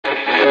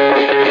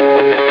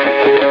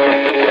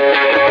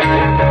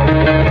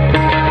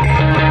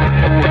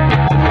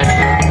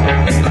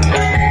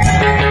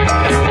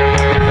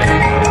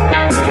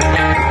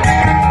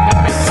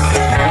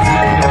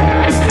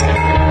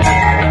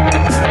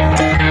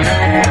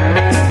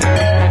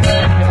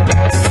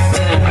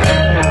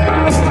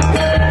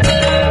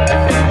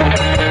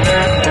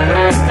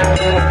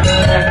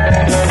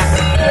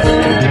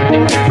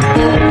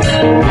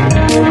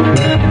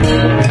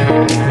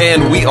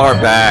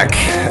are back,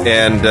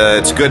 and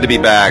it's good to be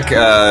back.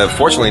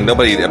 Fortunately,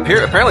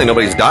 apparently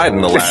nobody's died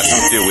in the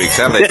last few weeks,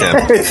 have they, Tim?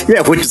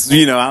 Yeah, which is,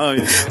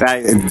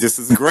 this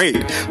is great.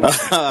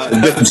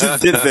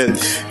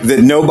 That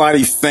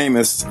nobody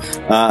famous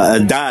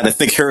died. I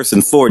think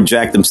Harrison Ford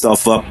jacked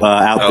himself up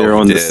out there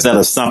on the set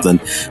of something.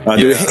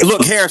 Dude, hey,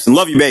 look, Harrison,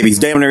 love you, baby. He's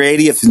damn near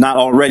 80, if he's not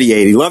already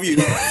 80. Love you.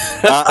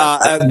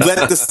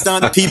 Let the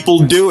stunt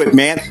people do it,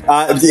 man.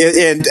 And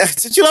you know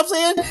what I'm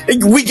saying?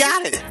 We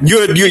got it.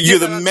 You're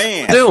the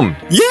man. Doom.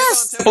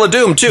 Yes. Temple of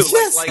Doom, too.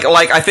 Yes.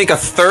 Like I think a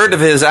third of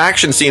his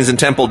action scenes in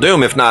Temple of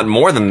Doom, if not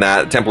more than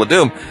that, Temple of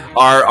Doom,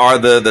 are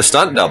the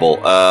stunt double,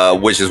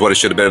 which is what it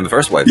should have been in the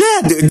first place.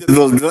 Yeah, dude,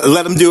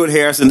 let him do it,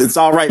 Harrison. It's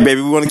all right,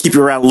 baby. We want to keep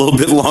you around a little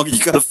bit longer.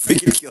 You gotta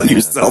freaking kill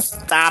yourself.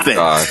 Stop it.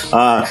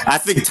 I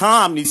think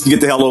Tom needs to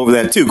get the hell over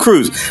that too.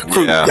 Cruz.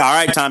 Yeah. All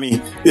right,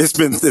 Tommy. It's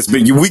been.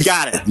 We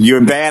got it.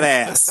 You're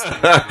badass.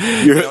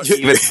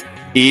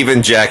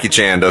 Even Jackie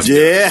Chan doesn't.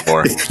 Yeah,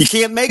 you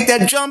can't make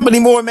that jump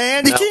anymore,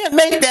 man. You can't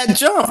make that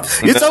jump.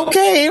 It's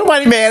okay. Ain't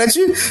nobody mad at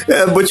you.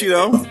 But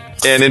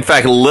And in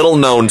fact, little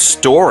known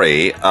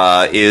story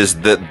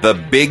is that the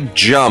big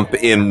jump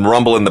in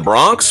Rumble in the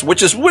Bronx,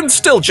 which is when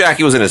still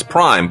Jackie was in his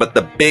prime, but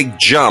the big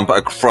jump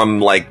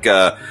from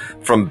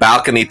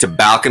balcony to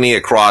balcony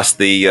across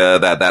the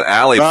that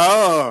alley.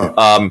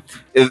 Oh.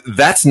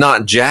 That's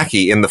not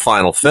Jackie in the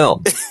final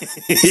film. That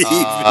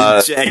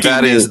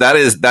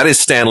is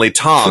Stanley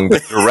Tong, the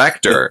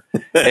director,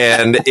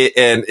 and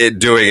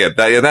doing it.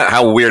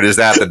 How weird is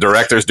that? The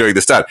director's doing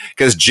the stunt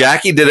because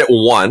Jackie did it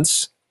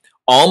once,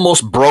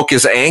 almost broke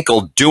his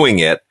ankle doing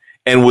it,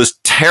 and was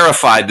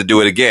terrified to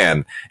do it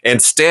again.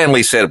 And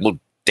Stanley said, "Well,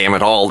 damn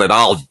it all, then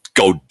I'll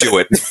go do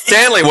it."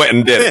 Stanley went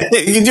and did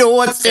it. You know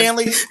what,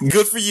 Stanley?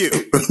 Good for you.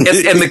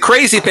 And the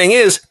crazy thing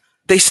is,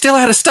 they still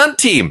had a stunt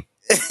team.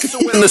 So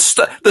when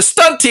the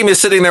stunt team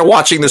is sitting there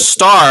watching the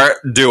star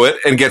do it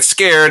and get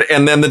scared,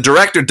 and then the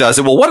director does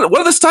it. Well, what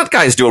are the stunt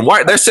guys doing?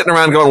 Why they're sitting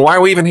around going, "Why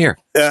are we even here?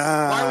 Why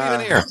are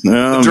we even here?"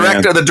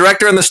 The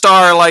director and the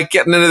star are like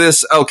getting into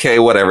this. Okay,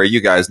 whatever.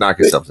 You guys knock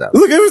yourselves out.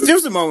 Look, there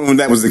was a moment when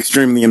that was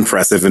extremely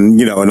impressive, and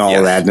and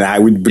all that.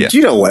 And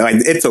you know what?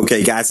 It's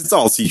okay, guys. It's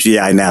all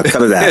CGI now.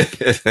 Cut it out.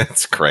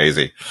 It's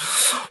crazy.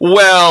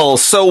 Well,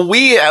 so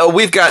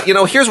we've got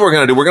here's what we're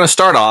gonna do. We're gonna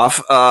start off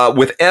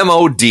with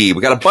MOD. We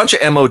got a bunch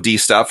of MOD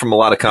stuff from a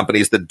lot of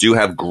companies that do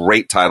have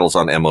great titles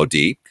on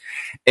MOD.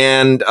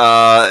 And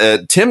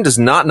Tim does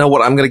not know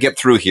what I'm going to get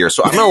through here.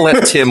 So I'm going to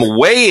let Tim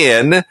weigh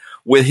in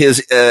with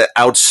his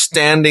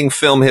outstanding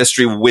film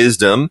history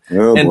wisdom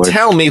and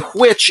tell me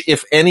which,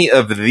 if any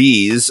of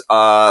these,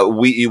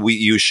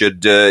 you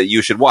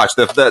should watch.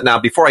 Now,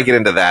 before I get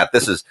into that,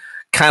 this is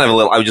kind of a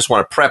little, I just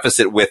want to preface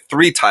it with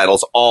 3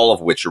 titles, all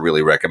of which are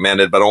really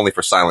recommended, but only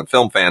for silent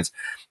film fans.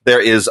 There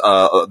is,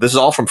 this is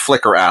all from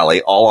Flickr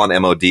Alley, all on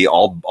MOD,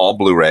 all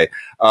Blu-ray.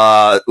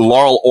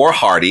 Laurel or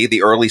Hardy,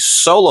 the early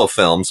solo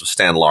films of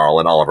Stan Laurel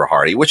and Oliver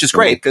Hardy, which is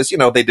great because,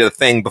 they did a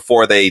thing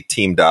before they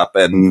teamed up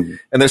and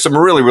there's some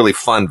really, really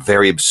fun,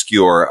 very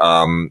obscure,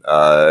 kind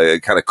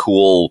of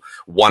cool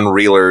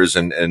one-reelers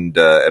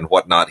and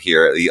whatnot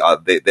here.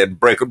 They've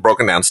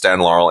broken down Stan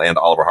Laurel and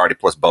Oliver Hardy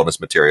plus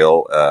bonus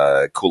material,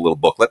 cool little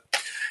booklet.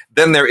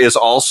 Then there is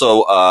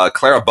also,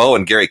 Clara Bow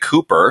and Gary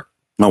Cooper.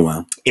 Oh,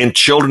 wow. In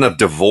Children of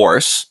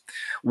Divorce,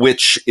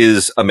 which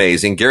is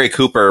amazing. Gary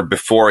Cooper,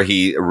 before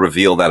he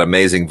revealed that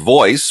amazing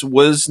voice,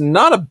 was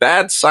not a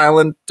bad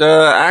silent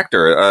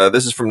actor.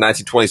 This is from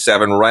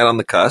 1927, right on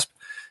the cusp.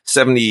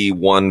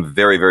 71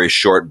 very, very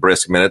short,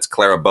 brisk minutes.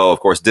 Clara Bow, of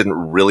course,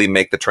 didn't really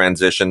make the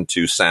transition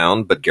to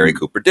sound, but Gary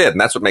Cooper did. And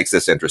that's what makes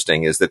this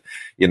interesting is that,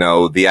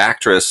 the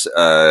actress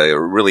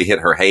really hit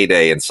her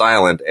heyday in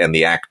silent, and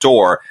the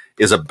actor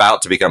is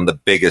about to become the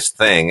biggest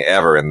thing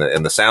ever in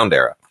the sound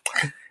era.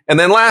 And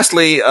then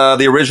lastly,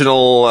 the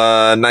original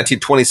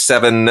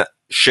 1927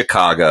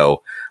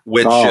 Chicago,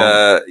 which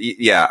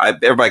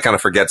everybody kind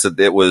of forgets that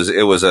it was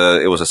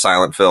a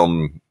silent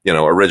film,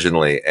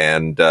 originally,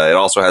 and it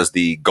also has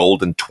the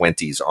Golden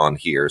 20s on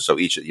here. So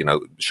each,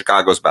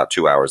 Chicago's about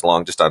 2 hours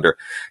long, just under,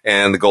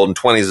 and the Golden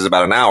 20s is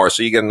about an hour.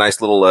 So you get a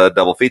nice little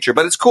double feature.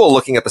 But it's cool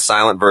looking at the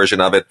silent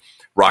version of it.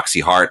 Roxy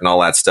Hart and all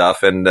that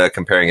stuff, and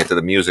comparing it to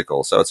the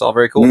musical. So it's all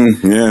very cool. So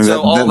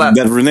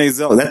that Renee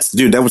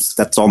Zellweger,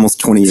 that's almost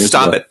 20 years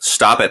ago.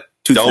 Stop it.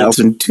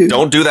 2002.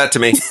 Don't do that to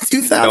me.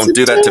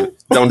 2002.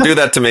 Don't do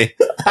that to me.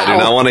 I do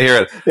not want to hear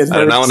it.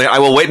 I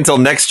will wait until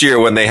next year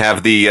when they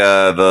have the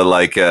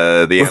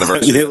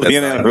anniversary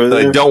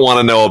that I don't want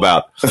to know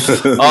about.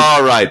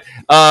 All right.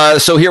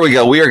 So here we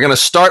go. We are going to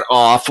start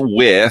off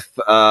with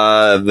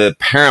the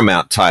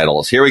Paramount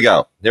titles. Here we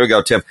go,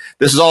 Tim.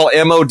 This is all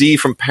MOD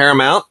from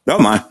Paramount. Oh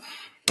my.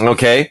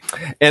 Okay.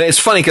 And it's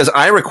funny because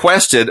I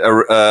requested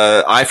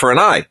Eye for an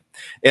Eye,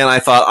 and I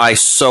thought I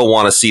so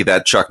want to see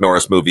that Chuck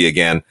Norris movie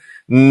again.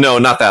 No,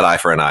 not that Eye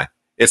for an Eye.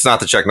 It's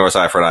not the Chuck Norris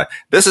Eye for an Eye.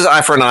 This is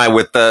Eye for an Eye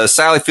with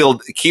Sally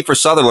Field, Kiefer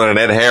Sutherland, and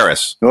Ed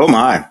Harris. Oh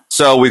my.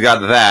 So we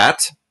got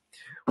that.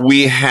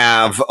 We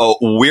have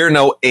We're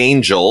No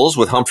Angels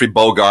with Humphrey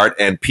Bogart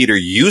and Peter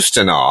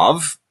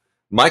Ustinov.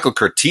 Michael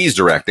Curtiz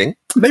directing.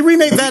 They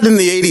remade that in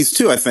the 80s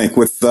too, I think,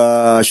 with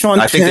Sean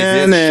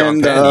Penn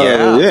and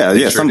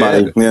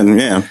somebody.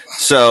 Yeah.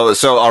 So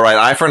all right,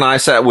 Eye for an Eye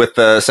set with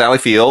Sally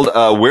Field.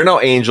 We're No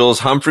Angels,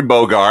 Humphrey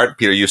Bogart,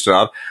 Peter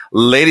Ustinov.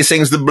 Lady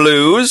Sings the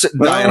Blues,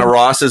 Diana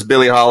Ross as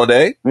Billie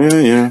Holiday.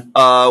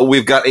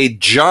 We've got a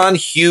John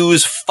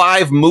Hughes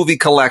 5-movie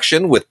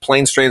collection with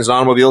Planes, Trains, and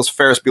Automobiles,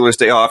 Ferris Bueller's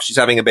Day Off, She's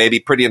Having a Baby,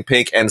 Pretty in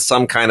Pink, and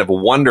Some Kind of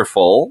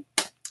Wonderful.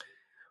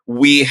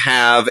 We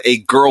have a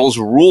Girls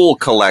Rule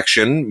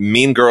collection,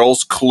 Mean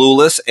Girls,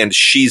 Clueless, and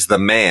She's the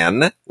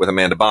Man with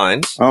Amanda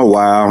Bynes. Oh,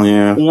 wow,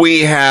 yeah.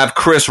 We have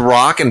Chris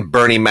Rock and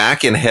Bernie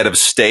Mac in Head of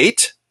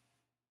State.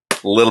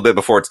 A little bit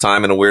before its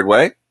time in a weird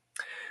way.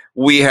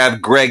 We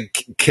have Greg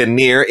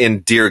Kinnear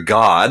in Dear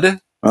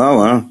God.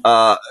 Oh,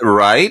 wow.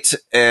 Right.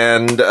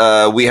 And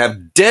we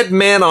have Dead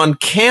Man on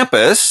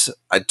Campus.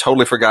 I'd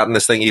totally forgotten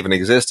this thing even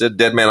existed.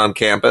 Dead Man on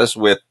Campus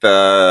with...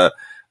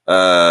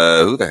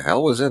 who the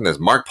hell was in this?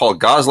 Mark Paul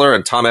Gosselaar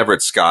and Tom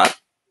Everett Scott.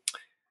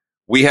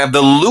 We have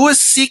the Louis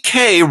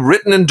C.K.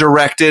 written and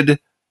directed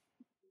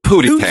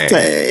Pootie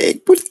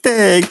Tang.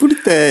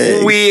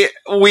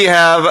 We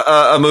have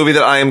a movie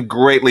that I am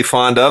greatly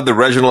fond of. The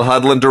Reginald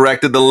Hudlin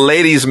directed The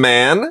Ladies'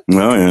 Man.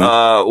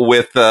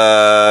 With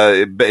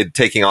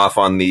taking off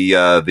on the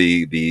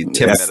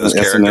Tim Meadows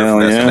character from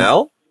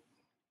SNL.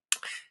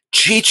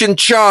 Cheech and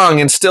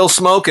Chong and Still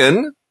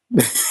Smokin'.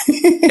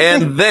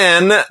 And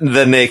then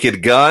The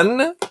Naked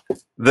Gun,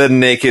 The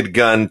Naked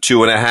Gun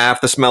 2.5,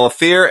 The Smell of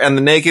Fear, and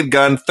The Naked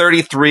Gun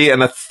 33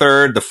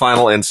 1/3, The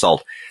Final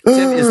Insult.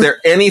 Tim, is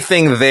there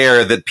anything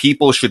there that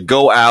people should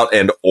go out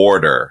and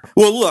order?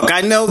 Well, look,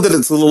 I know that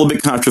it's a little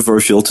bit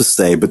controversial to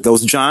say, but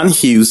those John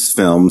Hughes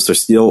films are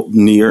still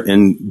near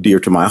and dear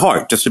to my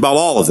heart. Just about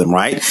all of them,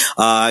 right?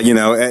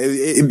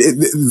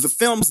 The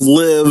films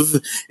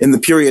live in the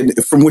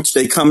period from which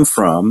they come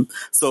from.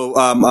 So,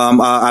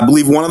 I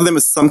believe one of them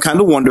is Some Kind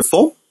of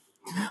Wonderful,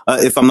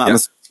 if I'm not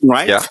mistaken.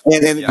 Right? Yeah.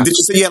 And did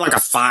you say you had like a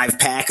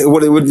 5-pack?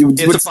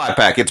 It's a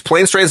 5-pack. It's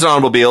Planes, Trains, and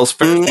Automobiles,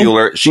 Ferris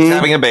Bueller, She's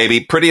Having a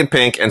Baby, Pretty in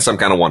Pink, and Some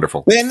Kind of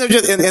Wonderful. And they're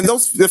just, and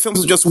the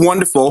films are just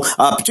wonderful.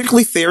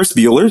 Particularly Ferris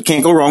Bueller.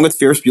 Can't go wrong with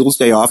Ferris Bueller's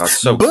Day Off.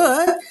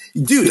 But,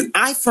 dude,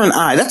 Eye for an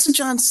Eye. That's a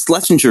John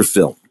Schlesinger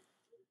film.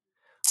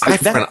 Eye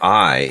for an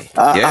Eye.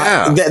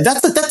 Yeah.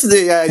 That's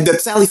the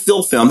Sally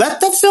Field film.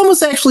 That film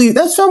was actually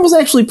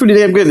pretty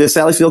damn good. There's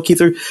Sally Field,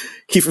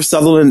 Kiefer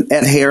Sutherland,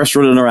 Ed Harris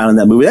running around in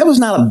that movie. That was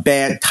not a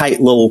bad, tight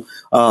little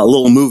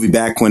movie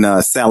back when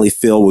Sally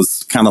Field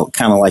was kind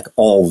of like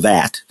all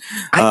that.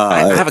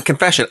 I have a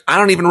confession. I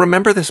don't even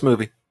remember this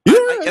movie. Yeah.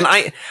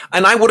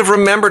 And I would have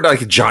remembered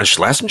like a John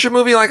Schlesinger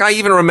movie. Like I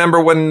even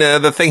remember when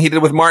the thing he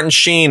did with Martin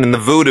Sheen and the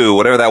Voodoo,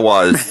 whatever that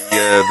was.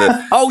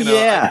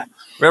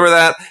 Remember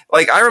that?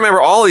 Like, I remember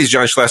all these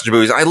John Schlesinger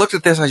movies. I looked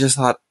at this, I just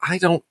thought, I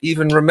don't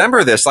even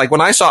remember this. Like, when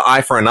I saw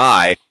Eye for an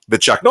Eye, the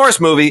Chuck Norris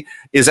movie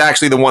is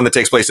actually the one that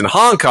takes place in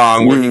Hong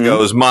Kong, where he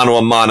goes mano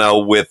a mano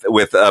with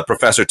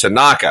Professor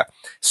Tanaka.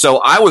 So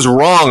I was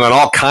wrong on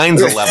all kinds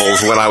of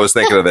levels when I was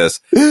thinking of this.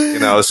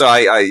 So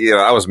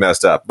I was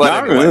messed up.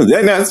 But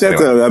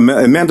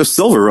Amanda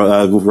Silver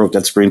wrote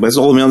that screenplay. It's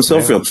all Amanda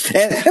Silver film.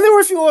 And there were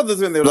a few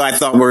others in there that I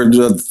thought were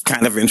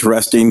kind of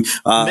interesting.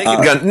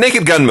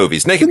 Naked Gun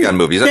movies.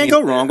 Can't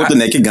go wrong with the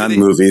Naked Gun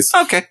movies.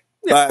 Okay.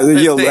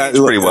 Pretty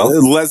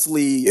well.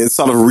 Leslie is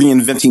sort of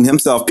reinventing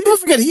himself. People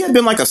forget he had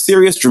been like a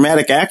serious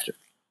dramatic actor.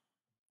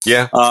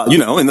 Yeah.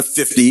 In the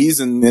 50s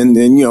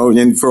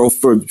and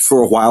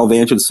for a while they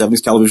entered the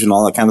 70s, television,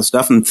 all that kind of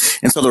stuff, and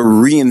sort of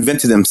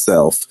reinvented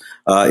himself.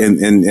 I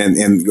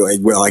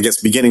guess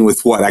beginning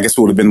with what? I guess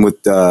it would have been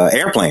with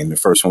Airplane, the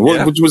first one.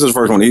 Yeah. Which was his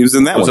first one? He was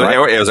in that one,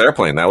 right? It was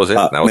Airplane. That was it.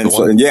 That was the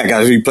one.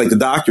 Guys, he played the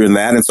doctor in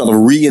that and sort of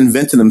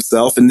reinvented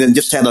himself and then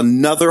just had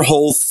another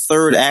whole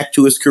third act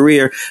to his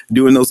career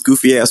doing those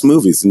goofy ass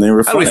movies. And they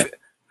were funny.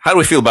 How do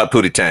we feel about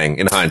Pootie Tang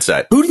in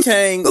hindsight? Pootie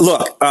Tang,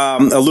 look,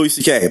 Louis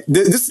C.K.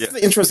 This is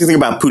the interesting thing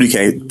about Pootie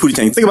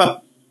Tang. Think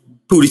about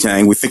Pootie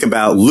Tang. We think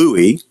about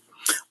Louis.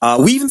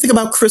 We even think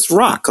about Chris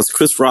Rock, because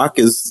Chris Rock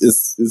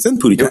is in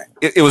Pootie Tang.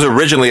 It was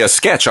originally a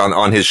sketch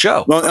on his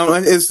show. Well,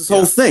 it's this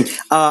whole thing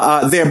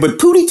there. But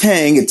Pootie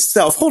Tang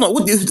itself, hold on.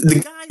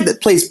 The guy that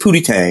plays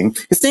Pootie Tang,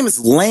 his name is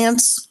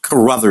Lance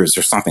Carruthers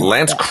or something.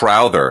 Lance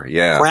Crowther,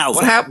 yeah.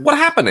 Crowther. What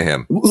happened to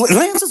him?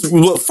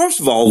 First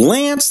of all,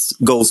 Lance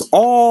goes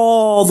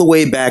all the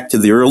way back to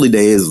the early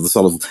days of the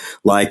sort of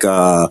like,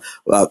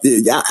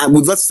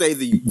 let's say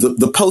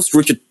the post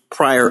Richard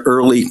Pryor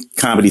early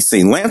comedy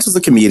scene. Lance was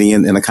a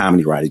comedian and a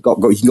comedy writer. You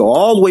can go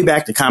all the way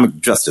back to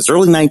Comic Justice,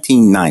 early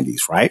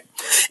 1990s, right?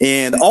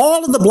 And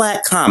all of the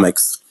black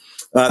comics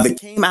that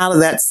came out of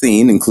that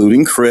scene,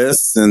 including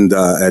Chris and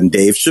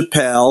Dave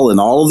Chappelle and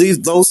all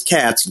of those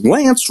cats,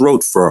 Lance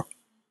wrote for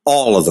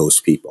all of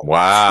those people.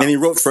 Wow. And he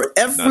wrote for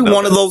every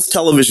one of those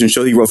television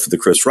shows. He wrote for the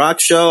Chris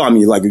Rock show. I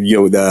mean, like,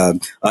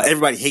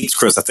 Everybody Hates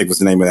Chris, I think was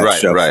the name of that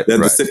show. Right.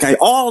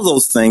 All of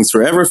those things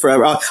forever.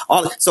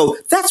 So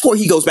that's where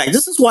he goes back.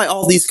 This is why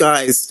all these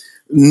guys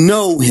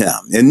know him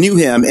and knew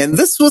him. And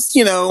this was,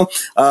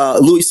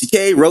 Louis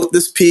C.K. wrote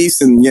this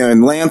piece, and,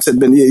 and Lance had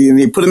been,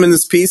 he put him in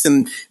this piece,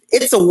 and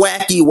it's a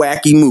wacky,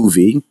 wacky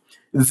movie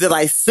that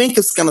I think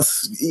is going to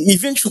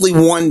eventually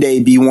one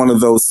day be one of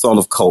those sort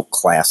of cult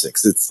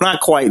classics. It's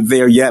not quite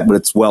there yet, but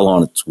it's well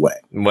on its way.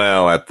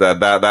 Well,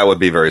 that would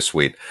be very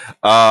sweet.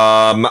 Look,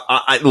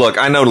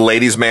 I know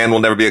Ladies' Man will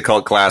never be a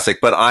cult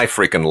classic, but I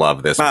freaking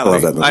love this movie. I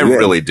love that movie. I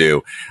really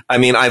do. I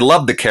mean, I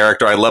love the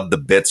character. I love the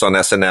bits on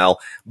SNL.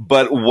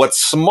 But what's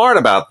smart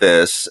about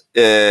this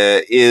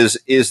is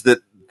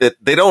that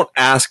they don't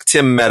ask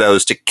Tim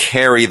Meadows to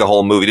carry the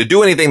whole movie, to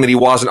do anything that he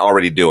wasn't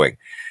already doing.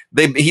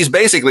 He's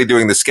basically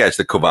doing the sketch,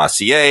 the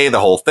Courvoisier, the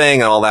whole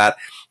thing and all that.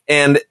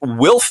 And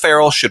Will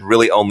Ferrell should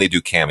really only do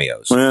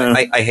cameos. Yeah.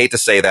 I hate to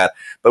say that,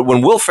 but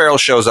when Will Ferrell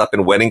shows up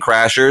in Wedding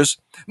Crashers,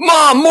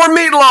 Mom, more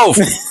meatloaf!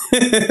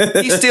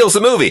 He steals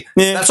the movie.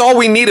 Yeah. That's all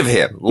we need of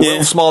him.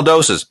 Little small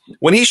doses.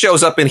 When he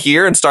shows up in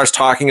here and starts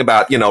talking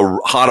about,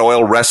 hot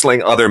oil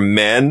wrestling other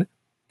men,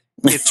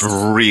 it's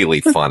really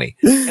funny.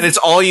 And it's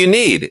all you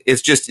need.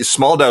 It's just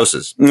small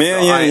doses. I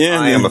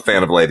am a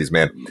fan of Ladies'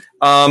 Man.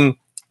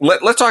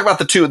 Let's talk about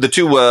the two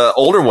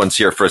older ones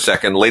here for a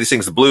second. Lady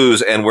Sings the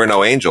Blues and We're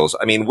No Angels.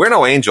 I mean, We're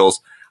No Angels,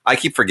 I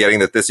keep forgetting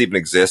that this even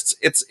exists.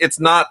 It's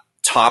not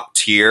top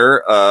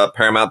tier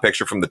Paramount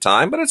picture from the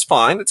time, but it's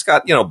fine. It's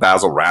got,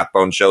 Basil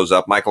Rathbone shows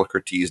up. Michael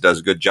Curtiz does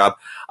a good job.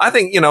 I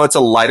think, it's a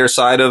lighter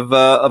side of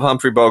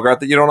Humphrey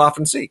Bogart that you don't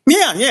often see.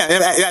 Yeah.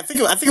 I think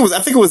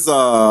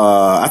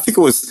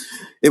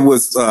it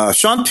was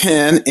Sean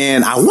Penn,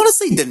 and I want to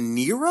say De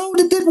Niro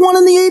that did one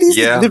in the 80s.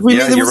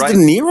 You're right. De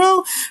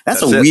Niro.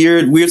 That's a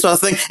weird sort of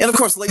thing. And of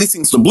course, Lady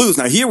Sings the Blues.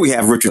 Now here we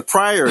have Richard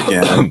Pryor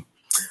again.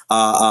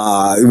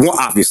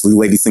 Obviously,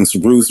 Lady Sings the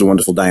Blues, the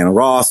wonderful Diana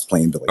Ross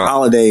playing Billie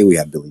Holiday. We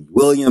have Billy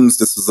Williams.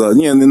 This is,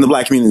 in the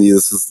Black community,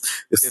 this is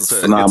a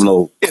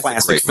phenomenal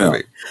classic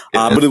film.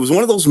 But it was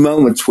one of those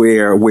moments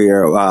where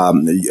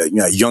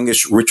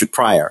youngish Richard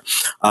Pryor,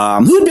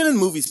 who had been in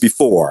movies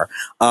before,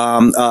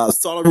 sort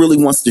of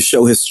really wants to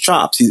show his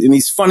chops. And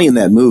he's funny in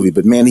that movie,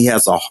 but man, he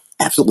has a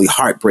absolutely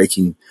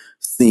heartbreaking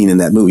scene in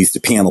that movie. He's the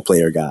piano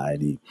player guy.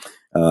 And he,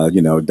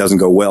 it doesn't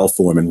go well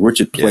for him. And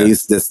Richard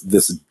plays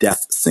this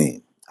death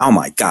scene. Oh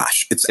my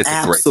gosh. It's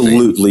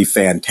absolutely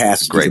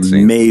fantastic. He's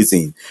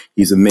amazing.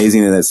 He's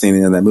amazing in that scene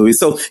in that movie.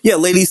 So yeah,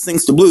 Lady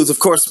Sings the Blues. Of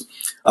course,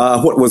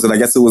 what was it? I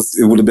guess it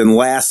would have been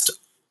last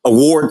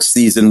award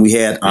season. We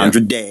had Andra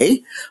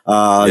Day,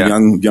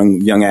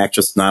 young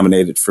actress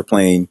nominated for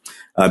playing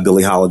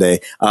Billie Holiday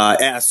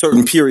at a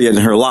certain period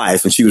in her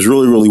life, and she was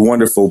really, really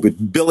wonderful. But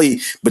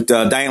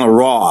Diana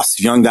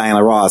Ross, young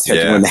Diana Ross, had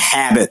to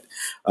inhabit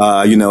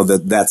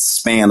that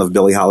span of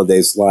Billie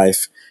Holiday's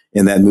life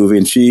in that movie,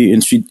 and she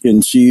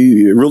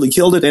really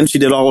killed it, and she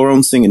did all her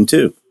own singing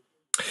too.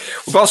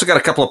 We've also got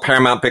a couple of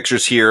Paramount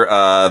pictures here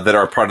that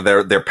are part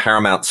of their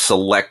Paramount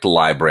Select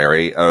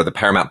library, or the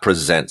Paramount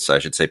Presents, I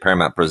should say,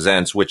 Paramount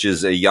Presents, which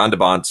is a Jan de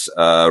Bont's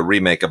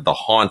remake of The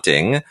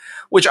Haunting,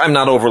 which I'm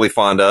not overly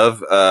fond of,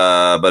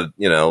 but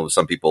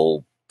some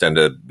people tend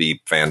to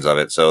be fans of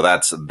it, so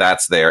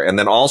that's there. And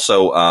then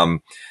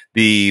also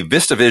the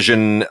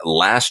VistaVision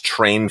Last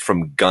Train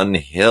from Gun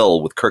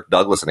Hill with Kirk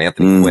Douglas and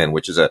Anthony Quinn,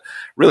 which is a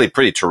really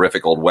pretty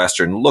terrific old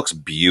Western. Looks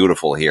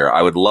beautiful here.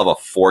 I would love a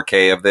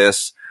 4K of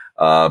this.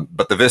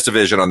 But the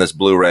VistaVision on this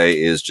Blu-ray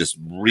is just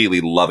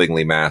really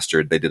lovingly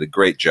mastered. They did a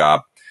great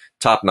job.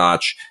 Top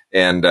notch.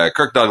 And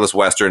Kirk Douglas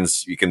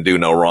Westerns, you can do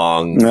no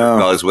wrong. No.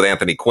 Douglas with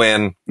Anthony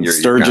Quinn.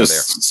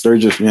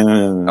 Sturgis.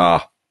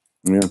 Yeah.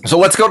 Yeah. So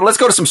let's go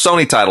to some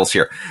Sony titles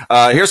here.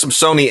 Here's some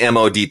Sony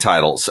MOD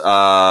titles.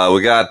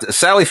 We got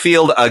Sally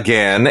Field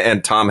again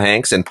and Tom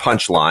Hanks in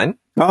Punchline.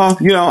 Oh,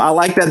 I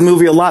like that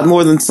movie a lot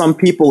more than some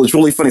people. It's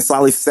really funny.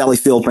 Sally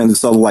Field playing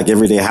this sort of like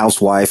everyday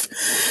housewife,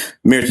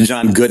 married to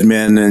John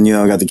Goodman, and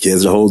got the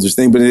kids, the whole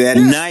thing. But at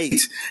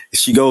night,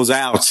 she goes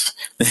out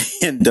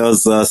and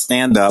does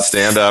stand up.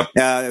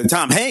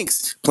 Tom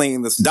Hanks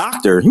playing this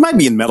doctor. He might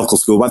be in medical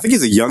school, but I think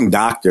he's a young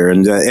doctor.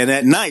 And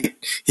at night,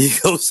 he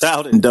goes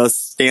out and does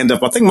stand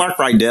up. I think Mark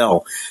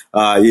Rydell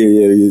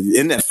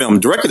in that film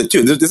directed it too.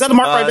 Is that a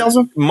Mark Rydell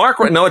film?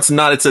 No, it's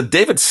not. It's a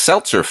David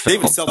Seltzer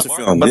film.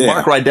 But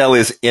Mark Rydell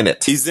is in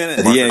it. He's in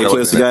it. He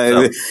plays the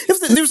guy.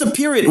 There's a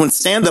period when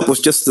stand-up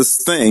was just this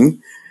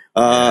thing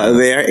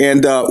there.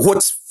 And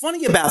what's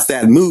funny about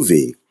that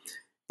movie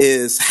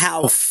is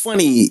how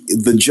funny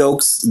the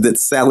jokes that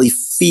Sally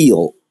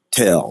Field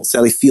tells.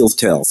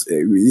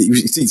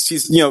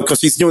 She's, because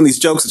she's doing these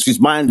jokes and she's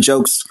buying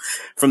jokes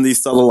from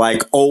these sort of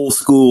like old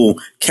school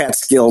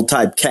Catskill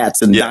type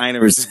cats and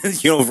diners,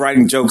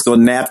 writing jokes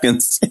on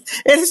napkins. And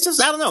it's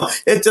just, I don't know.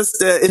 It just,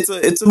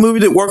 it's a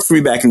movie that worked for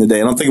me back in the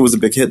day. I don't think it was a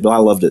big hit, but I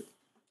loved it.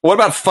 What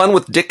about Fun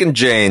with Dick and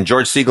Jane?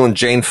 George Segal and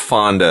Jane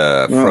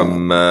Fonda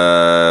from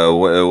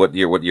what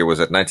year was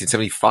it?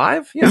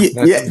 1975? Yeah.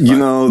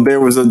 There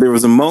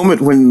was a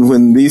moment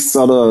when these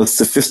sort of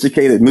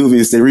sophisticated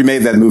movies, they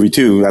remade that movie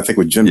too. I think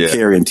with Jim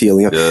Carrey and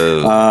Telia.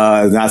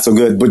 Not so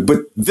good,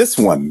 but this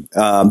one,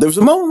 there was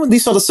a moment when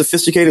these sort of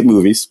sophisticated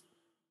movies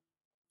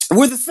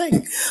were the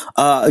thing,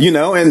 and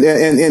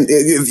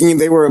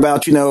they were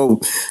about,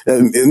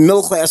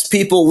 middle class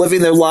people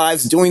living their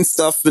lives, doing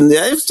stuff. And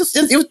it was just,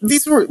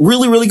 these were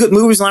really, really good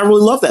movies. And I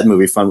really love that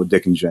movie, Fun with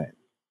Dick and Jane.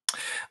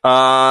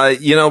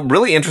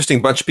 Really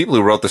interesting bunch of people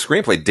who wrote the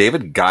screenplay.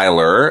 David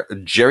Giler,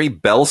 Jerry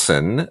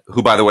Belson,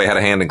 who, by the way, had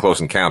a hand in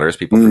Close Encounters.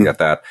 People forget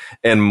that.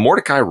 And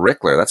Mordecai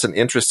Rickler. That's an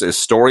interesting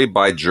story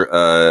by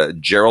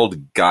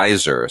Gerald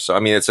Geiser. So, I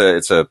mean,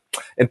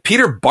 and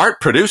Peter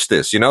Bart produced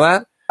this. You know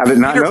that? I did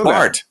not know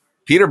that.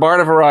 Peter Bart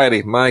of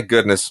Variety. My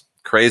goodness.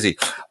 Crazy.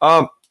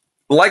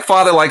 Like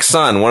Father, Like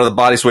Son, one of the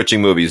body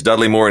switching movies.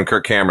 Dudley Moore and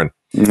Kirk Cameron.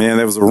 Man,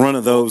 there was a run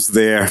of those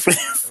there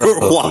for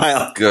a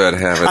while. Good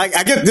heavens!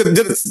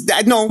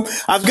 I know.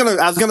 I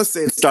was gonna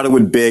say it started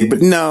with Big, but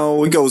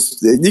no, it goes.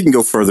 You can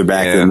go further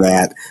back than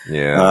that.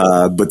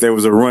 Yeah. But there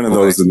was a run of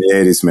those in the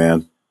 80s,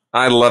 man.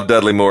 I love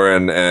Dudley Moore,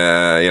 and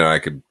I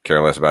could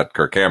care less about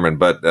Kirk Cameron,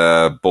 but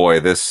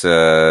boy, this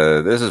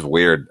is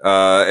weird.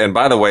 And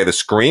by the way, the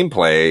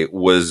screenplay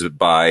was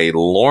by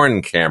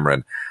Lorne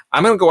Cameron.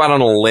 I'm going to go out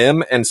on a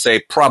limb and say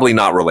probably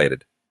not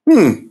related.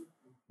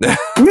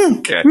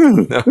 Okay.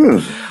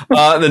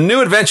 The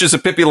New Adventures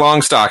of Pippi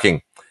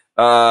Longstocking.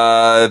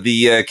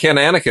 The Ken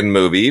Anakin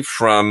movie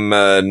from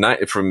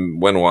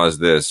when was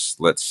this?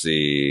 Let's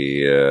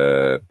see.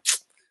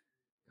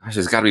 Gosh,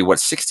 it's got to be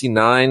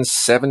 69,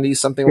 70,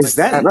 something like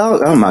that.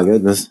 Oh my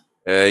goodness.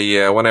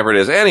 Yeah, whenever it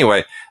is.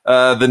 Anyway,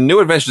 The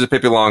New Adventures of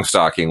Pippi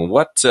Longstocking.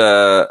 What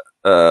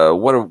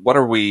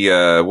are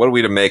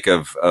we to make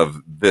of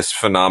this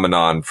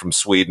phenomenon from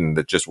Sweden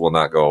that just will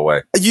not go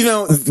away?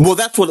 Well,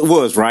 that's what it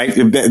was, right?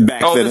 Back then.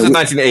 This is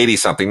 1980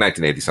 something.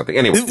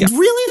 Anyway, yeah.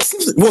 Really?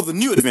 Well, The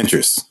New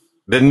Adventures.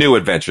 The New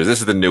Adventures. This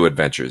is The New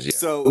Adventures. Yeah.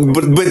 So,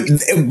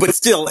 but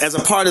still, as a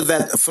part of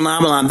that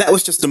phenomenon, that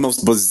was just the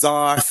most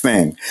bizarre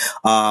thing.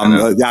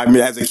 I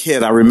mean, as a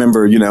kid, I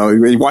remember,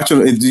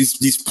 watching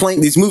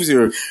these movies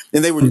and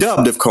they were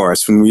dubbed, of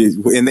course,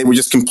 and they were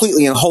just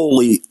completely and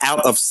wholly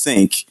out of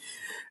sync.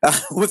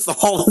 With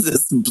all of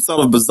this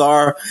sort of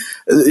bizarre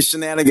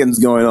shenanigans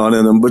going on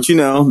in them, but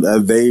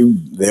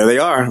there they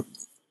are.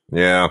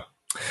 Yeah.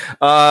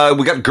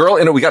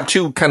 We got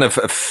two kind of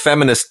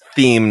feminist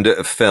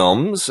themed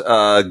films.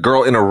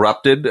 Girl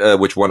Interrupted,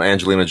 which won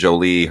Angelina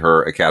Jolie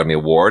her Academy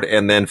Award,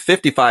 and then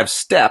 55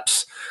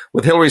 Steps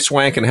with Hilary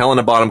Swank and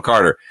Helena Bonham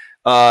Carter.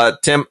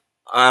 Tim,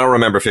 I don't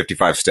remember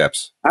 55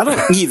 Steps. I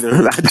don't either.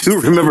 I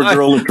do remember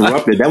Girl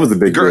Interrupted. That was a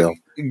big deal.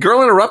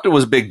 Girl Interrupted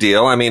was a big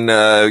deal. I mean,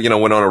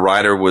 Winona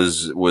Ryder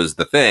was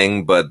the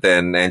thing, but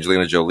then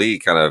Angelina Jolie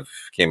kind of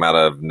came out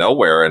of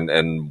nowhere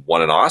and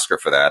won an Oscar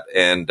for that.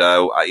 And,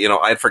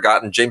 I'd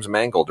forgotten James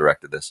Mangold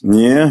directed this.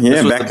 Yeah.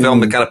 This was the film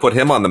that kind of put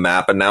him on the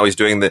map, and now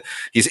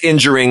he's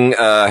injuring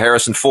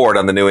Harrison Ford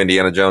on the new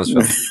Indiana Jones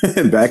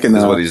film. Back in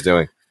is what he's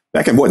doing.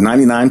 Back in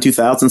 99,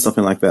 2000,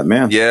 something like that,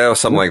 man. Yeah,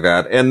 something like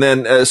that. And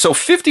then, so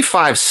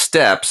 55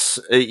 Steps,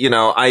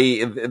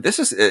 this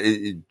is,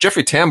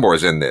 Jeffrey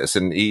Tambor's in this,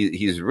 and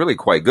he's really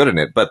quite good in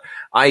it, but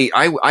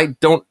I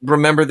don't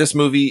remember this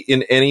movie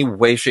in any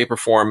way, shape, or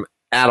form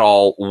at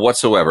all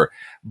whatsoever.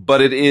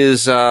 But it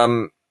is,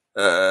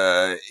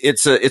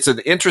 it's an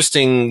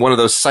interesting, one of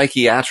those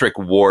psychiatric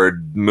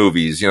ward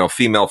movies,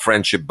 female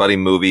friendship buddy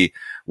movie.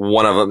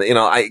 One of them,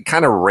 I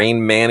kind of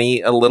Rain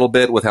Man-y a little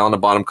bit with Helena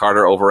Bonham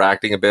Carter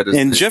overacting a bit.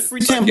 And Jeffrey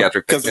Tambor,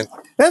 because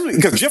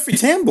Jeffrey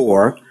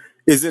Tambor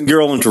is in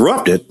Girl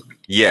Interrupted.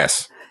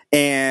 Yes.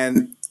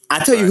 And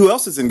I tell you who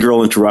else is in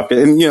Girl Interrupted.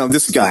 And,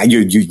 this guy, I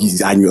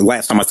knew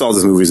last time I saw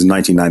this movie was in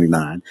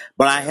 1999,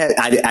 but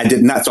I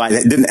did not, so I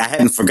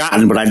hadn't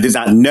forgotten, but I did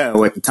not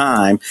know at the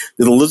time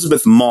that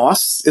Elizabeth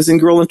Moss is in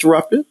Girl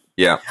Interrupted.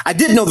 Yeah. I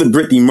did know that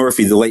Brittany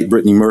Murphy, the late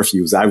Brittany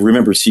Murphy, I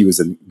remember she was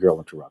in Girl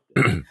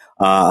Interrupted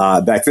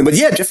back then. But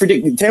yeah, Jeffrey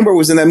Tambor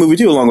was in that movie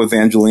too, along with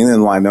Angelina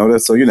and Winona.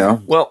 So,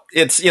 Well,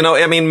 it's,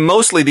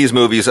 mostly these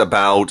movies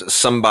about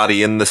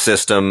somebody in the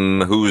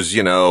system who's,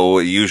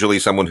 usually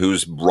someone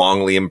who's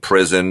wrongly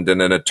imprisoned,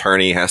 and an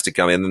attorney has to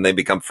come in and they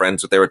become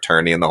friends with their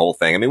attorney and the whole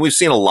thing. I mean, we've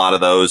seen a lot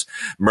of those.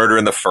 Murder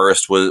in the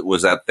First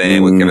was that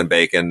thing with Kevin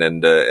Bacon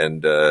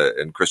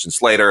and Christian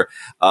Slater.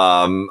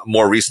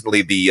 More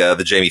recently,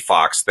 the Jamie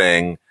Foxx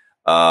thing.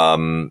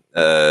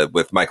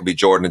 With Michael B.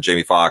 Jordan and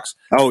Jamie Foxx.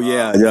 Oh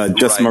yeah,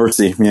 Just right.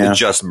 Mercy. Yeah,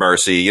 Just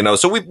Mercy.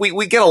 So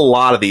we get a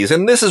lot of these,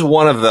 and this is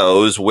one of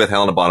those with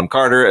Helena Bonham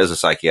Carter as a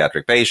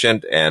psychiatric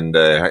patient and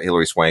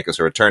Hilary Swank as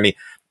her attorney.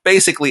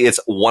 Basically,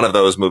 it's one of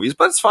those movies,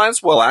 but it's fine.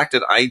 It's well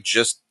acted. I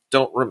just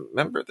don't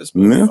remember this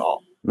movie at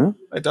all. No.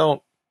 I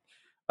don't.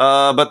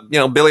 But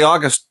Billy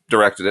August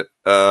directed it.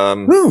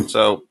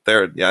 So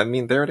there. Yeah, I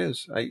mean, there it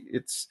is. I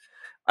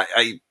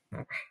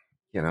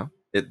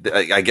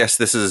guess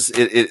this is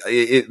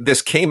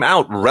this came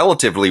out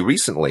relatively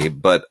recently,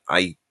 but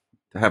I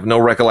have no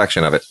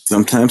recollection of it.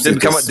 Sometimes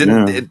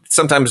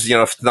sometimes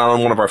if it's not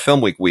on one of our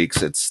Film Week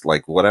weeks, it's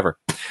like whatever.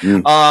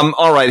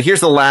 All right, here's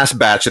the last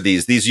batch of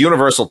these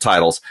Universal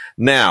titles.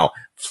 Now,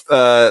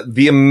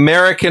 the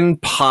American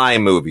Pie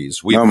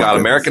movies. We've got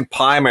American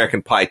Pie,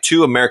 American Pie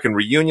 2, American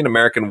Reunion,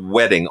 American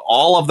Wedding,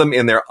 all of them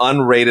in their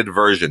unrated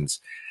versions.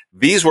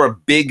 These were a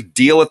big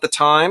deal at the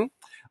time.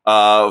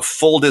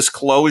 Full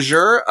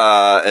disclosure,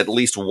 at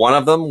least one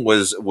of them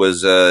was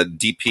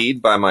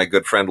DP'd by my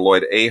good friend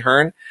Lloyd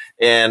Ahern,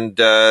 and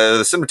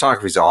the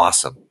cinematography is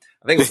awesome.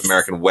 I think it was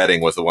American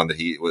Wedding was the one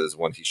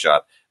he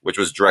shot, which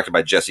was directed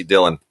by Jesse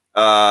Dillon,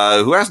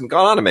 who hasn't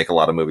gone on to make a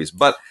lot of movies.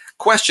 But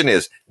question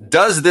is,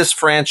 does this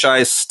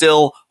franchise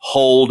still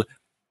hold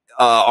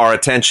our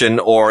attention,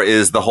 or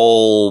is the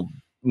whole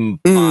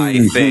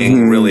pie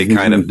thing really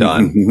kind of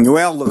done?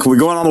 Well, look, we're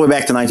going all the way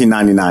back to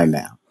 1999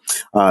 now.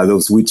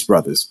 Those Wheaties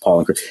brothers, Paul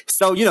and Chris.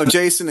 So,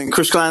 Jason and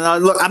Chris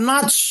Klein, look, I'm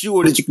not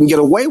sure that you can get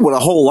away with a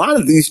whole lot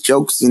of these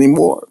jokes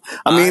anymore.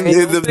 I mean,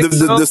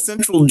 the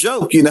central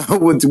joke,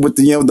 with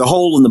the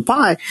hole in the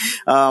pie,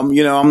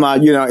 I'm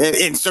not,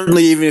 and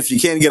certainly even if you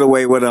can get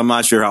away with it, I'm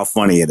not sure how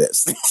funny it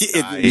is.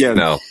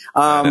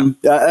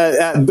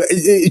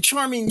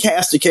 Charming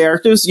cast of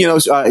characters,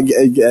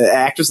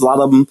 actors, a lot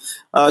of them,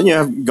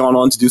 have gone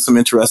on to do some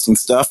interesting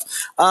stuff.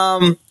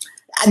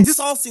 This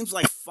all seems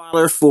like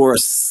fodder for a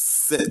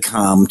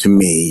sitcom to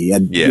me.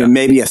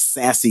 Maybe a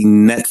sassy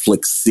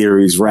Netflix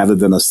series rather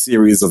than a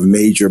series of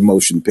major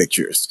motion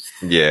pictures.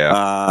 They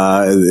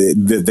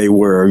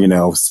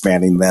were,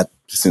 spanning that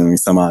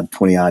some odd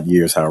 20 odd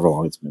years, however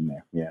long it's been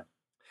there. Yeah.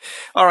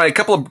 All right, a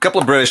couple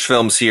of British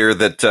films here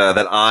that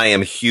I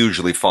am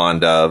hugely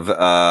fond of.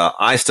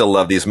 I still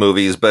love these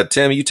movies, but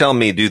Tim, you tell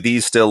me, do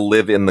these still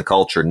live in the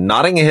culture?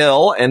 Notting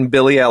Hill and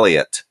Billy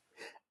Elliot.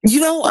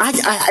 I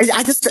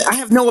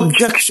have no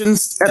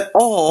objections at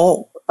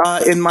all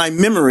in my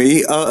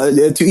memory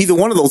to either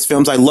one of those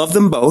films. I love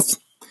them both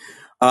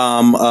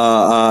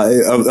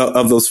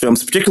of those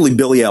films, particularly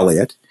Billy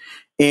Elliot.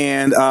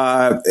 And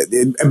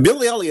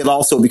Billy Elliot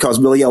also, because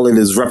Billy Elliot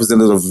is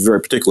representative of a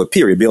very particular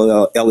period.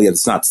 Billy Elliot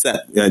is not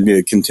set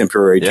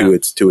contemporary to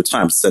its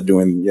time. It's set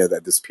during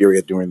this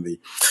period during the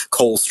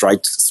coal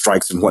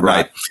strikes and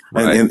whatnot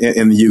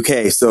in the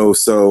UK. So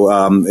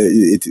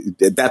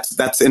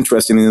that's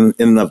interesting in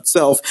and of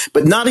itself.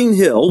 But Notting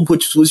Hill,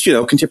 which was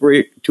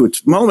contemporary to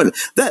its moment,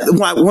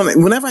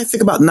 whenever I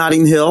think about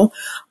Notting Hill,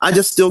 I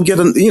just still get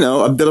a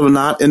bit of a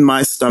knot in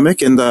my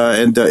stomach, and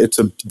it's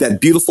that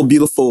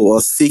beautiful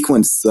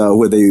sequence where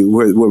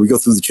we go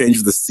through the change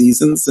of the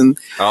seasons, and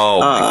oh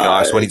my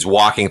gosh, when he's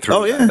walking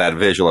through that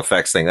visual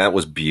effects thing, that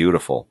was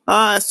beautiful.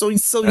 Beautiful.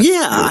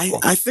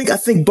 I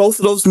think both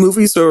of those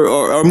movies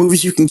are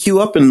movies you can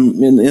queue up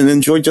and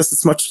enjoy just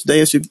as much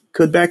today as you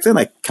could back then.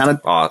 I kind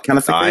of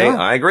think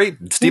I agree.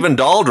 Stephen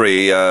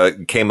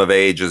Daldry came of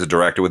age as a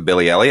director with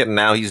Billy Elliot, and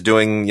now he's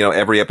doing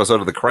every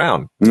episode of The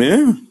Crown.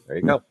 Yeah, there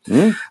you go.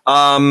 Yeah.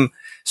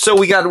 So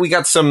we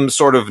got some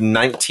sort of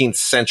 19th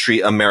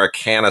century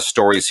Americana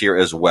stories here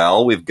as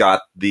well. We've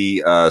got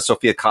the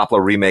Sofia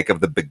Coppola remake of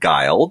The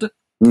Beguiled,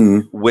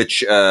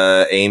 which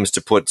aims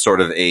to put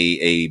sort of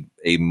a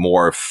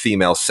more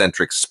female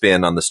centric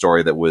spin on the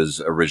story that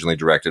was originally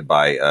directed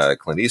by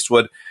Clint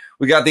Eastwood.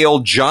 We got the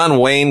old John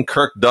Wayne,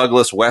 Kirk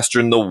Douglas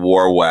Western, The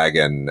War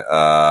Wagon.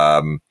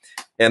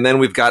 And then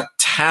we've got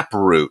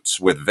Taproots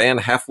with Van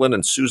Heflin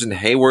and Susan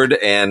Hayward,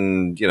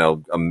 and,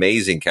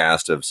 amazing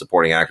cast of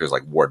supporting actors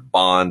like Ward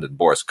Bond and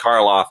Boris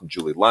Karloff and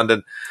Julie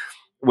London,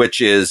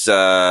 which is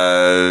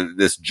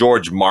this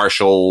George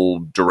Marshall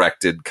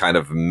directed kind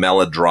of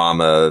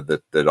melodrama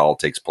that all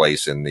takes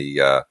place in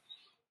the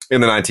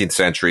 19th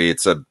century.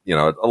 It's it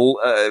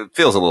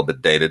feels a little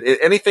bit dated.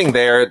 Anything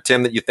there,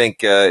 Tim, that you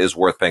think is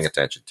worth paying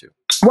attention to?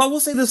 Well,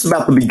 we'll say this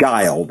about The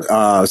Beguiled. The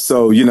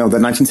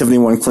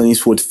 1971 Clint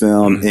Eastwood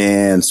film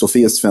and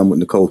Sophia's film with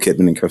Nicole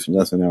Kidman and Kirsten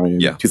Dunst in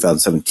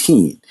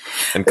 2017.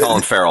 And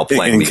Colin Farrell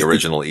playing the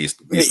original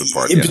Eastwood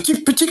part.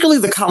 Particularly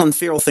the Colin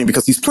Farrell thing,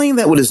 because he's playing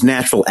that with his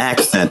natural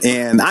accent.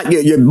 And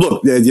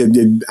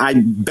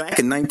back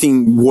in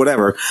 19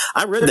 whatever,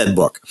 I read that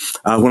book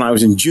when I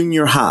was in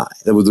junior high.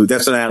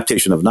 That's an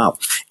adaptation of a novel.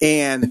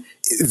 And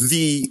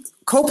the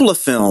Coppola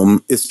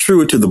film is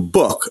truer to the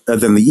book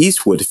than the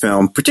Eastwood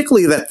film,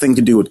 particularly that thing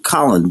to do with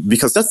Colin,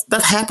 because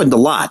that happened a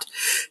lot.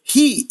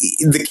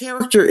 The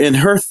character in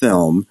her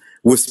film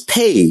was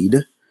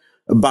paid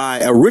by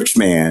a rich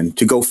man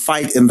to go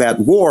fight in that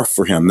war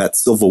for him, that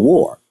Civil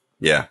War.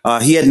 Yeah.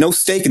 He had no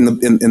stake in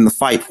the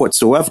fight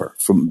whatsoever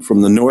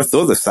from the North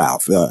or the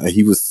South.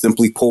 He was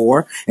simply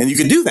poor, and you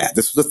could do that.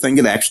 This was a thing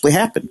that actually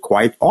happened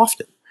quite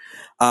often.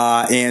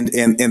 And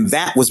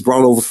that was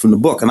brought over from the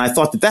book. And I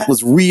thought that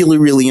was really,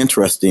 really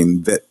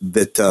interesting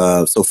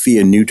that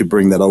Sophia knew to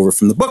bring that over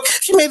from the book.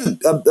 She made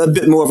it a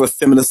bit more of a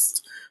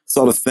feminist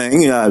sort of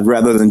thing,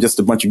 rather than just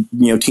a bunch of,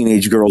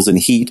 teenage girls in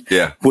heat,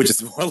 which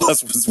is more or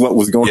less was what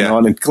was going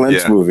on in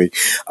Clint's movie.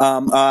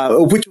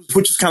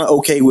 Which is kind of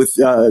okay with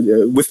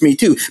me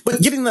too.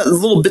 But getting that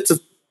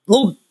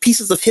little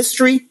pieces of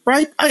history,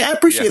 right? I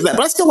appreciate that,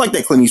 but I still like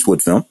that Clint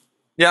Eastwood film.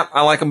 Yeah,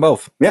 I like them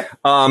both. Yeah.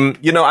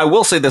 I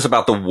will say this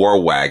about The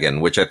War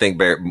Wagon, which I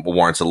think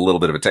warrants a little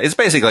bit of attention. It's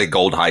basically a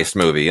gold heist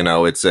movie.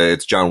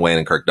 It's John Wayne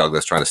and Kirk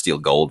Douglas trying to steal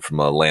gold from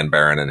a land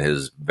baron and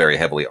his very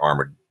heavily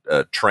armored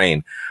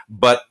train.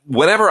 But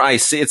whenever I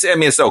see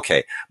it's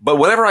okay. But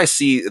whenever I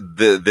see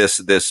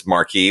this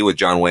marquee with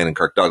John Wayne and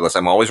Kirk Douglas,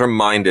 I'm always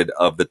reminded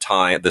of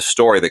the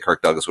story that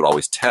Kirk Douglas would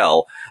always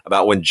tell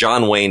about when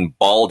John Wayne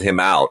bawled him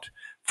out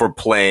for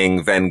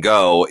playing Van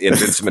Gogh in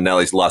Vincent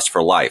Minnelli's Lust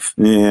for Life.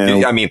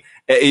 Yeah. I mean,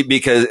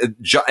 because and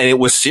it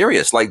was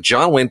serious. Like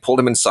John Wayne pulled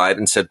him inside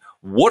and said,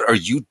 "What are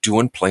you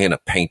doing playing a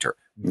painter?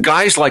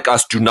 Guys like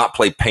us do not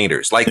play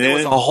painters." Like there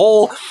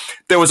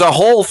was a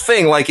whole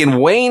thing. Like in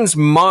Wayne's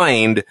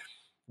mind,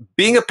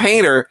 being a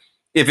painter,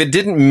 if it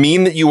didn't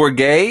mean that you were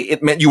gay,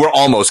 it meant you were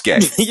almost gay.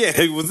 Yeah,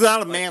 it was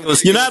not a man.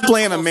 You're not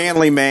playing a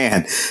manly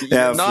man.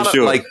 Yeah, for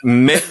sure. Like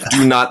men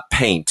do not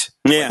paint.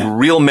 Yeah, like,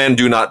 real men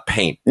do not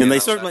paint, and they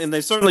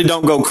certainly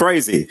don't go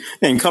crazy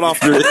and cut off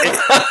their.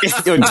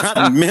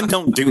 Men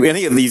don't do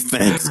any of these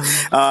things.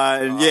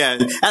 Yeah,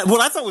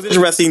 what I thought was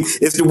interesting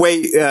is the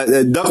way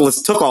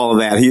Douglas took all of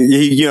that.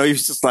 He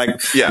was just like,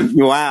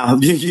 wow,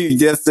 you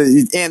just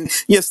and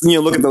yes,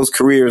 look at those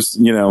careers,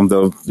 and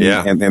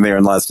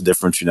therein lies the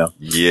difference,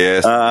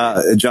 Yes.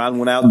 John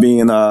went out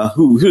being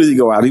who did he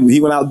go out?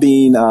 He went out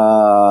being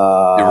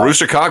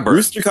Rooster Cogburn.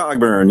 Rooster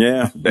Cogburn,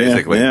 yeah,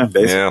 basically.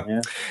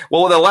 Yeah.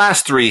 Well, the last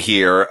three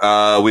here,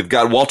 we've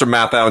got Walter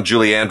Matthau and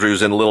Julie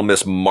Andrews in Little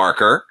Miss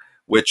Marker,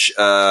 which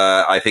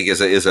I think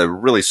is a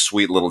really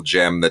sweet little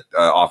gem that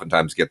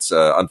oftentimes gets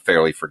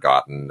unfairly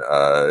forgotten.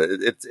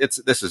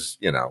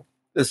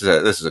 This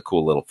is a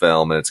cool little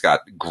film, and it's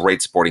got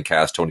great supporting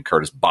cast: Tony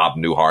Curtis, Bob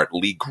Newhart,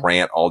 Lee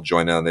Grant, all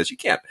joined in on this. You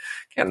can't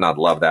not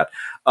love that.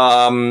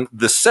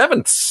 The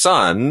Seventh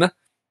Son,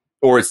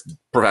 or it's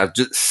perhaps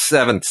just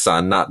Seventh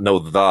Son, not no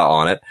the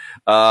on it,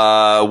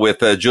 with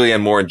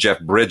Julianne Moore and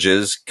Jeff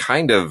Bridges,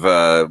 kind of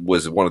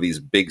was one of these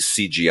big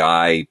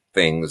CGI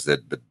things that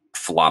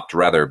flopped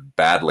rather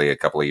badly a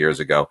couple of years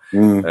ago.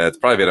 It's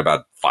probably been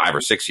about 5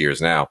 or 6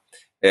 years now.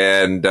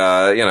 And,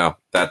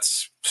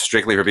 that's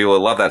strictly for people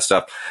who love that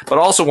stuff. But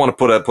also want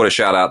to put a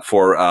shout out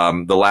for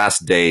The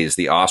Last Days,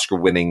 the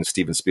Oscar-winning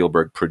Steven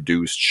Spielberg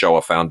produced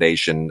Shoah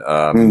Foundation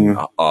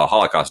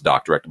Holocaust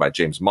doc directed by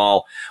James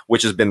Maul,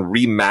 which has been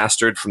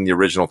remastered from the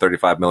original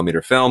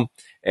 35mm film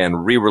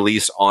and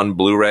re-released on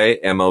Blu-ray,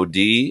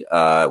 MOD.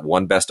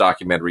 Won Best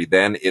Documentary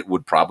then. It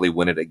would probably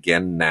win it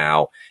again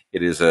now.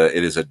 It is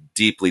a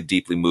deeply,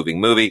 deeply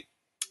moving movie.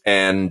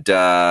 And,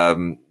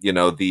 the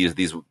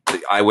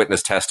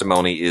eyewitness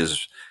testimony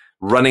is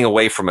running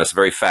away from us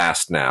very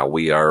fast now.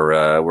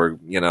 We're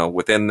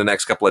within the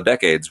next couple of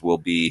decades, we'll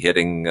be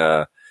hitting,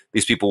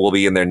 these people will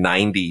be in their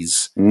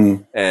 90s.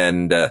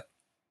 And,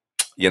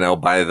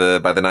 by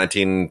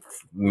the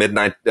mid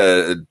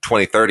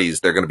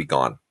 2030s, they're going to be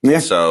gone. Yeah.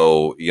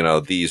 So,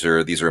 these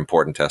are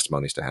important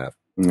testimonies to have.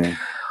 Yeah.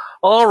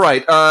 All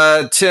right.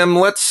 Tim,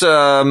 let's,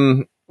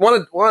 want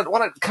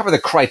to cover the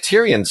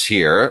criterions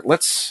here.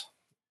 Let's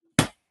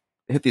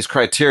hit these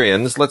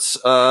criterions. Let's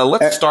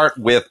start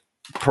with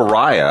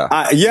Pariah.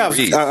 I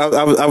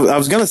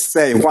was going to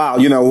say, wow,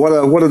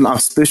 what an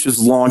auspicious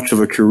launch of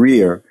a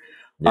career.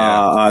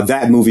 Yeah.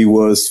 That movie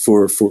was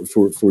for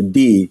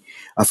Dee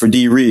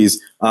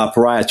Rees,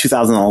 Pariah,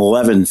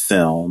 2011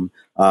 film,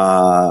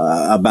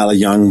 about a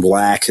young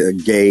black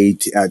gay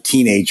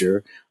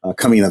teenager,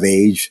 coming of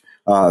age,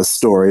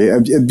 story,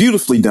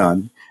 beautifully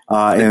done.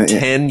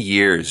 10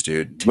 years,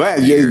 dude.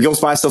 10 years. It goes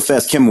by so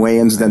fast. Kim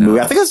Wayans in that movie.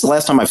 I think that's the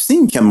last time I've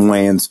seen Kim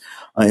Wayans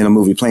in a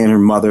movie playing her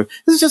mother.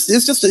 It's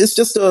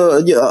just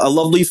a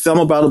lovely film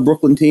about a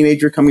Brooklyn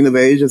teenager coming of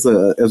age as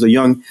a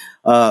young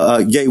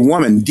gay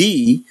woman.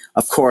 Dee,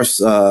 of course,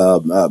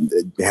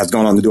 has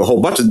gone on to do a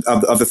whole bunch of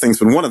other things,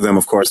 but one of them,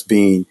 of course,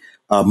 being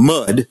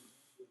Mud.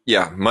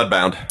 Yeah,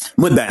 Mudbound.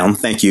 Mudbound,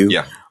 thank you.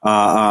 Yeah.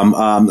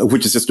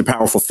 Which is just a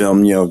powerful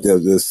film,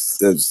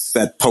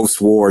 set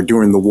post-war,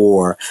 during the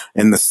war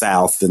in the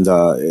South, and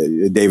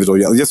David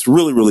O'Yell, just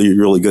really, really,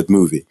 really good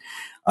movie.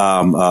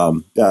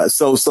 An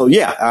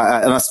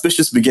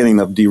auspicious beginning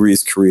of Dee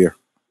Rees' career.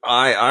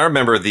 I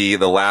remember the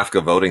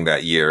LAFCA voting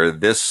that year.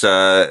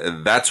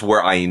 That's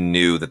where I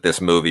knew that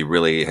this movie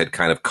really had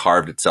kind of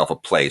carved itself a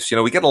place.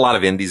 We get a lot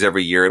of indies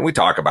every year, and we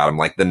talk about them,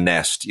 like The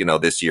Nest,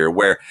 this year,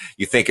 where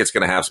you think it's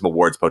going to have some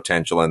awards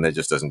potential and it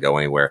just doesn't go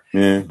anywhere.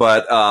 Yeah.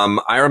 But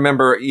I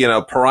remember,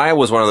 Pariah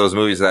was one of those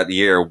movies that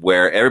year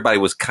where everybody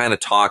was kind of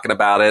talking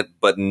about it,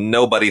 but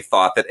nobody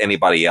thought that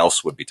anybody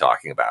else would be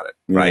talking about it,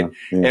 right?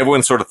 Yeah.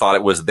 Everyone sort of thought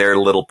it was their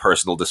little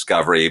personal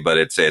discovery, but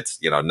it's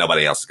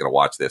nobody else is going to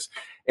watch this.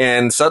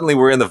 And suddenly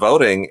we're in the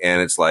voting, and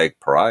it's like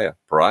Pariah,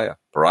 and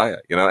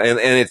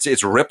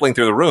it's rippling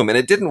through the room. And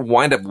it didn't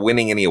wind up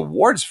winning any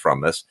awards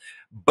from this,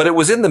 but it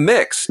was in the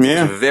mix.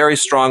 Yeah. It was very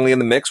strongly in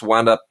the mix,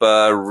 wound up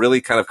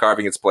really kind of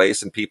carving its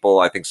place, and people,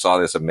 I think, saw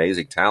this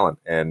amazing talent.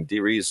 And Dee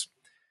Rees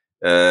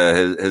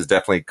has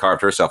definitely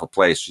carved herself a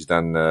place. She's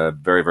done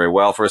very, very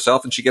well for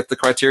herself, and she gets the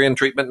Criterion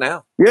treatment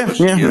now. Yeah,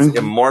 she is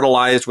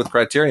immortalized with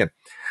Criterion.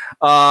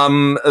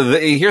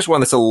 Here's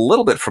one that's a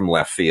little bit from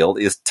left field: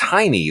 is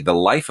Tiny, the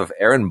Life of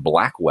Aaron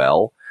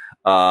Blackwell,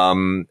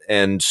 and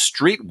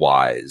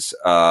Streetwise,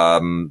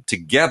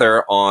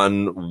 together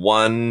on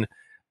one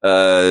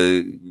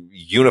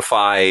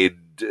unified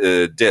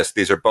disc.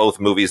 These are both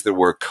movies that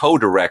were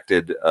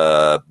co-directed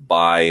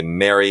by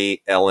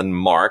Mary Ellen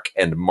Mark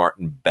and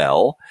Martin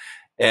Bell.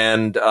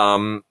 And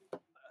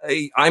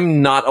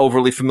I'm not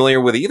overly familiar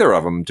with either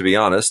of them, to be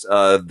honest.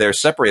 They're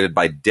separated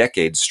by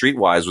decades.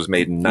 Streetwise was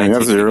made in 1984. That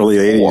was the early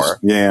 80s.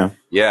 Yeah.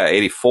 Yeah,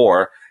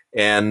 84.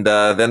 And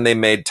then they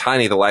made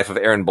Tiny, The Life of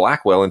Aaron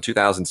Blackwell in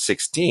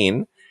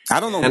 2016. I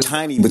don't know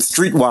Tiny, but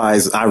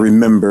Streetwise, I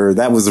remember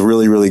that was a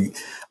really, really,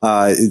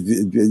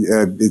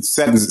 it's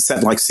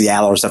set like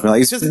Seattle or something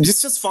like.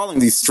 It's just following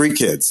these street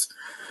kids.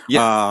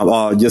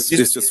 Yeah.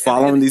 Just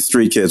following these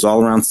street kids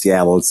all around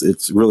Seattle.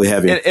 It's really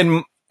heavy.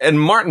 And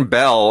Martin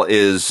Bell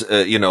is,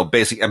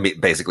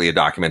 basically a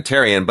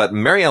documentarian, but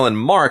Mary Ellen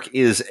Mark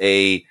is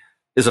a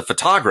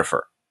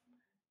photographer.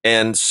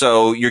 And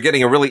so you're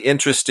getting a really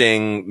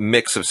interesting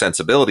mix of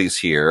sensibilities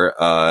here.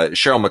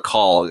 Cheryl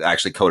McCall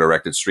actually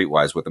co-directed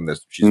Streetwise with him.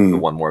 She's the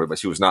one more, but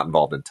she was not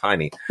involved in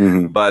Tiny.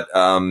 But,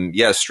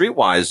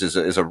 Streetwise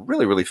is a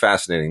really, really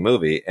fascinating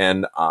movie.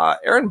 And,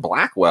 Aaron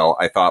Blackwell,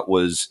 I thought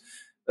was,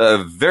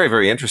 very,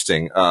 very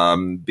interesting,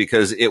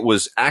 because it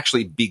was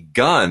actually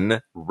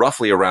begun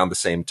roughly around the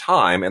same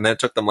time. And then it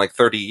took them like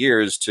 30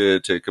 years to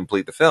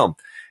complete the film.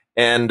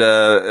 And,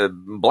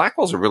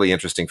 Blackwell's a really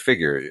interesting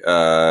figure.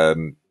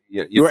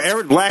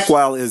 Aaron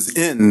Blackwell is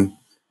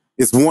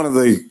one of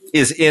the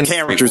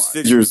characters,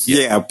 figures.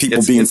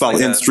 People being followed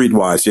in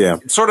Streetwise. Yeah.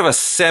 It's sort of a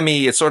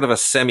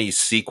semi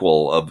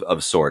sequel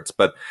of sorts,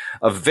 but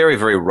a very,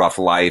 very rough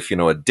life,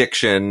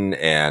 addiction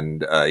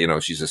and,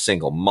 she's a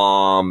single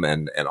mom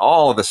and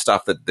all of the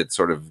stuff that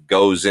sort of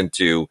goes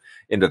into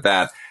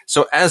that.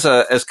 So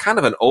as kind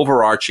of an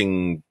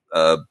overarching,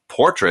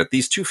 portrait,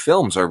 those two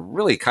films are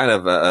really kind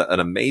of an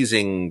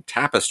amazing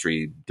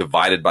tapestry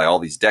divided by all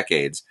these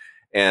decades.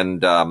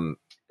 And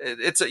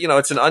it's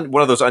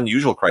one of those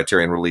unusual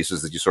Criterion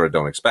releases that you sort of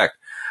don't expect.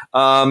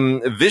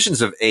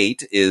 Visions of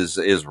Eight is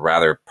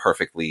rather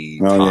perfectly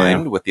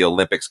timed with the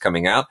Olympics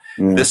coming out.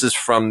 This is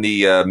from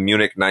the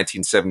Munich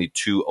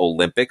 1972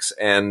 Olympics,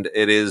 and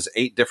it is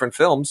 8 different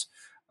films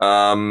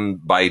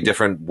by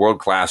different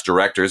world-class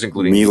directors,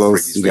 including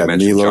previously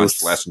mentioned John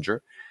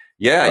Schlesinger.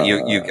 Yeah,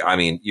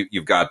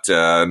 you've got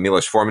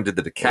Milos Forman did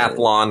the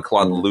decathlon,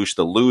 Claude Lelouch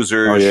the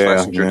loser,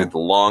 Schlesinger did the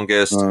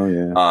longest,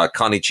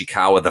 Connie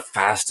Chikawa the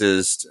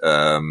fastest,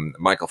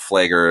 Michael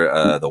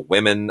Flager the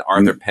women,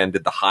 Arthur Penn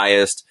did the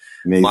highest,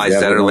 Mai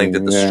Zetterling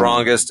did the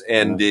strongest,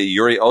 and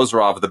Yuri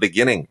Ozerov the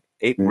beginning.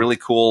 8 really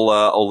cool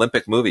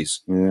Olympic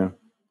movies.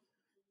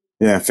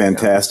 Yeah,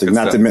 fantastic.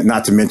 Not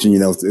to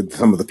mention,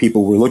 some of the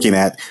people we're looking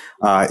at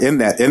in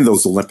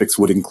those Olympics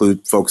would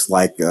include folks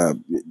like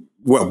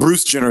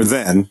Bruce Jenner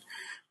then.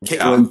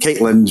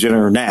 Caitlyn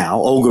Jenner now,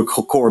 Olga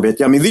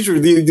Korbut. I mean, these are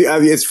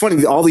it's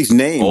funny, all these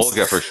names.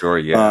 Olga for sure,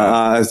 Avery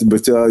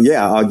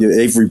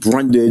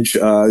Brundage,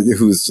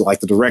 who's like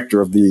the director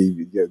of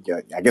the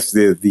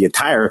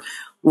entire,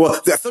 I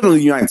thought of the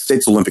United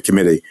States Olympic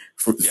Committee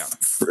for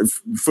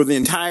the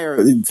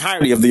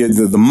entirety of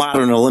the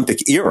modern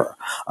Olympic era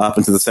up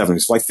into the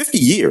 70s. Like 50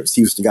 years,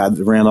 he was the guy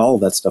that ran all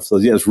of that stuff. So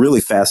it's really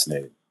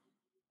fascinating.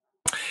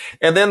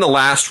 And then the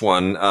last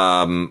one,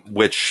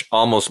 which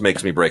almost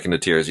makes me break into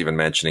tears even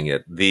mentioning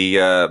it, the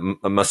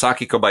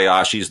Masaki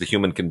Kobayashi's The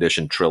Human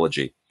Condition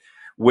trilogy,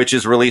 which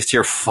is released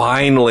here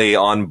finally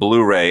on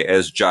Blu-ray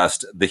as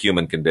just The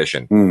Human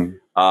Condition.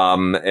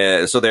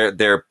 So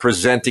they're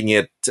presenting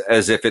it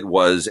as if it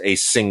was a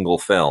single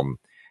film.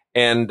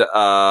 And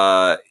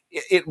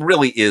it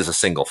really is a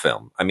single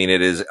film. I mean,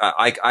 it is.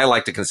 I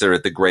like to consider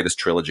it the greatest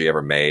trilogy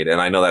ever made,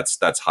 and I know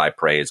that's high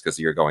praise because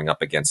you're going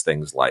up against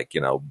things like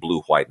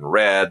Blue, White, and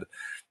Red,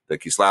 the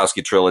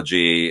Kieslowski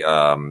trilogy,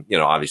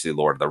 obviously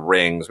Lord of the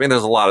Rings. I mean,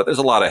 there's a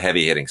lot of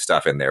heavy hitting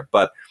stuff in there.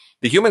 But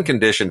The Human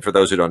Condition, for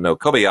those who don't know,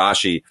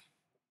 Kobayashi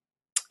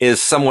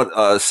is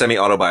somewhat semi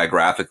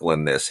autobiographical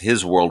in this.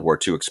 His World War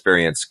II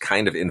experience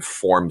kind of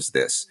informs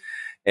this,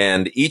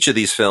 and each of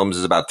these films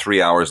is about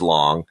 3 hours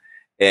long.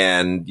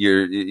 And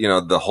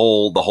the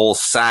whole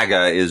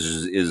saga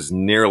is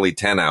nearly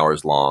 10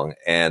 hours long,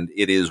 and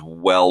it is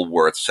well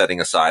worth setting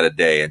aside a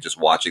day and just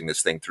watching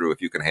this thing through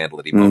if you can handle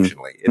it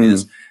emotionally. It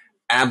is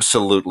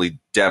absolutely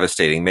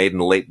devastating, made in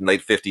the late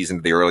 50s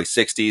into the early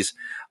 60s.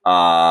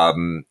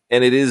 And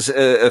it is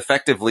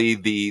effectively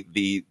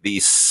the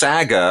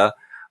saga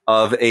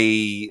of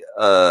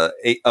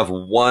of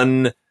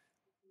one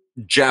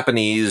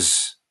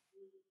Japanese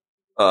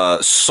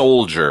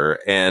soldier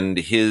and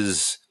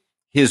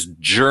his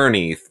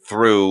journey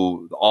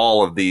through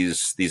all of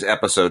these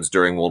episodes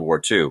during World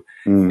War II.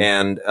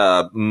 And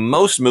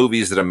most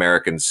movies that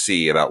Americans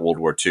see about World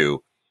War II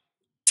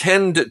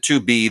tend to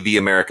be the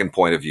American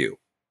point of view,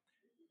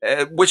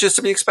 which is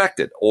to be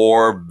expected,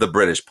 or the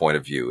British point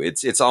of view.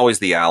 It's always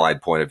the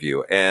Allied point of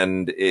view.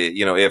 And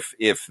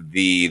if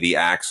the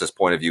Axis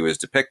point of view is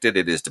depicted,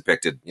 it is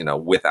depicted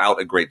without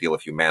a great deal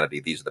of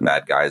humanity. These are the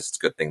bad guys. It's a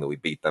good thing that we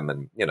beat them,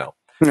 and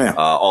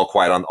all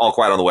quiet on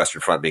the Western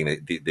Front being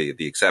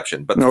the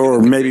exception, but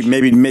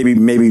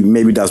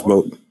maybe does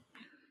both.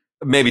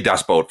 Maybe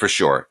Das Boot for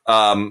sure.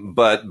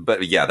 But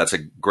yeah, that's a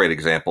great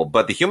example.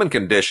 But The Human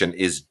Condition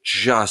is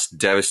just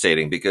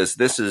devastating because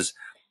this is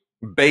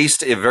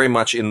based very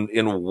much in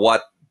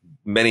what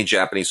many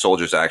Japanese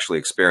soldiers actually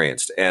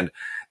experienced. And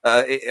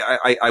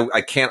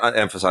I can't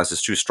emphasize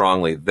this too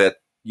strongly that,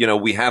 you know,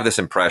 we have this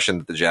impression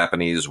that the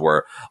Japanese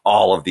were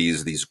all of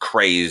these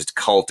crazed,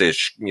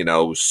 cultish, you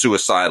know,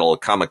 suicidal,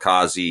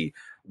 kamikaze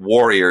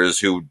warriors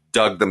who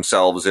dug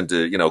themselves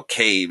into, you know,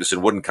 caves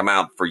and wouldn't come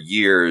out for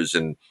years,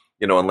 and,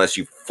 you know, unless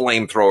you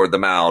flamethrowered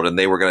them out, and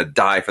they were going to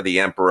die for the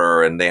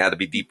emperor and they had to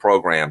be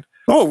deprogrammed.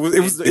 Oh,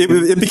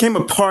 it became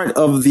a part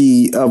of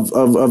the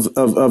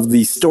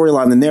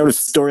storyline, the narrative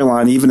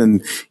storyline, even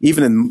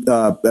in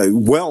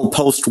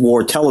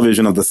post-war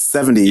television of the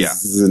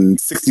 70s and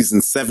 60s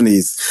and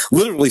 70s.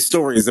 Literally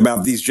stories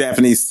about these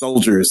Japanese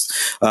soldiers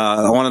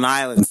on an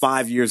island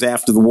 5 years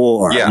after the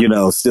war. You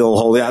know, still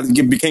holding out.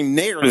 It became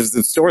narratives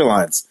and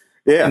storylines.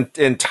 Yeah,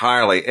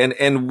 entirely.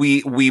 And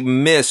we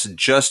miss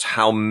just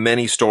how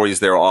many stories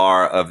there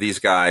are of these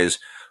guys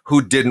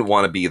who didn't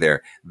want to be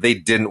there. They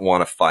didn't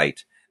want to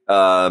fight.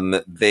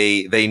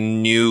 They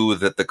knew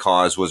that the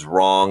cause was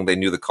wrong. They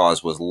knew the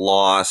cause was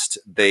lost.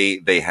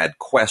 They had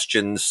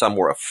questions. Some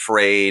were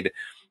afraid.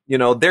 You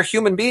know, they're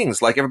human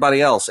beings like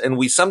everybody else. And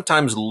we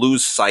sometimes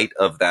lose sight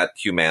of that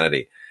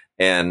humanity.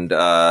 And,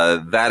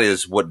 that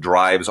is what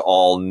drives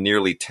all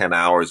nearly 10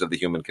 hours of the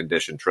Human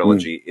Condition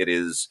trilogy. It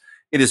is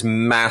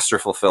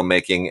masterful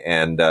filmmaking.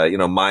 And, you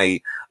know,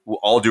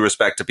 all due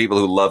respect to people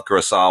who love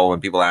Kurosawa,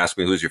 when people ask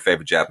me who's your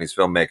favorite Japanese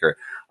filmmaker,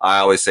 I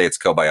always say it's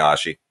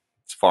Kobayashi.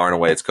 Far and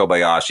away, it's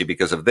Kobayashi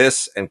because of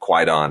this and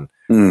Kwaidan.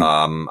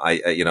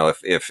 You know,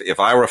 if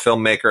I were a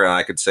filmmaker and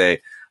I could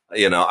say,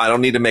 you know, I don't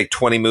need to make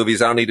 20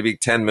 movies, I don't need to make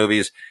 10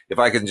 movies. If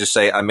I could just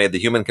say I made The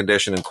Human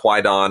Condition and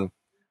Kwaidan,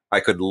 I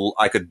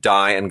could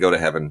die and go to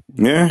heaven,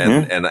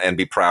 and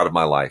be proud of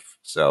my life.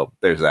 So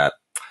there's that.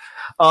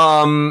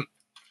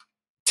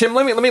 Tim,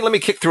 let me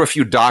kick through a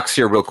few docs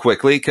here real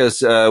quickly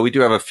because we do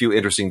have a few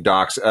interesting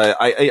docs.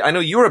 I know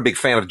you're a big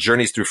fan of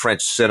Journeys Through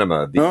French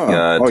Cinema,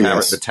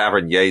 the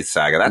Tavernier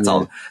saga. That's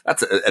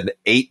an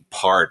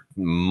 8-part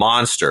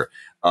monster.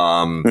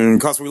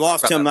 Because we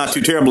lost him not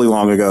too terribly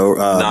long ago.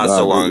 Not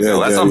so long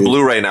ago. That's on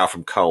Blu-ray now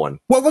from Cohen.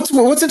 Well,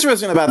 what's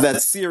interesting about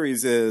that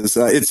series is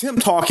it's him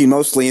talking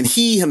mostly, and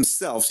he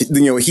himself,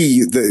 you know, as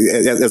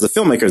a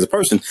filmmaker, as a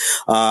person,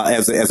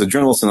 as a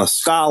journalist and a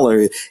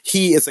scholar,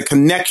 he is a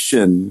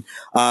connection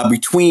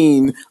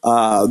between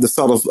the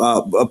sort of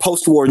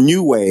post-war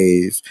new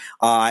wave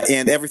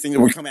and everything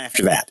that would come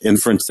after that in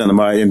French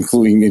cinema,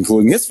 including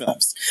his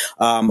films.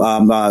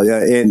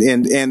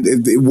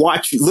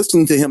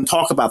 Listening to him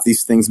talk about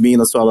these things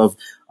being a sort of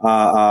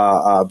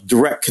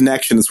direct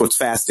connection is what's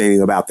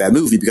fascinating about that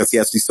movie, because he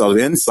has these sort of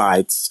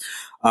insights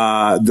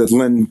that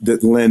lend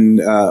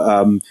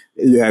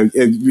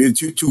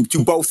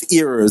to both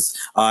eras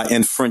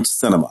in French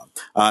cinema.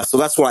 So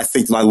that's what I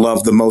think that I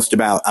love the most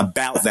about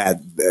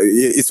that.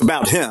 It's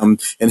about him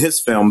and his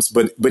films,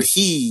 but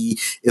he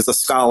is a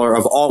scholar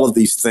of all of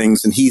these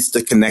things, and he's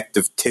the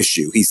connective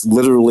tissue. He's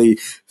literally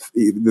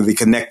the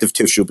connective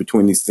tissue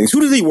between these things. Who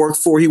did he work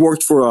for? He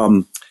worked for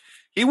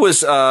he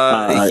was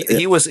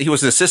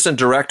an assistant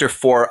director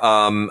for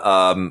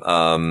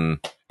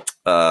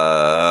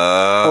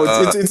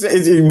but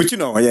you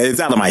know, it's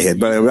out of my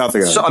head. But I'll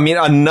think of it. So I mean,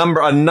 a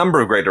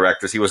number of great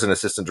directors he was an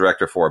assistant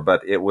director for,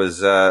 but it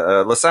was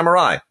Le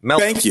Samurai.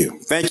 Thank you,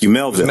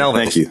 Melville.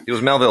 Thank you. He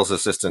was Melville's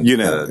assistant. You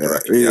know,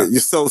 director. Yeah.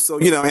 So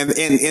you know,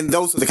 and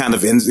those are the kind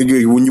of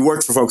when you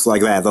work for folks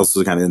like that, those are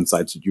the kind of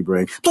insights that you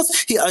bring.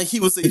 Plus,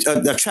 he was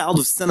a child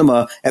of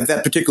cinema at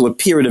that particular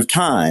period of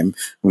time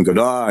when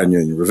Goddard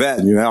and Rivette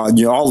and you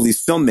know all of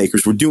these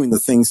filmmakers were doing the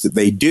things that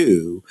they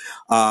do,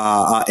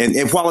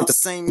 and while at the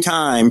same time,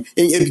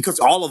 because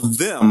all of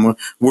them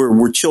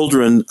were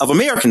children of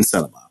American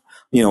cinema,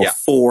 you know,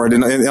 Ford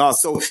and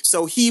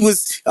so he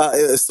was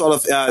sort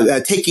of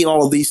taking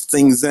all of these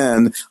things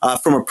in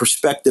from a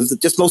perspective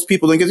that just most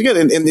people didn't get.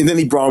 And then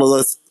he brought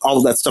all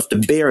of that stuff to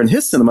bear in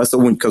his cinema. So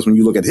because when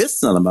you look at his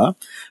cinema,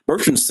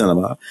 Bertrand's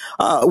cinema,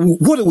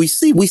 what do we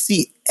see? We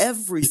see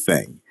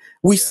everything.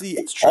 We see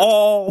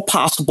all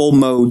possible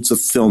modes of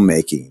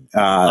filmmaking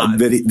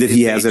that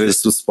he has at his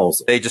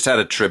disposal. They just had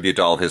a tribute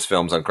to all of his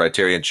films on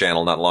Criterion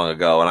Channel not long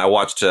ago, and I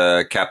watched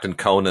Captain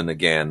Conan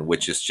again,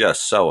 which is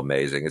just so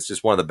amazing. It's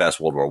just one of the best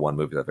World War I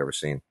movies I've ever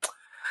seen.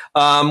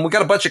 We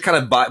got a bunch of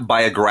kind of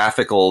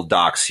biographical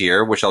docs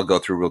here, which I'll go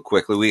through real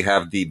quickly. We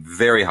have the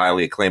very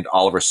highly acclaimed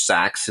Oliver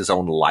Sacks' His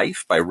Own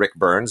Life by Rick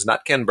Burns,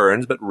 not Ken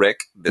Burns, but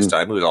Rick this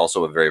time, who is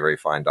also a very, very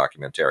fine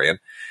documentarian.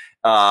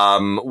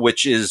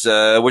 Which is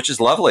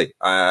lovely.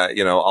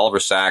 You know,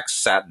 Oliver Sacks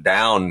sat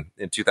down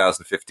in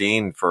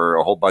 2015 for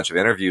a whole bunch of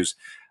interviews,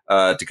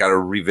 to kind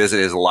of revisit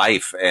his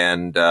life.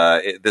 And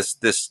this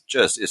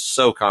just is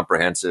so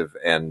comprehensive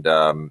and,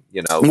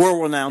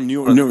 world-renowned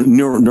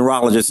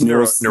neurologist,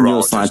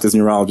 neuroscientist,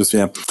 neurologist.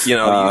 Yeah.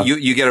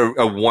 You get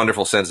a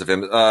wonderful sense of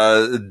him.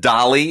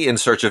 Dali, In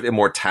Search of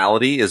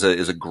Immortality is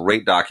a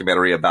great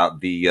documentary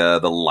about the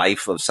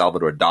life of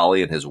Salvador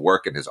Dali and his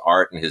work and his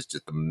art and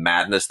just the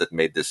madness that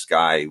made this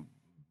guy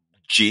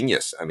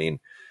genius. I mean,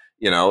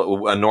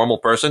 a normal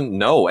person,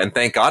 no, and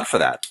thank God for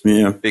that.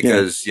 Yeah,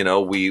 because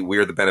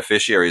we're the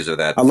beneficiaries of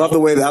that. I love the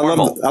way I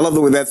love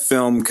the way that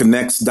film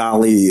connects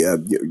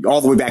Dali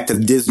all the way back to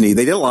Disney.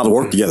 They did a lot of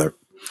work together.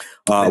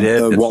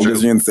 Walt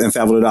Disney and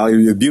Salvador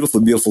Dali, beautiful,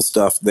 beautiful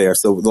stuff there.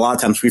 So a lot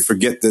of times we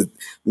forget that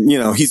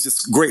he's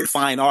this great,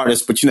 fine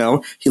artist, but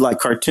he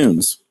liked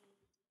cartoons.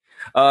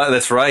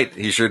 That's right.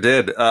 He sure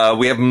did.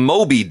 We have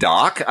Moby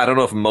doc. I don't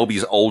know if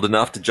Moby's old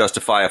enough to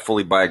justify a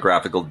fully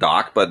biographical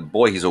doc, but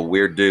boy, he's a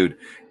weird dude.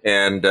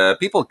 And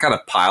people kind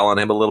of pile on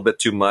him a little bit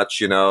too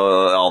much,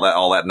 all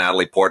that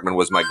Natalie Portman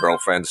was my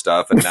girlfriend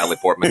stuff. And Natalie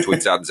Portman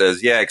tweets out and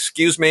says, "Yeah,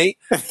 excuse me.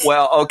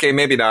 Well, okay,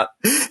 maybe not."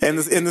 And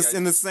in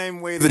the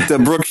same way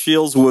that Brooke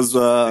Shields was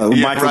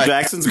Michael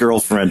Jackson's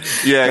girlfriend.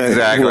 Yeah,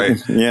 exactly.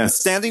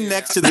 Standing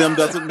next to them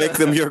doesn't make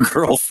them your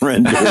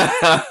girlfriend. You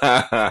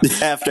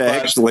have to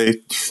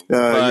actually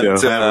have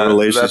a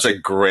relationship. That's a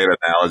great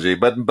analogy.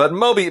 But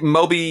Moby,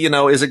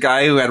 is a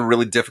guy who had a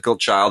really difficult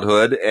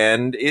childhood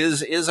and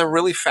is a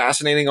really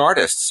fascinating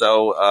artist.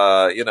 So,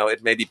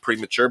 it may be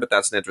premature, but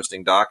that's an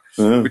interesting doc.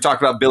 We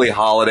talked about Billie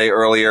Holiday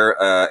earlier,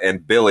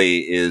 and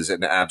Billie is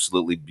an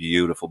absolutely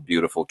beautiful,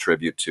 beautiful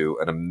tribute to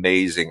an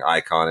amazing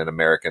icon in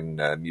American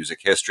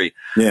music history.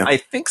 Yeah. I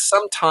think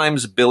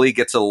sometimes Billie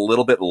gets a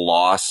little bit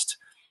lost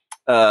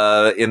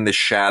in the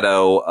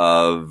shadow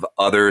of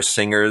other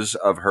singers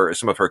of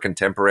some of her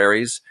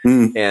contemporaries.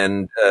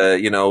 And,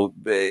 Ella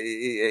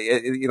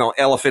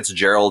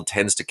Fitzgerald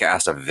tends to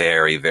cast a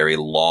very, very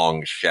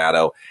long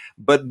shadow.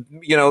 But,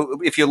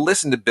 if you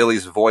listen to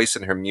Billie's voice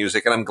and her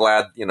music, and I'm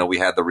glad, we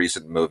had the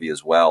recent movie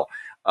as well,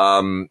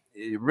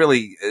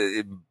 really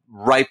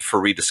ripe for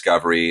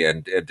rediscovery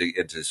and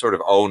to sort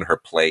of own her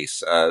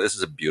place. This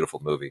is a beautiful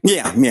movie.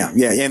 Yeah. And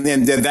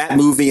that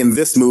movie and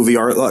this movie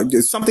are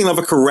something of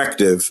a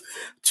corrective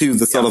to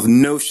the sort of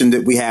notion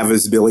that we have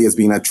as Billie as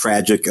being a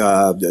tragic,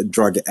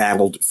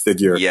 drug-addled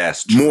figure.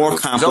 Yes. More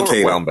complicated. She's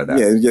overwhelmed by that.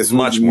 Yeah, yes,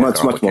 much more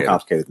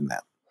complicated than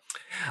that.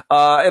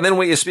 And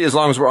then as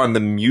long as we're on the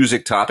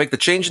music topic, The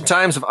Changin'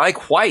 Times of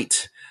Ike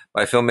White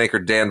by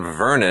filmmaker Dan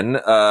Vernon.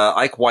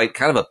 Ike White,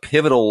 kind of a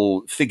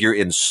pivotal figure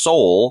in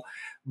soul,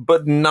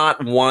 but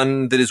not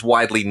one that is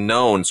widely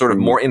known, sort of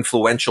more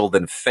influential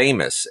than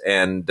famous.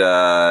 And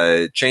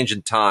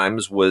Changin'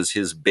 Times was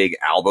his big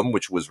album,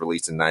 which was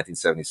released in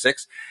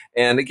 1976.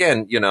 And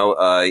again,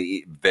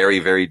 very,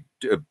 very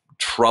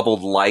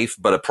troubled life,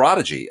 but a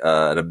prodigy,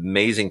 an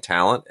amazing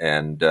talent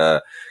and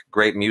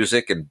great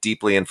music and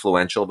deeply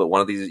influential. But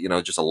one of these,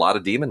 just a lot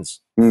of demons,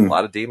 And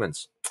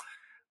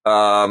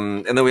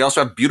then we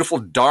also have Beautiful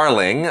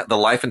Darling, The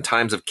Life and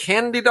Times of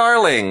Candy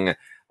Darling,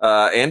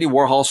 Andy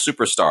Warhol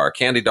superstar.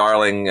 Candy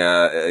Darling,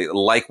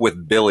 like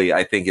with Billie,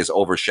 I think is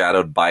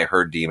overshadowed by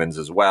her demons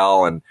as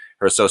well and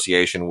her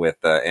association with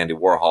Andy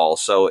Warhol.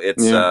 So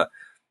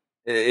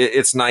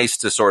it's nice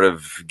to sort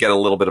of get a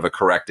little bit of a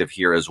corrective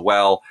here as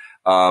well.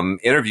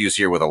 Interviews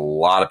here with a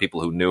lot of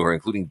people who knew her,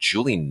 including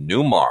Julie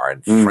Newmar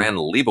and Fran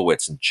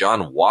Lebowitz and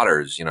John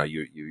Waters.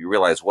 You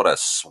realize what a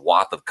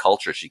swath of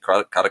culture she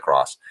cut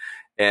across.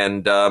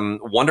 And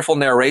wonderful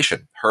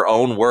narration, her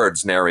own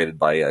words narrated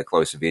by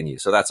Chloe Sevigny.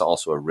 So that's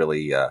also a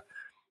really a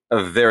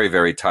very,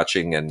 very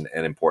touching and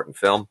important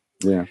film.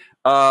 Yeah.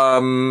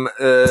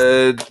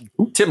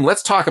 Tim,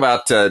 let's talk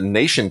about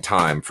Nation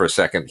Time for a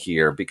second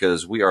here,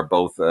 because we are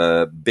both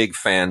big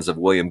fans of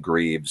William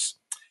Greaves,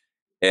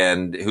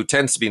 and who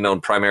tends to be known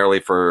primarily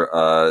for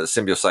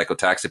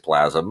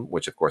Symbiopsychotaxiplasm,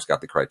 which of course got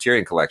the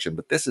Criterion Collection.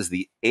 But this is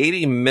the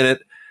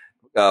 80-minute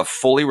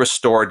fully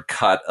restored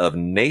cut of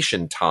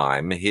Nation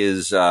Time,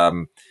 his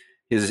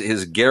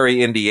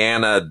Gary,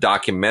 Indiana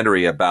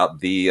documentary about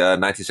the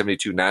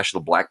 1972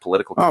 National Black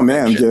Political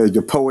Convention. Oh man,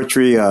 the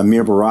poetry,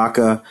 Mir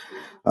Baraka.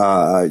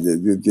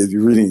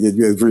 You're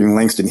reading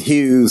Langston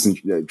Hughes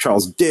and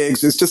Charles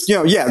Diggs. It's just,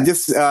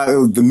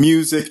 the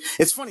music.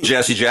 It's funny.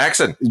 Jesse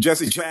Jackson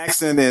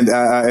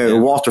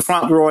and Walter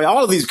Fauntleroy,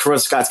 all of these,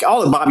 Chris Scott,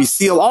 all of Bobby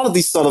Seale, all of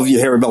these sort of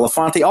Harry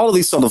Belafonte, all of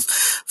these sort of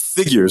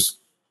figures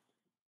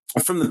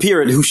from the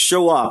period who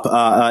show up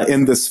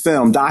in this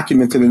film,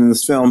 documented in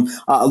this film,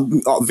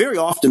 very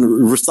often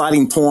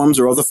reciting poems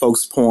or other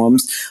folks'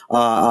 poems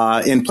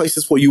in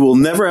places where you will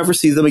never ever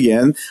see them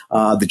again.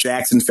 The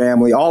Jackson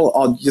family,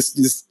 all just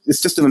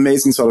it's just an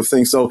amazing sort of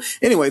thing. So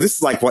anyway, this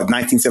is like what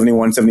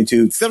 1971,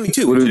 72,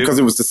 because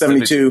it was the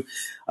 72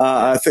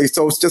 thing.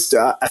 So it's just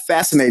a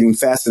fascinating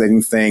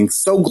thing.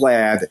 So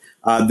glad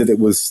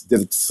that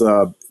it's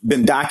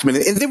been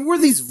documented. And there were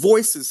these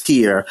voices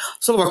here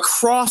sort of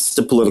across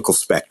the political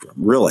spectrum,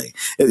 really.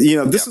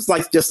 This is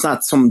like just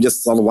not some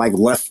just sort of like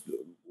left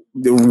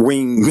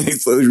wing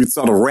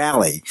sort of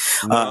rally.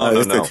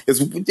 No. It's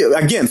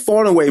again far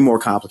and away more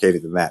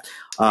complicated than that.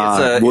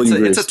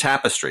 It's a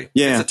tapestry.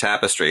 Yeah. It's a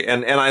tapestry.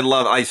 And I'm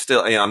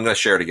going to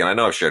share it again. I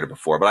know I've shared it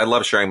before, but I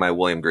love sharing my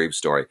William Greaves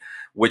story,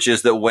 which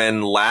is that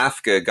when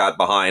LAFCA got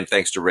behind,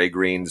 thanks to Ray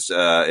Green's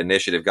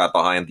initiative, got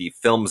behind the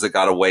Films That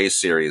Got Away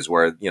series,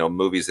 where,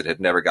 movies that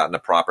had never gotten a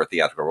proper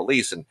theatrical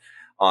release. And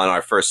on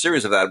our first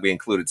series of that, we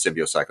included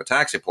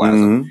Symbiocyclotaxiplasm.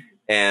 Mm-hmm.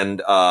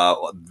 And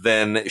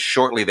then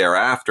shortly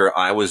thereafter,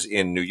 I was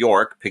in New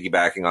York,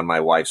 piggybacking on my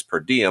wife's per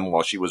diem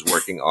while she was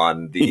working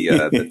on the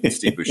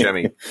Steve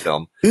Buscemi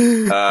film.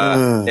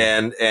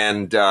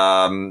 And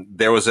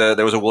there was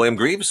a William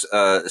Greaves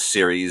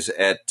series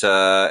at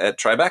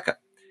Tribeca,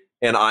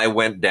 and I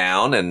went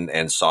down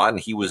and saw it, and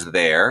he was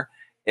there.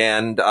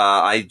 And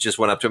I just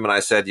went up to him and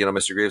I said,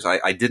 Mr. Greaves,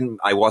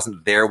 I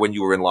wasn't there when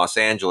you were in Los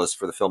Angeles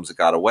for the Films That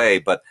Got Away,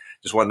 but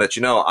just wanted to let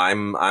you know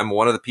I'm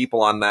one of the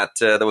people on that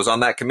that was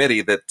on that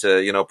committee that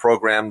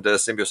programmed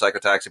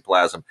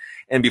Symbiocyclotaxiplasm.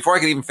 And before I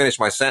could even finish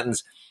my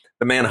sentence,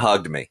 the man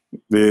hugged me.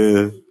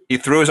 Yeah. He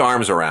threw his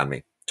arms around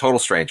me. Total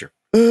stranger.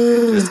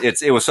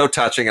 It was so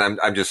touching, and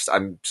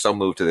I'm so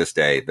moved to this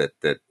day that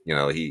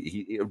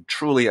he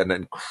truly an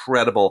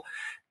incredible,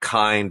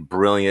 kind,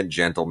 brilliant,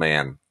 gentle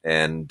man.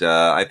 And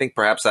I think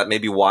perhaps that may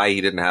be why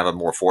he didn't have a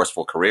more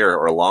forceful career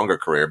or a longer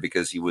career,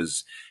 because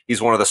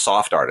he's one of the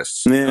soft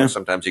artists. Yeah.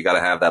 Sometimes you got to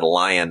have that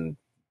lion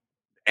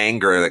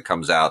anger that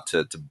comes out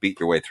to beat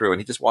your way through, and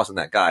he just wasn't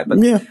that guy. But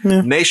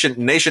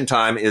Nation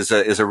Time is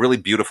a really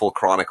beautiful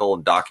chronicle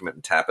and document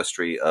and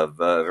tapestry of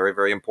a very,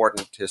 very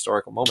important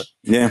historical moment.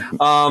 Yeah.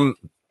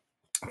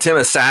 Tim,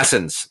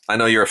 Assassins. I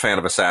know you're a fan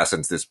of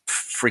Assassins, this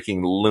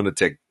freaking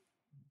lunatic,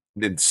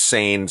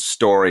 insane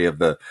story of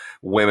the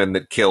women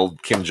that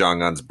killed Kim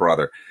Jong-un's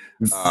brother.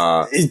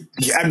 Because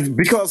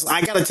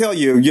I got to tell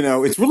you,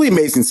 it's really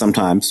amazing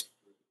sometimes.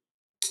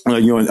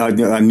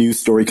 A news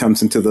story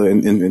comes into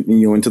and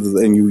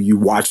you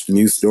watch the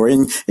news story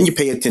and you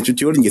pay attention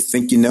to it and you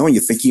think and you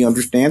think you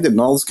understand it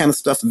and all this kind of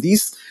stuff. And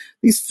these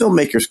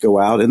filmmakers go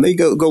out and they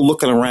go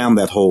looking around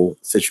that whole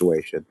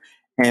situation.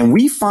 And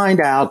we find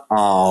out a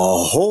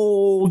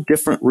whole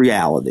different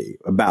reality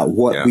about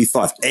what we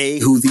thought,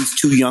 who these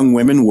two young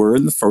women were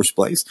in the first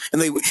place. And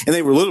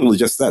they were literally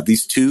just that,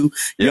 these two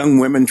young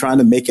women trying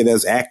to make it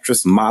as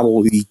actress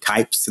model-y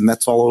types. And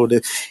that's all it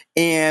is.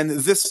 And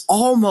this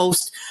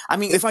almost,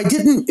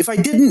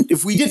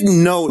 if we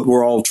didn't know it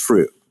were all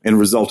true and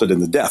resulted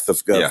in the death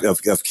of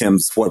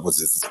Kim's, what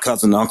was it, his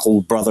cousin,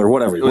 uncle, brother,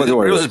 whatever. It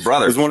was his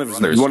brother. It was one of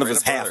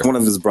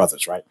his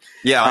brothers, right?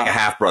 Yeah, like a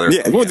half brother.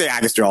 Yeah, well,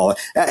 I guess they're all.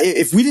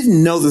 If we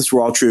didn't know this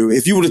were all true,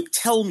 if you were to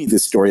tell me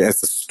this story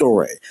as a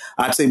story,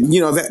 I'd say,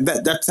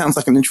 that sounds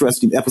like an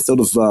interesting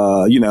episode of,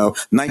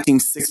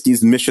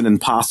 1960s Mission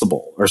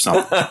Impossible or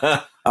something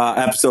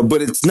episode,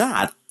 but it's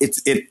not.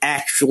 It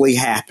actually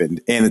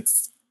happened, and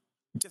it's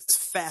just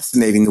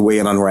fascinating the way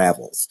it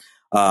unravels.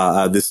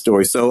 This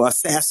story. So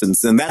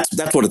Assassins, and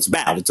that's what it's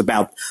about. It's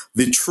about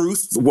the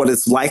truth, what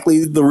is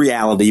likely the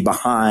reality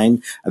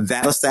behind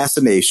that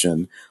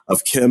assassination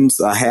of Kim's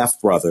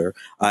half brother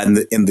and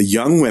the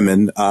young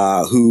women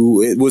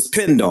who it was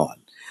pinned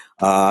on,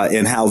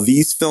 and how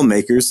these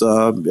filmmakers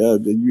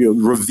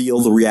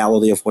reveal the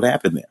reality of what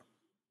happened there.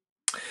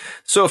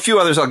 So a few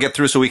others I'll get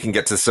through so we can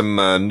get to some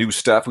new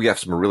stuff. We have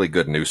some really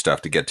good new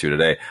stuff to get to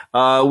today.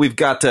 We've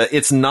got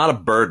It's Not a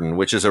Burden,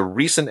 which is a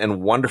recent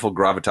and wonderful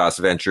Gravitas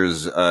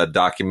Ventures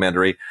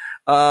documentary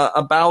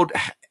about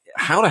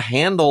how to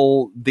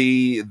handle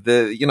the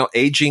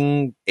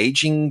aging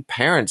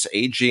parents,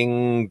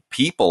 aging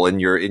people in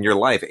your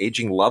life,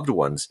 aging loved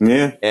ones.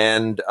 Yeah.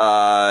 And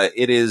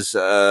it is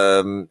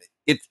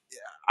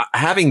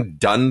having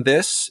done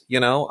this,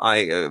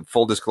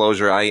 full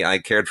disclosure, I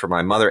cared for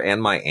my mother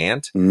and my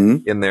aunt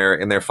in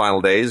their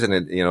final days,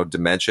 and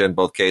dementia in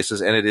both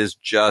cases, and it is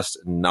just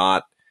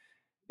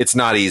it's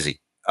not easy.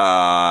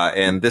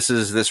 And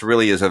this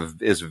really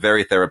is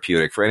very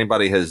therapeutic for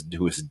anybody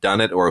who has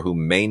done it or who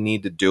may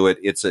need to do it.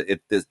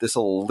 This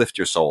will lift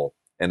your soul,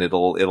 and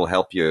it'll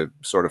help you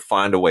sort of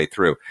find a way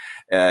through.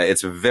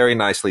 It's very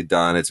nicely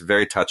done. It's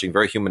very touching,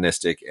 very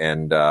humanistic,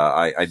 and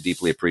I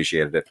deeply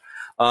appreciated it.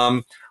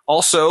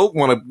 Also,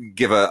 want to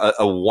give a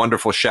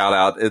wonderful shout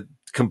out.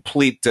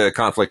 Complete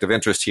conflict of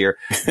interest here,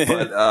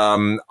 but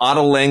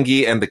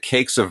Ottolenghi and the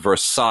Cakes of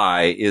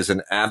Versailles is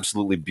an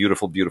absolutely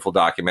beautiful, beautiful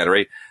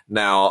documentary.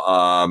 Now,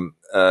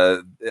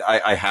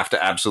 I have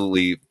to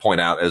absolutely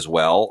point out as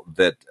well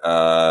that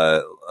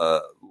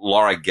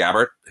Laura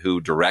Gabbert,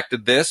 who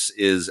directed this,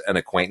 is an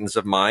acquaintance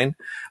of mine.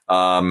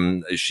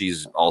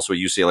 She's also a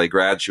UCLA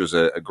grad. She was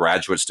a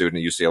graduate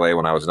student at UCLA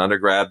when I was an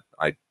undergrad.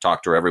 I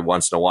talked to her every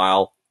once in a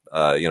while.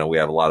 We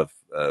have a lot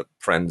of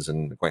friends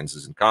and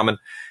acquaintances in common.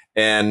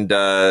 And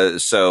I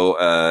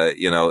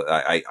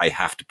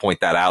have to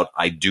point that out.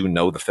 I do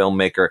know the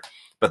filmmaker.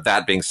 But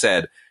that being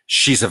said,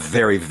 she's a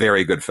very,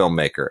 very good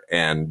filmmaker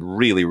and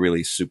really,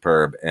 really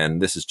superb. And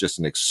this is just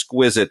an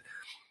exquisite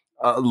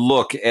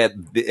look at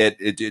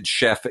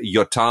Chef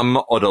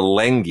Yotam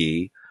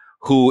Ottolenghi,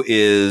 who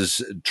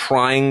is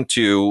trying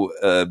to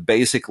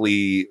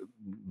basically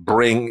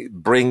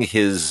bring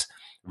his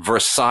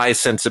Versailles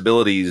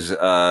sensibilities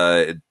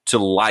to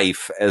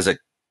life as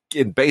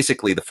in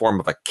basically the form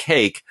of a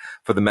cake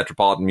for the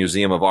Metropolitan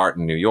Museum of Art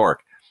in New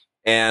York.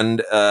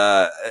 And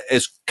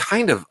as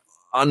kind of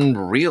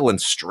unreal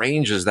and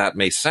strange as that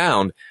may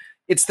sound,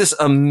 it's this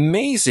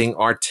amazing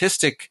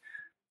artistic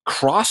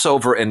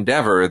crossover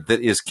endeavor that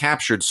is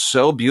captured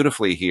so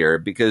beautifully here,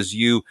 because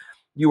you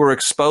are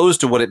exposed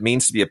to what it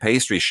means to be a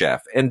pastry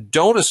chef. And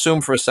don't assume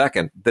for a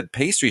second that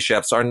pastry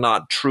chefs are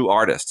not true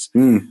artists.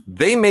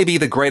 They may be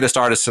the greatest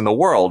artists in the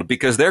world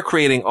because they're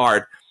creating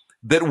art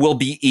that will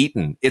be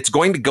eaten. It's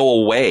going to go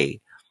away.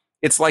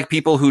 It's like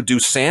people who do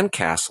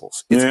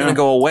sandcastles. It's going to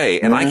go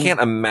away. And I can't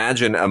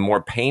imagine a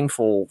more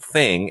painful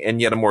thing and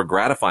yet a more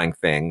gratifying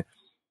thing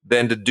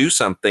than to do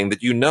something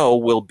that you know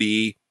will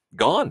be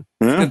gone.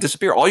 It's going to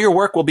disappear. All your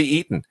work will be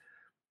eaten.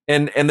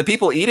 And the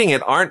people eating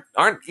it aren't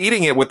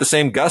eating it with the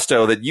same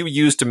gusto that you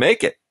used to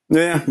make it.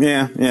 Yeah.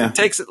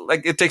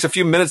 It takes a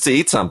few minutes to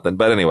eat something.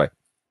 But anyway,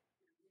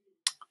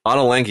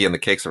 Otto Lengi and the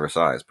Cakes of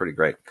Versailles is pretty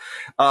great.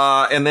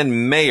 And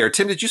then Mayor.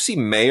 Tim, did you see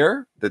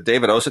Mayor, the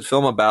David Ossett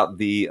film about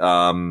the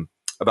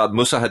about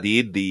Musa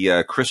Hadid,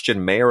 the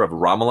Christian mayor of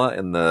Ramallah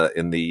in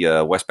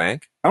the West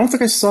Bank? I don't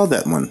think I saw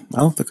that one.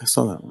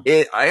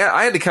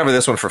 I had to cover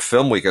this one for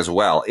Film Week as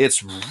well.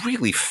 It's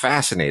really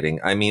fascinating.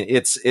 I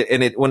mean,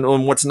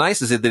 when what's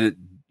nice is that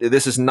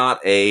this is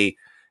not a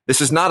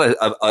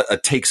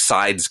take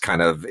sides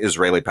kind of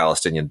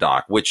Israeli-Palestinian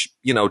doc, which,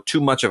 you know,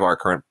 too much of our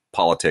current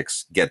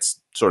politics gets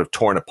sort of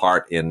torn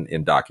apart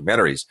in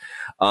documentaries.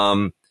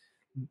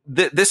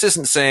 This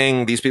isn't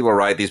saying these people are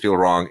right, these people are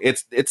wrong.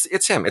 It's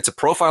him. It's a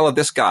profile of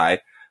this guy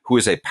who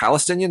is a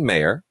Palestinian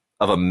mayor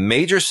of a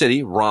major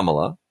city,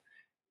 Ramallah,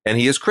 and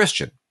he is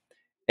Christian.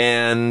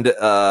 And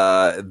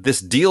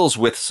this deals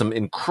with some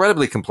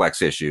incredibly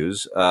complex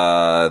issues,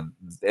 and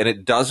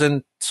it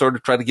doesn't sort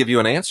of try to give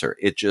you an answer.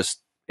 It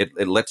just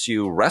it lets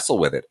you wrestle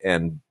with it.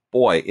 And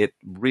boy, it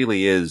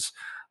really is.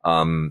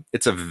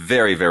 It's a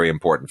very, very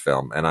important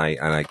film, and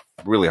I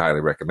really highly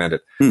recommend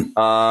it.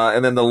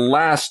 And then the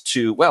last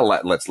two, well,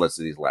 let's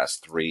do these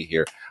last three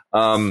here.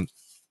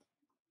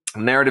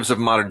 Narratives of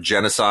Modern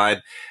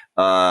Genocide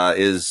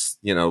is,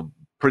 you know,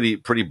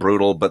 pretty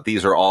brutal, but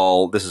this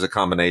is a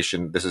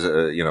combination. This is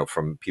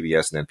from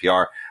PBS and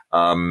NPR.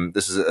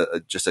 This is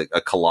just a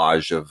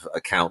collage of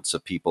accounts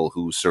of people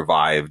who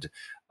survived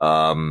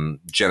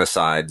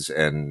genocides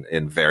and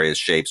in various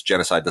shapes.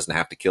 Genocide doesn't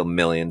have to kill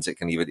millions. It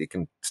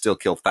can still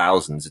kill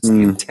thousands. It's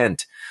the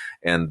intent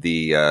and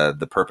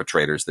the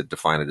perpetrators that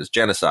define it as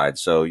genocide.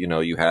 So, you know,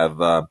 you have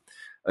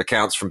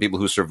accounts from people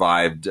who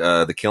survived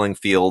the killing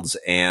fields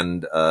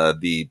and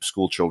the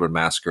school children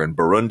massacre in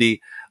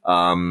Burundi.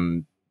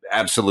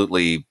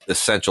 Absolutely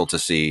essential to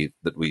see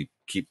that we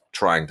keep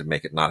trying to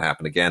make it not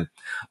happen again.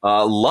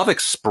 Love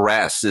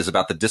Express is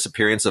about the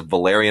disappearance of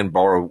Walerian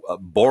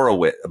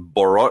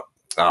Borowczyk.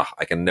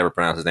 I can never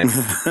pronounce his name.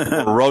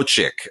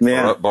 Borowczyk.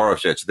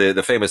 Borowczyk,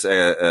 the famous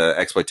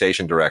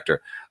exploitation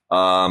director.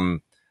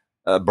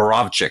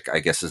 Borowczyk, I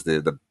guess, is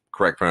the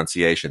correct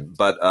pronunciation.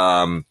 But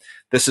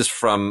this is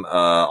from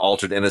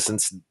Altered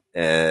Innocence,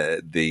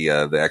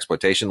 the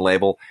exploitation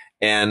label.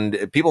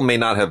 And people may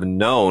not have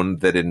known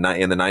that in the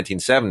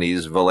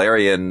 1970s,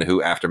 Walerian,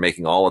 who after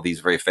making all of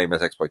these very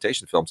famous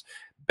exploitation films,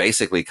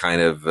 basically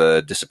kind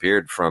of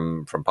disappeared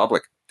from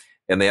public.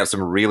 And they have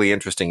some really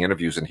interesting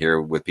interviews in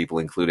here with people,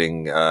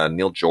 including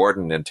Neil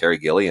Jordan and Terry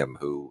Gilliam,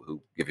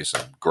 who give you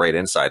some great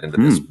insight into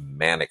this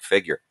manic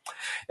figure.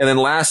 And then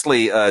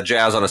lastly,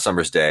 Jazz on a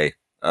Summer's Day,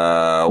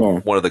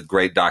 one of the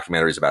great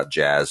documentaries about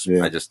jazz.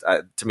 Yeah.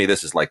 To me,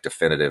 this is like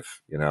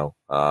definitive, you know.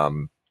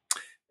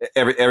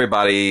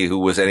 Everybody who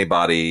was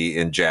anybody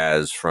in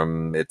jazz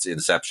from its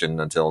inception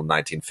until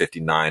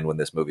 1959, when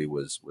this movie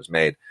was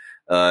made,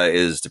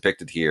 is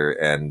depicted here.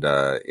 And,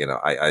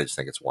 I just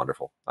think it's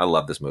wonderful. I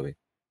love this movie.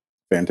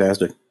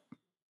 Fantastic.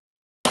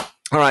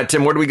 All right,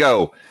 Tim, where do we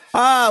go?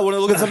 Want to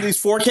look at some of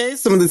these 4Ks,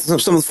 some of the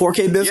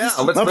 4K business?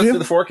 Yeah, let's do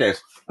the 4Ks.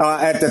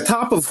 At the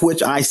top of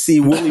which I see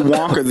Willy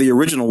Wonka, the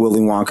original Willy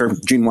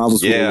Wonka, Gene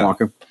Wilder's Willy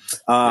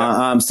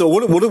Wonka. So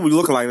what do we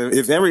look like?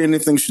 If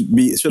anything should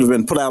have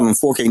been put out on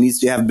 4K, needs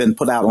to have been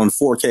put out on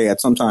 4K at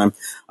some time.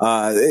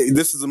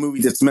 This is a movie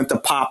that's meant to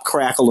pop,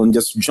 crackle, and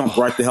just jump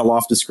right the hell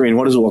off the screen.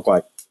 What does it look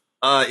like?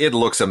 It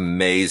looks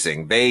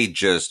amazing. They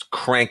just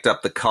cranked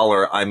up the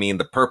color. I mean,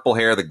 the purple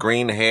hair, the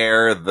green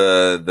hair,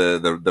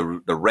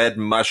 the red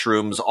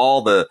mushrooms,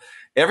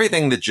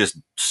 everything that just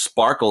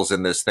sparkles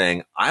in this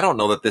thing. I don't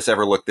know that this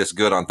ever looked this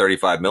good on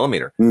 35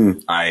 millimeter.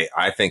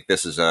 I think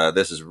this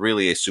is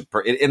really a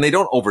super, and they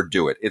don't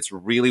overdo it. It's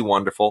really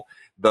wonderful.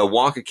 The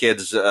Wonka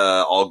kids,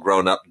 all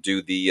grown up,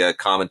 do the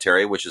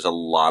commentary, which is a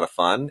lot of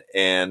fun.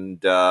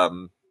 And,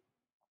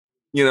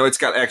 it's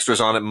got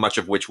extras on it, much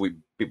of which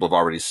people have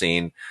already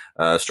seen.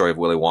 Story of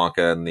Willy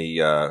Wonka and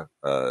the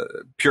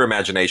pure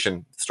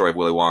imagination. The story of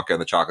Willy Wonka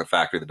and the Chocolate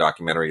Factory, the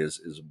documentary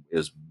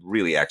is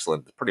really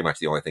excellent. It's pretty much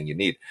the only thing you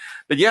need.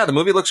 But yeah, the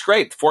movie looks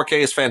great.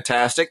 4K is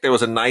fantastic. There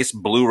was a nice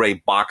Blu-ray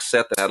box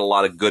set that had a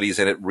lot of goodies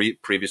in it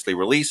previously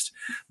released.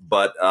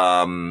 But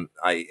I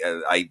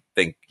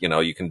think,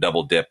 you can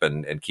double dip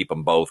and keep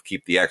them both.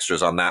 Keep the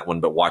extras on that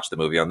one, but watch the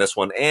movie on this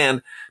one.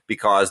 And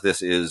because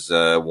this is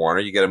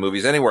Warner, you get a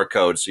Movies Anywhere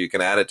code, so you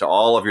can add it to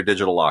all of your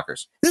digital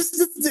lockers.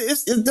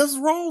 Does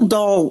Roald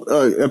Dahl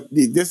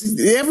does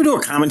he ever do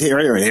a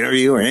commentary or an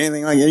interview or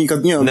anything like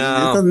that?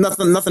 No,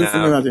 nothing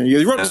from him out there.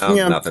 He wrote nothing.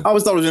 I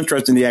always thought it was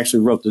interesting. He actually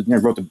wrote the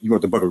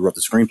book, wrote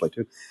the screenplay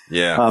too.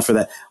 Yeah, for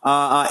that.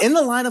 In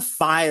the Line of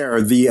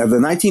Fire, the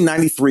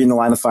 1993 In the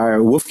Line of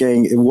Fire,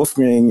 Wolfgang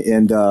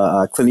and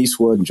Clint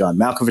Eastwood and John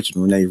Malkovich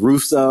and Rene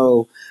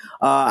Russo.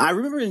 I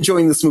remember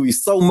enjoying this movie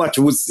so much.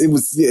 It was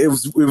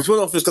one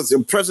of those because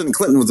President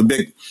Clinton was a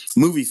big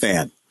movie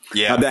fan.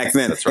 Yeah, back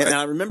then. That's right. And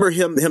I remember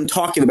him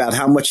talking about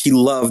how much he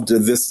loved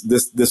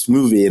this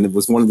movie, and it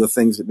was one of the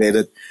things that made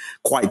it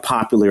quite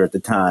popular at the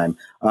time.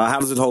 How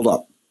does it hold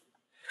up?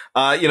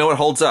 It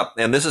holds up,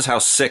 and this is how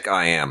sick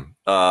I am.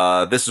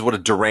 This is what a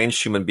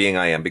deranged human being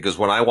I am, because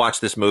when I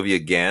watched this movie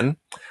again,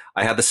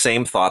 I had the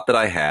same thought that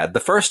I had the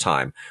first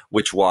time,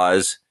 which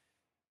was,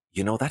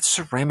 that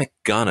ceramic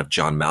gun of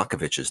John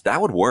Malkovich's,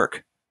 that would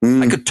work.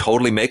 I could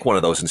totally make one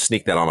of those and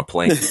sneak that on a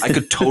plane. I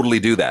could totally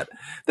do that.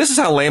 This is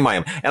how lame I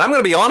am. And I'm going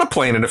to be on a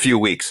plane in a few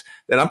weeks.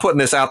 And I'm putting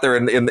this out there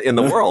in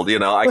the world.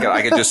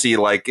 I could just see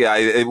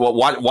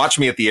watch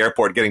me at the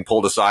airport getting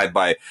pulled aside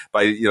by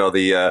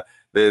the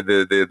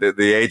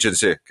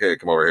agents. Hey,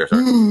 come over here.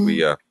 Sorry.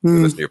 We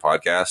listen to your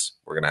podcast.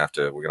 We're gonna have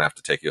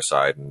to take you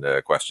aside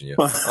and question you.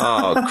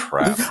 Oh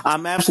crap!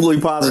 I'm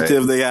absolutely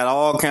positive they had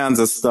all kinds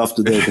of stuff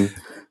that they can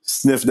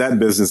sniff that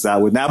business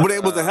out with now, but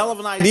it was a hell of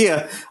an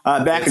idea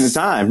back in the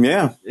time.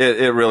 Yeah,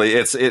 it really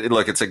it's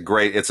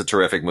a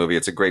terrific movie.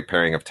 It's a great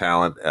pairing of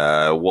talent.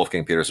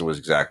 Wolfgang Petersen was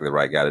exactly the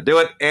right guy to do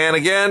it. And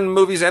again,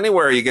 Movies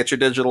Anywhere, you get your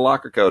digital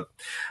locker code.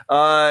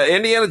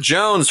 Indiana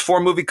Jones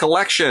 4-movie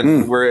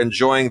collection. We're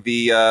enjoying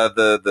the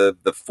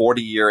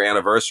 40-year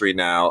anniversary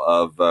now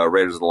of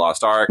Raiders of the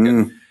Lost Ark,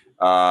 and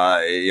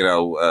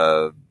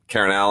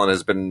Karen Allen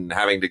has been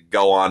having to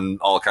go on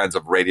all kinds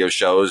of radio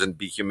shows and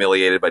be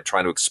humiliated by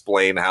trying to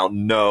explain how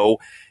no,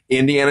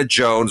 Indiana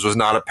Jones was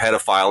not a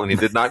pedophile and he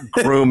did not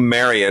groom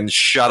Marion.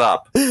 Shut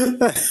up.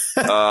 Just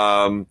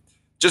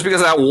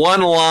because of that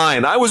one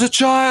line, I was a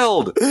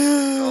child.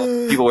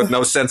 People with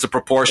no sense of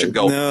proportion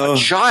go, no. A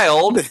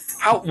child?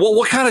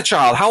 What kind of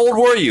child? How old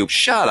were you?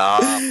 Shut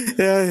up.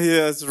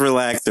 Yeah,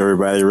 relax,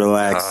 everybody.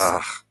 Relax.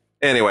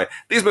 Anyway,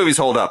 these movies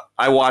hold up.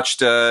 I watched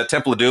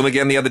Temple of Doom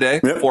again the other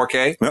day,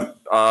 4K. Yep.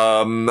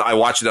 I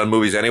watched it on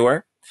Movies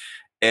Anywhere.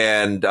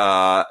 And,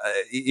 I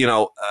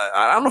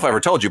don't know if I ever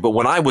told you, but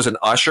when I was an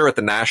usher at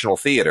the National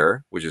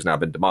Theater, which has now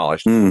been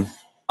demolished,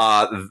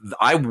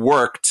 I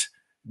worked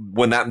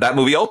when that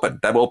movie opened.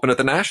 That opened at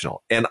the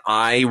National. And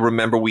I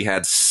remember we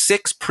had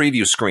 6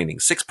 preview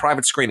screenings, 6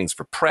 private screenings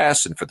for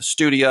press and for the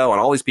studio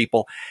and all these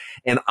people.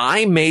 And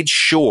I made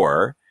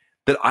sure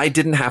that I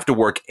didn't have to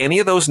work any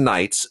of those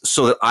nights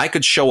so that I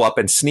could show up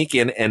and sneak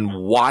in and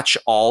watch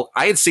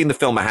I had seen the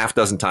film a half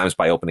dozen times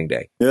by opening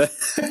day.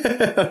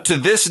 To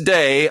this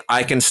day,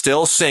 I can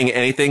still sing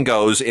Anything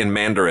Goes in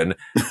Mandarin.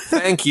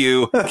 Thank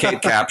you,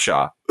 Kate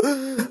Capshaw.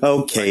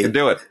 Okay. I can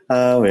do it.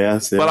 Oh,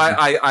 yes. But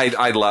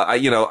I love,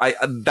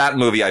 that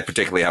movie I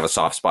particularly have a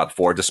soft spot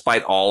for,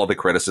 despite all of the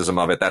criticism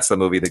of it. That's the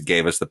movie that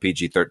gave us the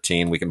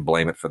PG-13. We can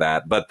blame it for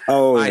that. But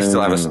I still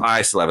have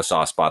a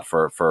soft spot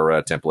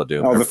for Temple of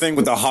Doom. Oh, the thing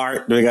with the heart.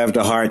 The guy with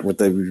the heart with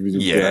the.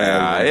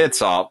 Yeah,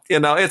 it's all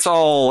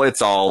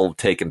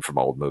taken from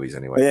old movies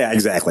anyway. Yeah,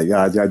 exactly.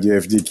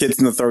 If the kids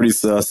in the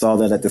 30s saw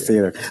that at the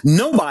theater.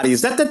 Nobody.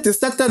 Is that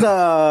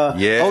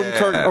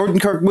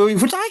Odenkirk movie,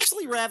 which I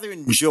actually rather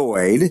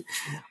enjoyed. It's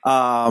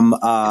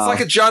like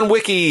a John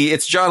Wicky.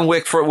 It's John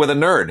Wick with a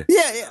nerd.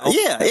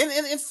 Yeah,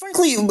 and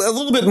frankly, a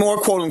little bit more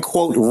quote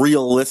unquote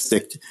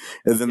realistic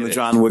than the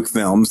John Wick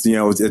films.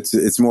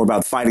 It's more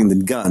about fighting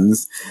than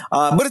guns.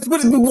 But it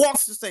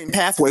walks the same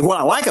pathway. What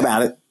I like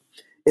about it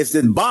is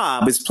that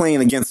Bob is playing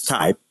against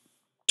type.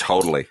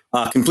 Totally.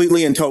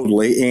 Completely and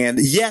totally. And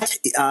yet,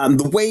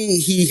 the way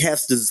he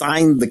has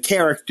designed the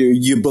character,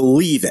 you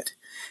believe it.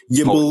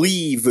 You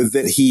believe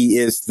that he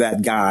is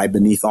that guy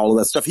beneath all of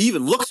that stuff. He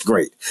even looks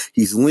great.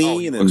 He's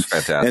lean the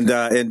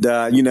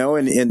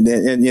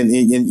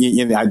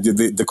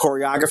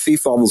choreography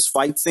for all those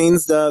fight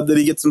scenes that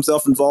he gets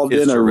himself involved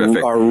in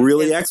are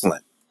really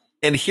excellent.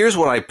 And here's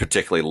what I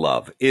particularly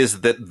love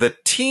is that the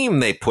team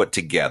they put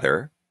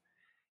together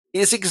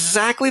is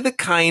exactly the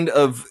kind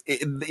of,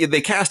 they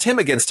cast him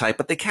against type,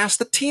 but they cast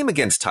the team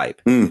against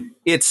type.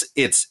 It's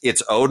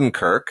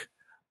Odenkirk,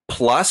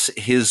 plus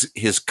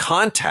his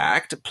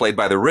contact, played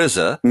by the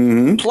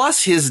RZA,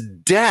 plus his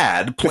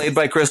dad, played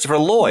by Christopher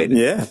Lloyd.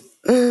 Yeah.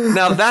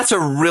 Now that's a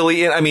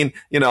really,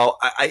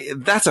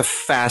 that's a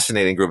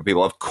fascinating group of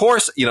people. Of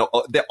course,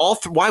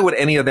 why would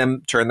any of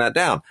them turn that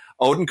down?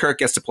 Odenkirk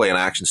gets to play an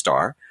action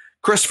star.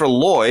 Christopher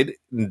Lloyd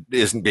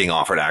isn't being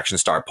offered action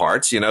star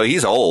parts. You know,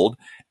 he's old,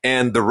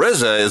 and the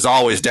RZA is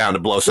always down to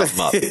blow something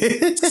up.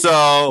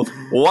 So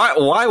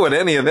why would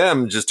any of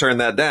them just turn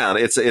that down?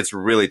 It's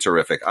really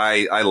terrific.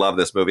 I love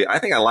this movie. I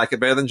think I like it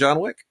better than John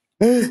Wick.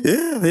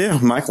 Yeah.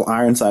 Michael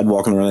Ironside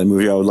walking around that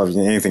movie. I would love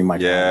anything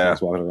Michael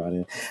Ironside's walking around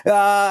in.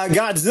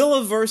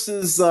 Godzilla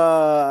versus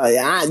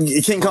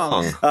King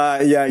Kong.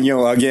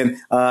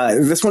 Again,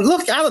 this one.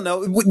 Look, I don't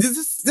know.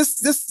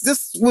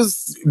 This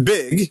was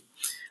big.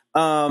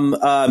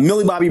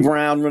 Millie Bobby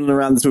Brown running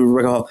around this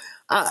movie.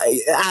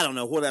 I don't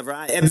know, whatever.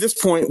 At this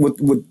point with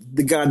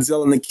the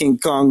Godzilla and the King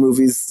Kong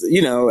movies,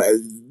 you know,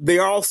 they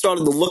all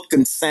started to look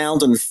and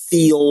sound and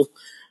feel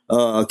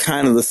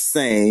kind of the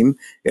same.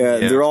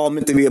 They're all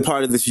meant to be a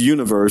part of this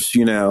universe,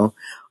 you know,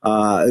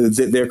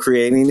 that they're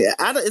creating.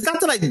 It's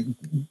not that I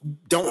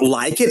don't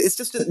like it. It's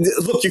just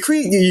look, you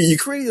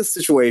create a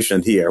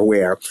situation here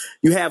where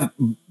you have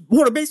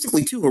what are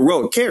basically two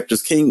heroic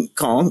characters. King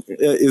Kong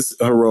is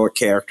a heroic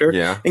character,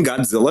 and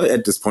Godzilla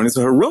at this point is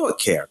a heroic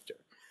character.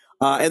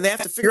 And they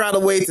have to figure out a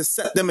way to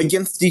set them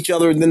against each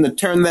other and then to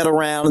turn that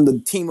around and to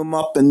team them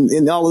up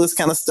and all of this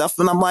kind of stuff.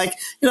 And I'm like,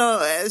 you know,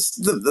 it's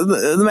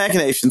the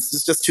machinations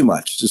is just too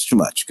much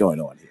going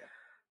on here.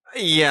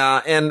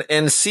 Yeah. And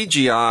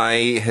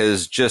CGI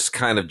has just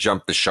kind of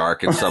jumped the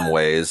shark in some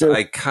ways.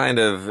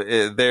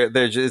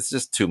 It's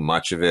just too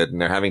much of it,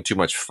 and they're having too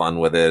much fun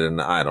with it. And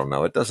I don't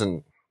know. It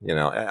doesn't, you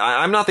know,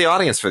 I'm not the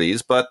audience for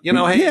these, but you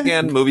know, hey,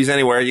 again, Movies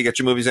Anywhere, you get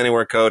your Movies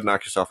Anywhere code,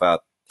 knock yourself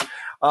out.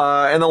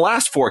 And the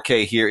last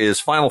 4K here is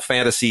Final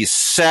Fantasy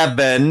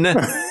VII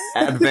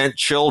Advent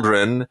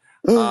Children.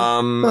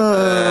 I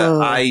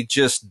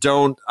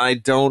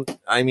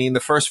mean, the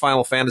first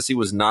Final Fantasy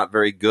was not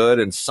very good,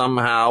 and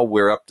somehow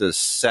we're up to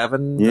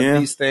 7 of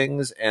these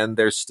things, and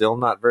they're still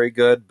not very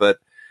good, but,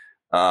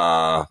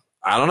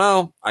 I don't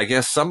know. I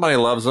guess somebody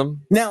loves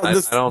them. Now, I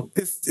don't know.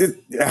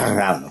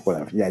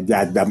 Whatever. Yeah,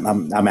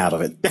 I'm out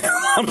of it.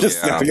 I'm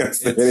just not going to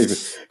say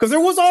anything. Because there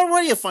was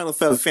already a Final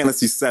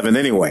Fantasy VII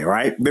anyway,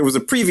 right? There was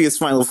a previous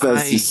Final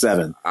Fantasy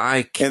VII.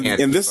 I can't.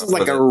 And this is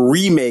like a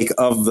remake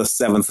of the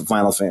 7th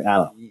Final Fantasy. I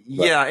don't know.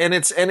 Yeah, and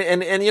it's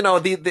and you know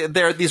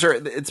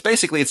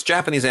it's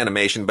Japanese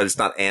animation, but it's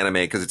not anime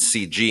because it's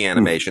CG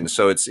animation.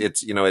 So it's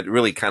you know, it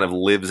really kind of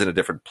lives in a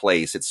different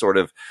place. It's sort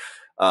of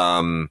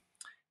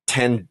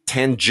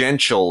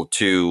tangential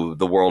to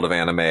the world of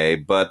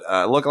anime, but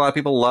look, a lot of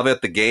people love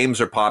it. The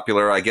games are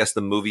popular. I guess the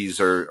movies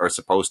are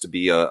supposed to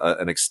be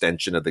an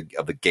extension of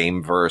the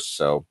game verse.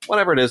 So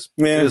whatever it is,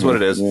 it is what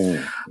it is.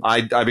 Yeah.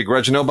 I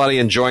begrudge nobody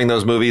enjoying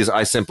those movies.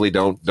 I simply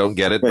don't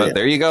get it. But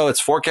there you go.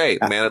 It's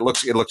 4K, man. It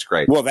looks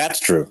great. Well, that's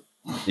true.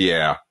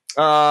 Yeah.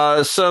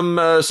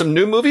 Some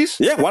new movies.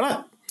 Yeah.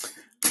 Why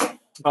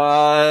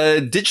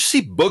not? Did you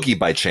see Boogie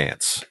by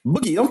chance?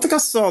 Boogie? I don't think I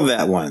saw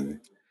that one.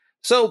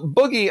 So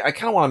Boogie, I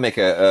kind of want to make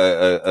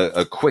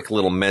a quick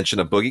little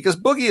mention of Boogie because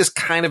Boogie is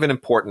kind of an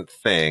important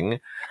thing.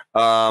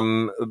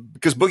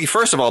 Because Boogie,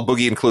 first of all,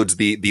 Boogie includes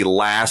the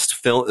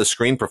last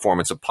screen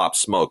performance of Pop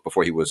Smoke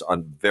before he was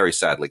very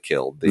sadly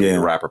killed. The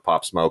rapper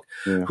Pop Smoke,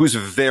 who's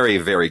very,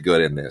 very good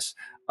in this.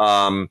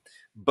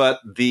 But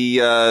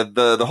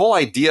the whole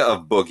idea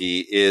of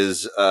Boogie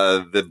is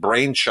the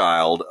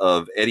brainchild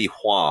of Eddie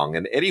Huang,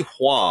 and Eddie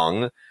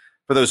Huang,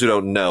 for those who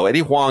don't know,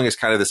 Eddie Huang is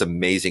kind of this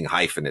amazing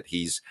hyphenate.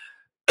 He's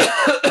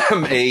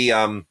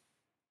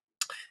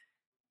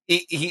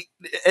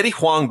Eddie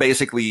Huang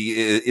basically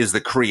is the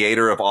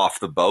creator of Off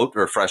the Boat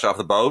or Fresh Off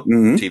the Boat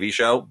TV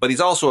show, but he's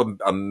also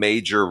a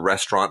major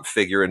restaurant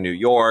figure in New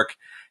York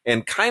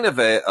and kind of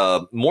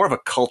a more of a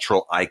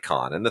cultural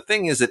icon. And the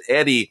thing is that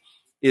Eddie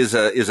is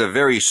a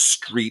very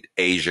street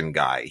Asian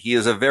guy. He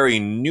is a very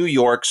New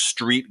York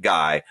street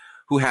guy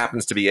who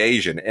happens to be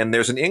Asian. And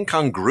there's an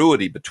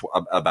incongruity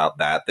about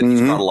that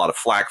he's got a lot of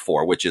flack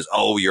for, which is,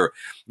 you're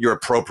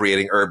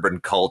appropriating urban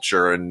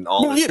culture and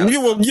all this.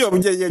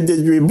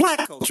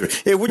 Black culture,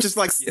 which is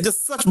like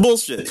just such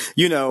bullshit,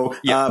 you know,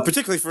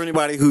 particularly for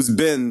anybody who's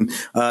been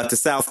to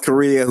South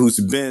Korea, who's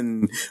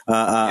been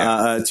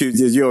to,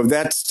 you know,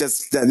 that's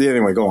just,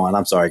 anyway, go on.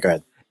 I'm sorry. Go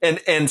ahead.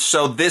 And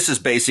so this is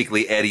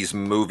basically Eddie's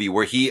movie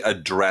where he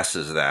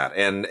addresses that.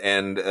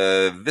 And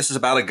this is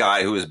about a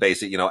guy who is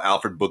basically, you know,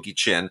 Alfred Boogie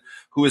Chin,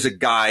 who is a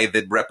guy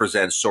that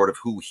represents sort of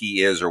who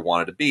he is or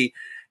wanted to be.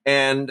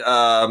 And,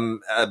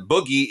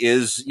 Boogie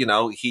is, you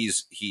know,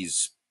 he's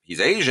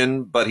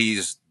Asian, but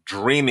he's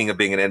dreaming of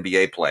being an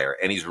NBA player,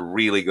 and he's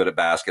really good at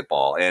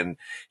basketball, and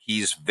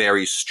he's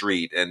very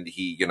street, and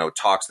he, you know,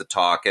 talks the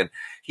talk, and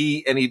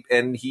he,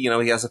 you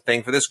know, he has a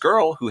thing for this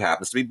girl who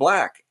happens to be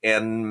black.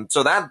 And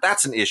so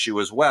that's an issue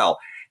as well.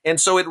 And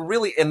so it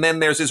really, and then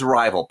there's his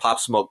rival. Pop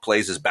Smoke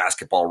plays his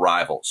basketball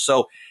rival.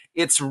 So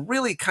it's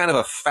really kind of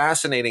a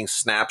fascinating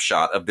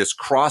snapshot of this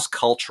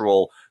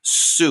cross-cultural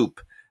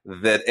soup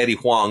that Eddie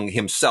Huang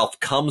himself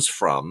comes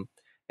from.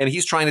 And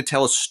he's trying to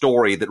tell a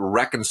story that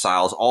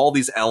reconciles all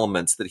these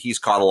elements that he's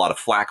caught a lot of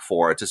flack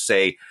for, to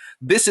say,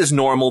 this is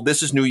normal,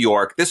 this is New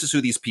York, this is who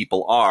these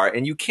people are,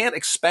 and you can't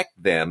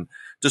expect them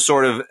to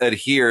sort of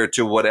adhere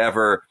to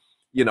whatever,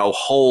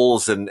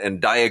 holes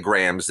and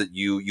diagrams that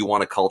you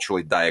want to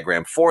culturally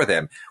diagram for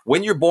them.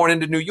 When you're born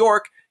into New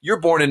York, you're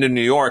born into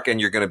New York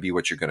and you're going to be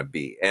what you're going to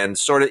be. And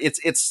sort of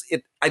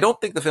I don't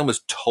think the film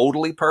is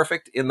totally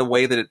perfect in the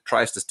way that it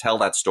tries to tell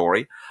that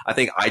story. I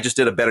think I just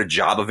did a better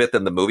job of it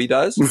than the movie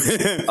does.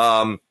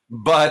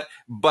 But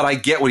I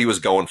get what he was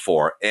going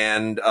for.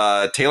 And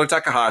Taylor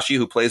Takahashi,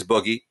 who plays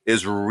Boogie,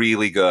 is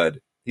really good.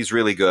 He's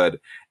really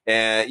good.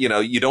 And,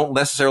 you don't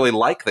necessarily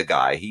like the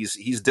guy.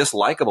 He's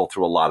dislikable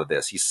through a lot of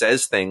this. He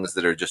says things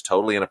that are just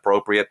totally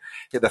inappropriate.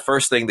 The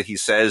first thing that he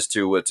says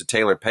to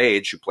Taylor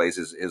Page, who plays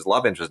his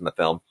love interest in the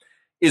film,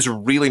 is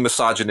really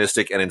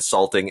misogynistic and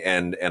insulting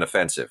and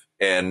offensive.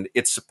 And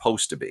it's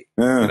supposed to be,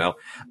 But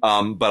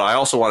I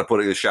also want to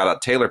put a shout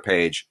out. Taylor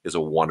Page is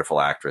a wonderful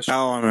actress.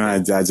 Oh, I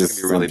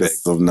just really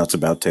so nuts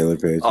about Taylor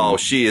Page. Oh,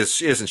 she is.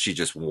 Isn't she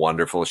just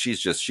wonderful? She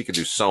can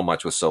do so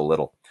much with so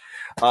little.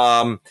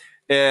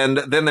 And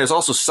then there's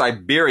also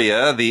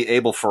Siberia, the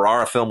Abel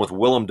Ferrara film with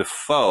Willem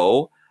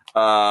Dafoe.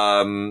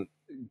 Kind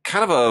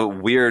of a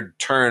weird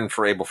turn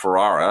for Abel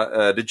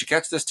Ferrara. Did you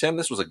catch this, Tim?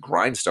 This was a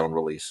Grindstone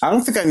release. I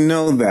don't think I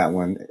know that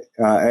one.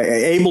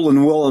 Abel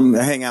and Willem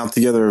hang out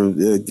together in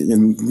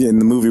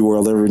the movie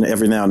world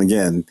every now and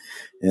again,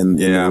 and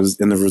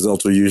the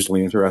results are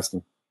usually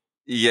interesting.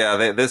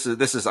 Yeah, this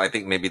is I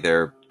think maybe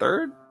their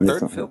third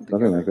film,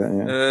 something like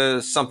that.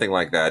 Yeah, something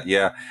like that.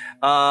 Yeah.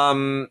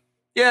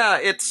 Yeah,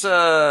 it's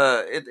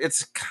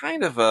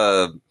kind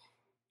of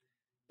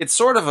it's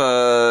sort of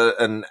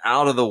an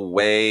out of the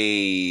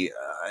way.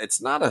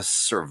 It's not a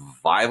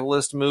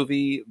survivalist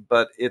movie,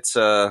 but it's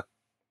a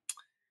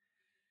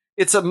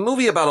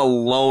movie about a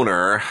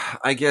loner.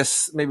 I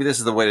guess maybe this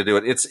is the way to do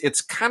it. It's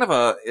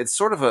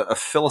sort of a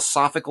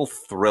philosophical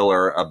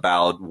thriller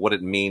about what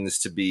it means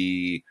to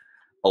be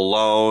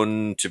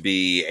alone, to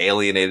be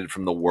alienated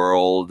from the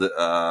world.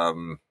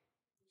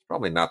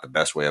 Probably not the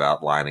best way of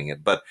outlining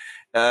it, but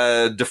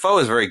Defoe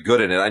is very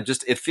good in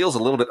it. It feels a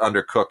little bit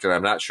undercooked, and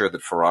I'm not sure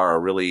that Ferrara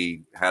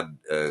really had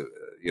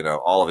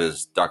all of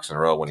his ducks in a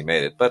row when he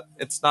made it. But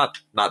it's not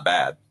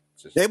bad.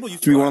 Abel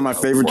used to be one of my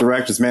favorite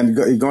directors,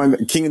 man. Going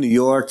King of New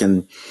York,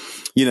 and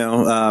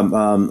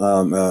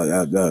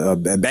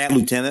Bad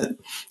Lieutenant.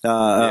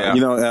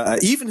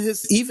 Even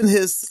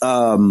his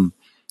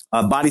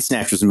Body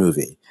Snatchers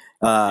movie.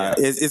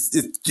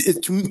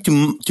 To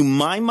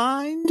my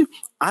mind,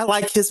 I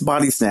like his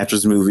Body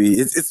Snatchers movie.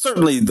 It's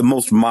certainly the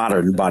most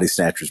modern Body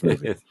Snatchers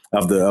movie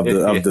of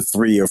the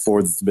 3 or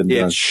 4 that's been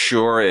done. It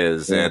sure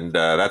is, and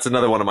that's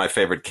another one of my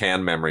favorite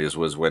Cannes memories.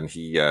 Was when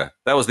he that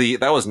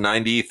was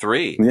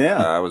 93. Yeah,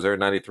 I was there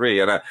in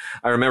 93, and I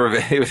remember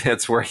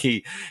that's where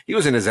he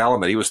was in his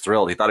element. He was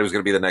thrilled. He thought he was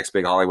going to be the next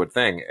big Hollywood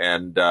thing,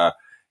 and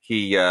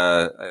he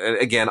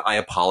again, I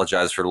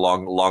apologize for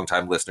long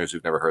time listeners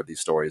who've never heard these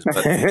stories,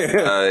 but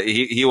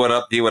he went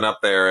up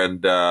there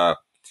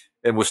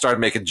and was started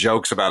making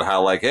jokes about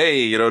how, like,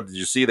 hey, did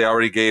you see they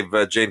already gave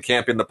Jane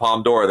Campion the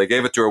Palme d'Or? They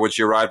gave it to her when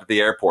she arrived at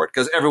the airport,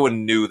 because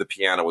everyone knew the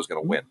piano was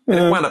going to win. And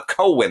it wound up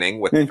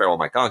co-winning with Farewell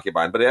My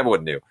Concubine, but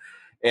everyone knew.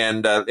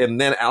 And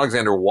then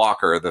Alexander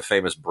Walker, the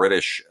famous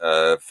British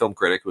film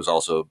critic, who's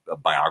also a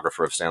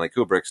biographer of Stanley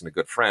Kubrick's and a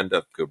good friend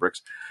of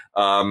Kubrick's,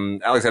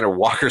 Alexander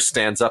Walker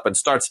stands up and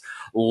starts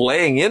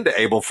laying into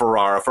Abel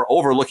Ferrara for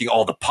overlooking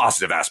all the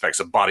positive aspects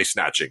of body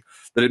snatching.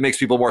 That it makes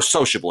people more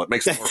sociable, it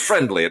makes them more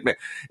friendly. It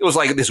was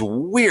like this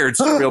weird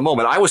surreal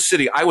moment. I was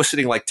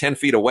sitting like 10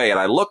 feet away, and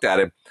I looked at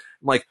him.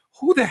 I'm like,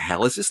 who the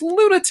hell is this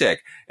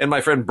lunatic? And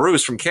my friend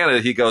Bruce from Canada,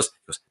 he goes,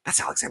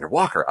 that's Alexander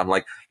Walker. I'm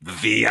like,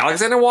 the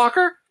Alexander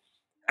Walker?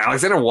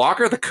 Alexander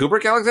Walker, the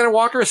Kubrick Alexander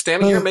Walker, is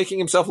standing here making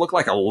himself look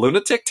like a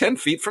lunatic 10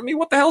 feet from me?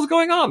 What the hell's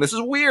going on? This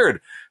is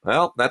weird.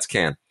 Well, that's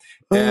Cannes.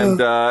 And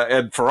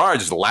Ferrara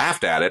just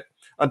laughed at it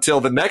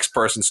until the next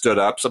person stood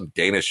up, some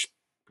Danish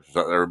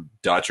or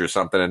Dutch or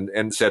something,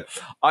 and said,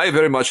 I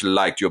very much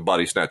liked your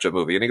Body Snatcher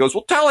movie. And he goes,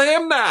 well, tell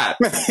him that.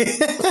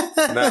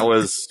 And there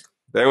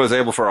was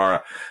Abel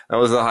Ferrara. That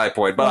was the high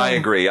point. But I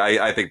agree.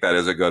 I think that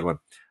is a good one.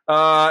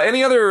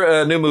 Any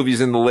other new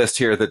movies in the list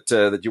here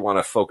that you want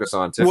to focus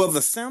on, Tim? Well,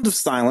 The Sound of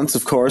Silence,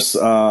 of course,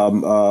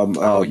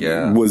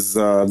 was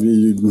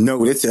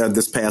noted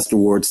this past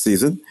awards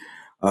season.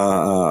 Wait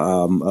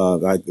a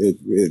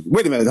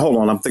minute, hold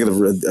on. I'm thinking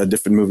of a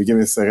different movie. Give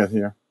me a second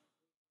here.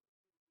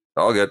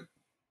 All good.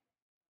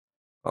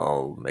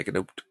 I'll make a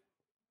note.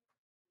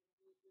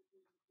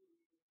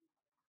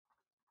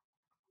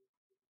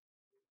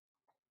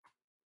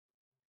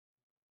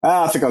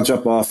 I think I'll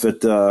jump off at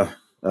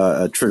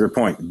Trigger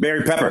Point.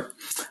 Barry Pepper.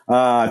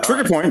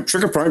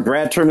 Trigger Point,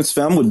 Brad Turner's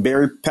film with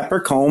Barry Pepper,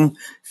 Colm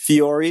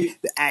Fiore.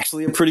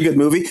 Actually a pretty good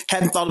movie.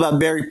 Hadn't thought about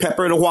Barry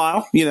Pepper in a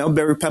while.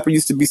 Barry Pepper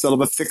used to be sort of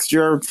a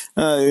fixture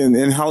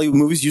in Hollywood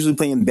movies, usually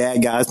playing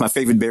bad guys. My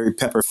favorite Barry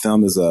Pepper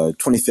film is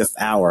 25th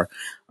Hour.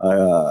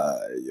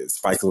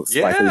 Spike Lee's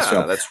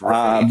show. That's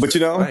right. But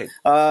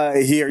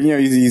here,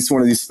 he's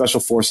one of these special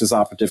forces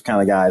operative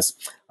kind of guys.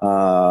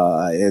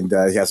 And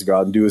he has to go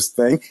out and do his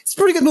thing. It's a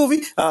pretty good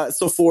movie.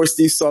 So far as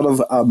these sort of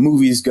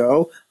movies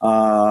go,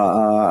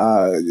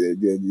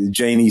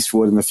 Jane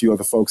Eastwood and a few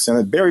other folks in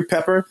it. Barry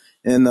Pepper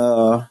and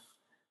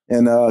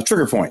and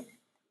Trigger Point.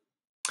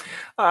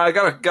 I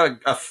got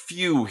a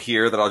few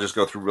here that I'll just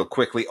go through real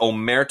quickly.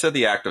 Omerta,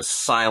 The Act of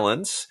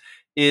Silence,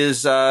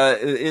 is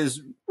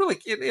really,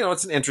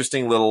 it's an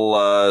interesting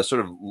little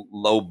sort of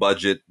low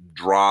budget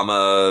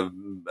drama,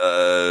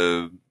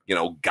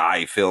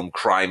 guy film,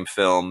 crime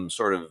film,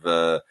 sort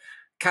of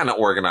kind of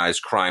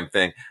organized crime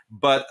thing.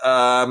 But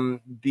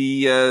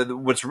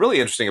what's really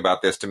interesting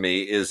about this to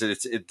me is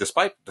that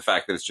despite the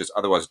fact that it's just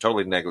otherwise a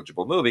totally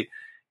negligible movie,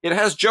 it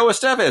has Joe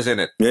Estevez in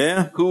it.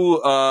 Yeah. Who,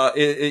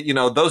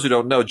 those who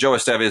don't know, Joe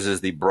Estevez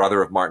is the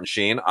brother of Martin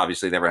Sheen.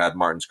 Obviously never had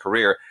Martin's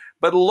career,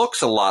 but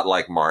looks a lot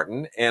like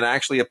Martin and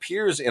actually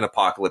appears in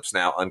Apocalypse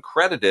Now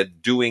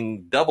uncredited,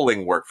 doing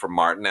doubling work for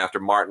Martin after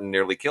Martin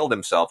nearly killed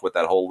himself with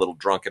that whole little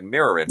drunken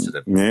mirror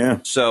incident. Yeah.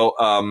 So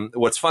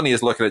what's funny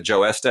is looking at Joe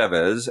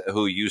Estevez,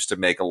 who used to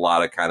make a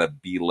lot of kind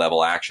of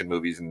B-level action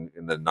movies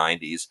in the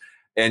 90s,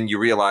 and you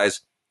realize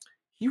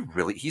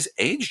he's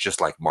aged just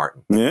like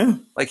Martin. Yeah.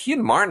 Like he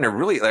and Martin are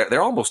really,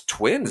 they're almost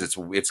twins.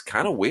 It's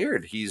kind of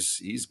weird.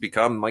 He's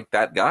become like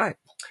that guy.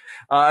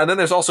 And then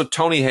there's also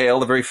Tony Hale,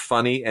 the very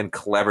funny and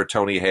clever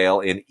Tony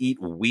Hale in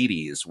Eat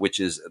Wheaties, which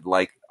is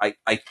like, I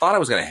thought I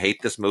was going to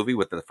hate this movie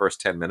within the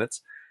first 10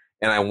 minutes,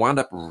 and I wound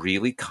up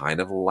really kind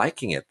of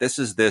liking it. This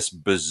is this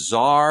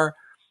bizarre,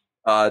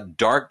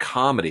 dark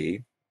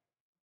comedy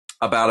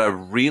about a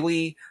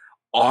really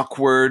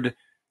awkward,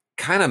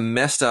 kind of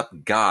messed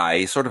up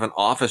guy, sort of an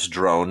office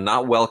drone,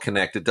 not well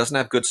connected, doesn't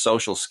have good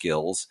social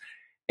skills,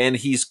 and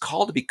he's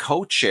called to be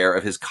co-chair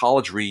of his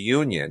college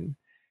reunion.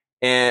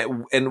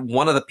 And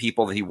one of the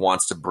people that he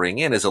wants to bring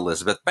in is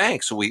Elizabeth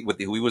Banks, who he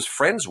was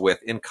friends with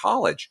in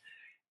college.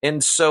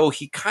 And so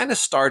he kind of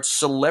starts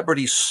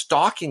celebrity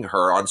stalking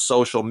her on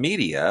social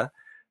media,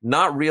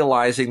 not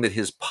realizing that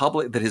his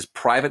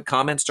private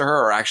comments to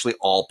her are actually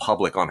all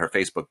public on her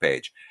Facebook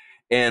page.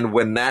 And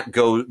when that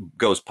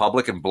goes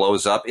public and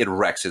blows up, it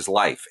wrecks his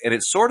life. And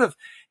it's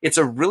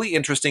a really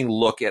interesting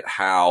look at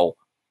how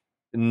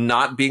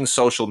not being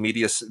social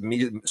media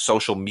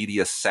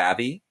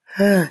savvy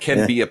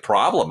can be a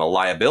problem, a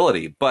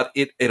liability, but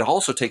it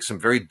also takes some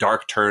very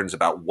dark turns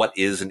about what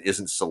is and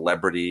isn't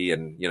celebrity.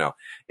 And,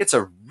 it's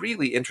a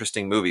really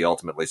interesting movie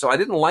ultimately. So I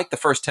didn't like the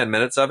first 10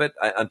 minutes of it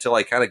until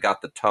I kind of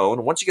got the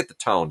tone. Once you get the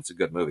tone, it's a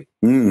good movie.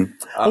 Mm.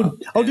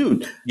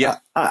 Dude. Yeah.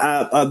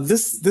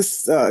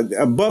 This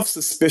Above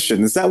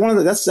Suspicion, is that one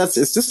of the, is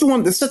this the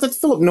one, is that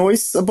Philip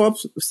Noyce Above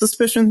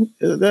Suspicion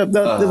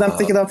that I'm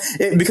thinking of?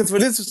 Because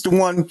it's the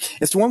one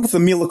with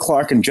Emilia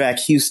Clarke and Jack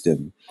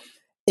Houston.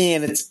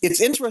 And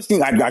it's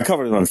interesting. I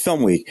covered it on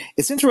Film Week.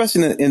 It's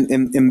interesting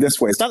in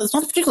this way. It's not a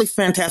particularly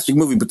fantastic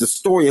movie, but the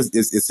story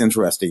is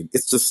interesting.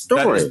 It's the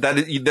story.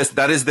 This is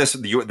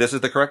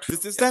the correct.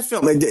 This is that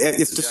film.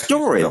 It's the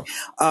story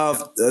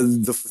of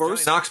the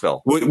first Johnny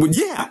Knoxville.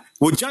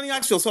 With Johnny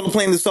Knoxville sort of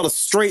playing this sort of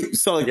straight,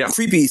 sort of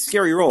creepy,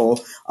 scary role,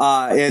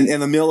 and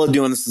Emilia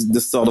doing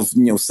this sort of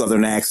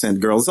Southern accent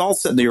girl. It's all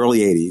set in the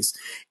early '80s,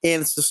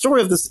 and it's the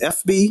story of this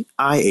FBI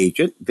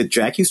agent that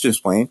Jack Houston is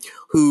playing,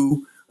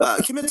 who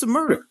commits a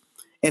murder.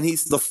 And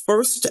he's the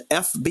first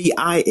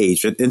FBI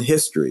agent in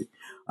history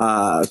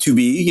to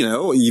be,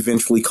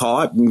 eventually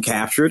caught and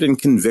captured and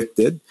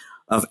convicted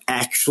of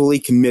actually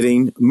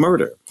committing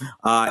murder.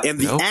 And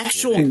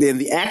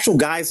the actual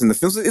guys in the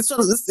film, it's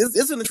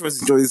an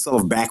interesting story. These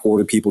sort of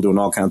backward people doing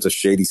all kinds of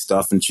shady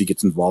stuff, and she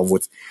gets involved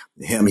with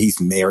him. He's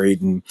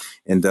married, and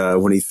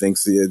when he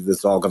thinks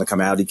it's all going to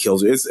come out, he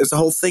kills her. It's a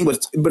whole thing,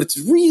 but it's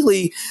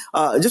really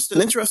just an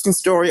interesting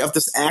story of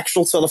this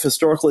actual sort of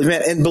historical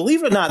event. And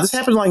believe it or not, this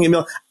happened like in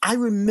I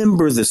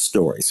remember this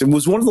story. So it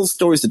was one of those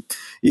stories that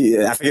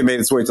I think it made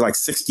its way to like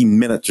 60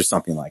 Minutes or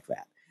something like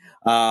that.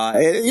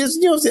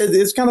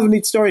 It's kind of a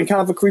neat story and kind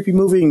of a creepy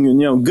movie,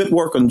 and good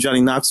work on Johnny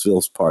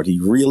Knoxville's part. He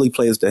really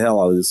plays the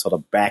hell out of this sort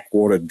of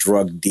backwater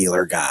drug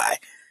dealer guy.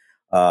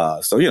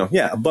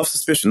 Above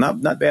Suspicion,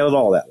 not bad at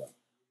all, that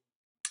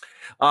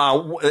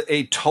one.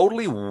 A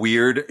totally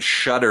weird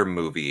Shudder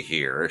movie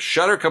here.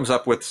 Shudder comes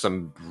up with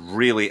some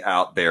really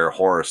out there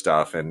horror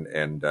stuff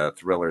and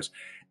thrillers.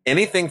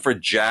 Anything for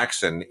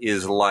Jackson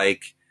is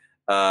like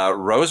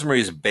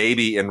Rosemary's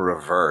Baby in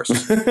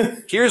reverse.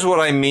 Here's what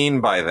I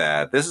mean by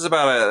that. This is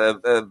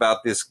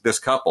about this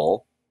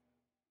couple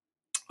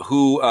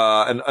who,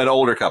 an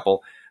older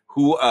couple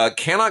who,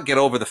 cannot get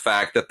over the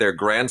fact that their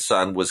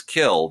grandson was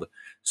killed.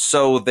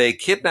 So they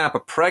kidnap a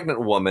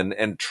pregnant woman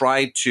and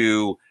try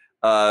to,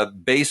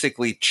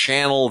 basically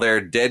channel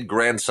their dead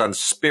grandson's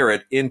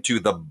spirit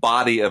into the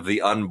body of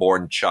the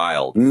unborn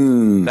child.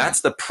 That's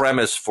the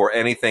premise for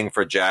Anything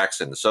for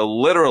Jackson. So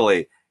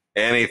literally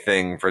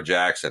anything for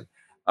Jackson.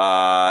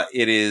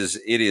 It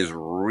is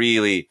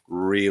really,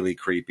 really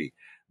creepy.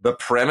 The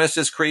premise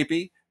is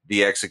creepy.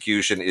 The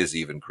execution is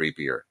even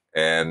creepier.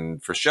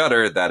 And for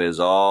Shudder, that is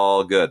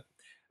all good.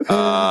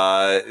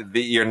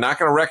 You're not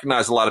going to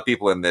recognize a lot of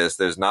people in this.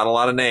 There's not a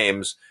lot of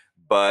names,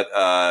 but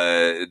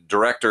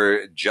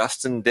director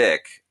Justin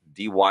Dick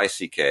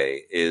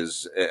DYCK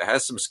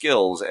has some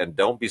skills, and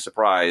don't be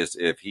surprised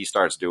if he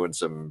starts doing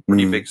some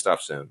pretty big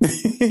stuff soon.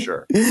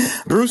 Sure.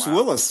 Bruce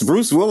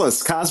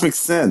Willis, Cosmic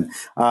Sin.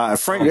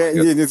 Frank,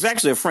 it's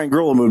actually a Frank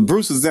Grillo movie.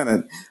 Bruce is in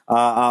it.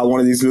 One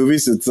of these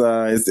movies.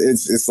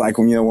 It's like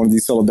when, one of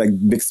these sort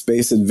of big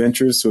space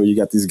adventures where you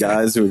got these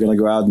guys who are going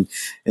to go out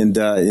and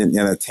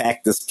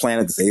attack this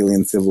planet, this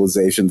alien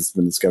civilization that's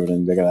been discovered,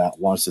 and they're going to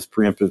launch this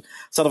preemptive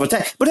sort of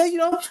attack. But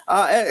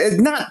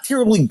it's not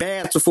terribly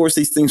bad so far as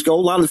these things go.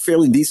 A lot of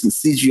fairly decent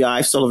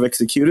CGI sort of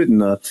executed,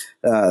 and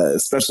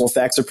special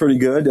effects are pretty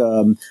good.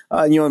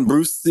 And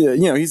Bruce,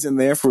 he's in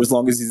there for as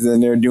long as he's in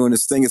there doing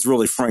his thing. It's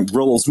really Frank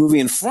Grillo's movie,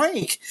 and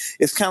Frank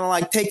is kind of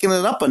like taking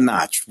it up a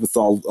notch with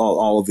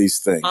all of these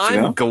things.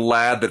 I'm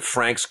glad that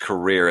Frank's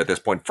career at this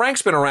point,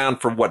 Frank's been around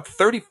for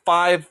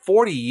 35,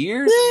 40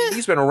 years? Yeah. I mean,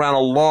 he's been around a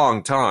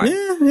long time.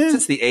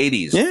 Since the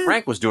 80s. Yeah.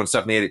 Frank was doing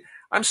stuff in the 80s.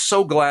 I'm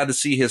so glad to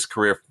see his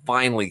career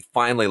finally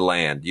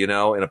land, in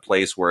a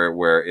place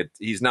where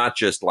he's not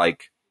just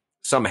like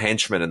some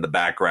henchman in the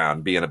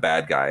background being a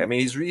bad guy. I mean,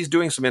 he's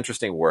doing some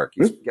interesting work.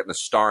 He's getting a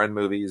star in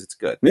movies. It's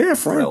good. Yeah,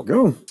 Frank,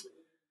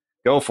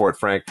 Go for it,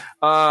 Frank.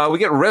 We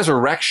get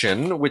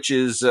Resurrection, which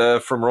is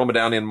from Roma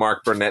Downey and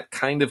Mark Burnett,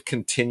 kind of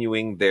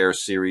continuing their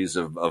series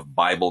of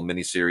Bible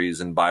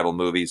miniseries and Bible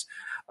movies.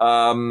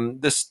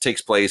 This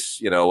takes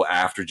place,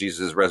 after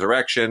Jesus'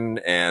 resurrection,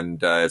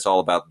 and it's all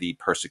about the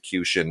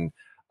persecution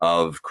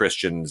of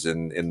Christians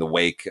in the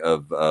wake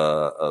of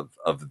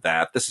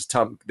that.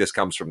 This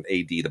comes from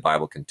AD. The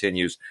Bible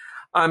Continues.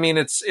 I mean,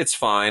 it's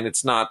fine.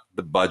 It's not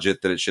the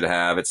budget that it should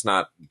have. It's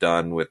not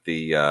done with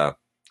the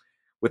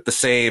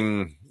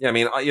same. I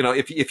mean,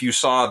 if you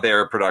saw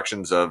their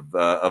productions of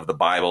the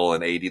Bible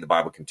and AD, the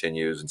Bible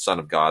Continues, and Son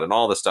of God, and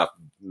all the stuff,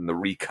 and the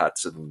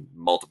recuts and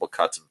multiple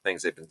cuts of the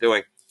things they've been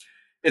doing,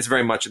 it's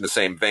very much in the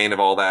same vein of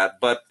all that.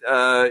 But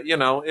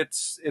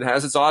it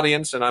has its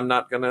audience, and I'm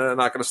not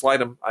gonna slight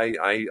them.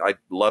 I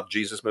love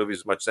Jesus movies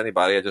as much as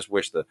anybody. I just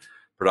wish the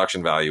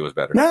production value was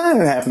better.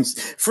 No, it happens.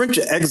 French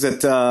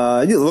Exit.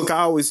 Look, I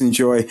always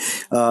enjoy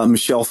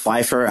Michelle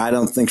Pfeiffer. I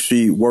don't think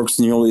she works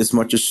nearly as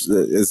much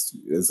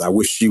as I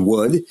wish she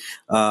would.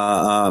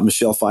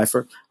 Michelle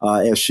Pfeiffer,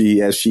 as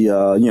she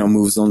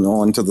moves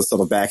on to the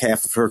sort of back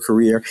half of her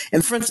career.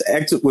 And French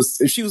Exit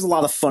she was a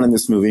lot of fun in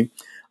this movie.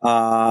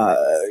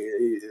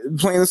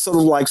 Playing this sort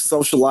of like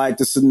socialite,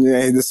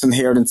 this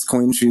inheritance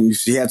queen.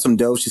 She had some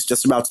dough. She's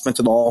just about spent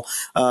it all.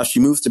 She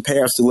moves to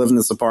Paris to live in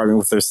this apartment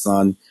with her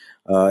son,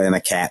 and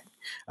a cat.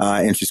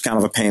 And she's kind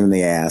of a pain in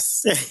the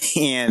ass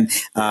and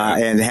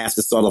has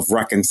to sort of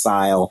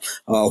reconcile,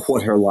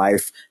 what her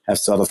life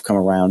has sort of come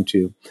around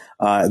to.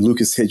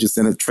 Lucas Hedges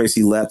in it.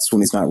 Tracy Letts,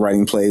 when he's not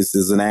writing plays,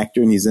 is an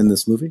actor, and he's in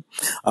this movie.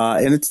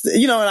 And it's,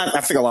 and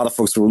I think a lot of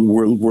folks were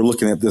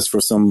looking at this for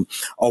some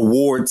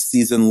award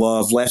season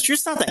love last year.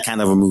 It's not that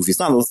kind of a movie. It's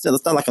not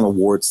like an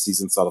award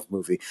season sort of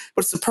movie,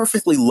 but it's a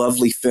perfectly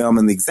lovely film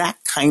and the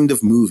exact kind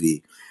of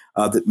movie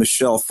that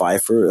Michelle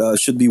Pfeiffer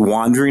should be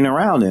wandering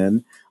around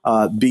in,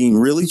 being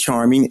really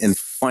charming and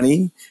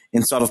funny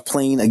and sort of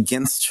playing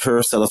against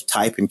her sort of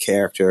type and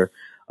character,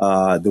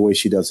 the way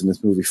she does in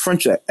this movie.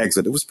 French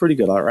Exit, it was pretty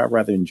good. I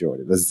rather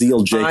enjoyed it. The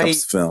Zeal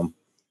Jacobs film.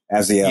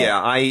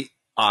 I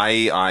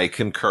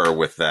concur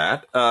with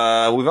that.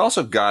 We've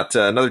also got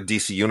another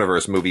DC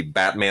Universe movie,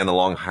 Batman The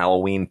Long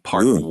Halloween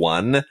Part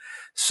 1.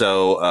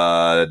 So,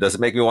 does it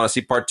make me want to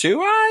see part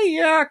 2?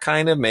 Yeah,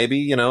 kind of,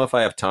 maybe, if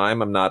I have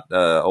time. I'm not,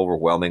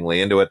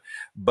 overwhelmingly into it,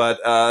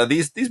 but,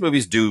 these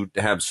movies do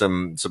have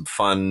some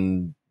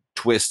fun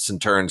twists and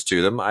turns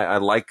to them. I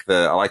like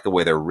the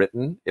way they're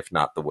written, if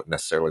not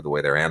necessarily the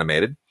way they're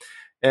animated.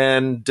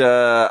 And,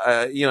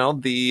 the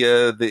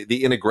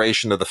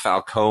integration of the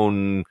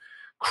Falcone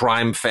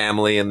crime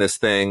family in this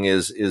thing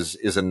is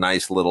a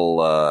nice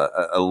little,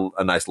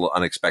 a nice little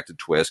unexpected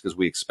twist, because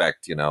we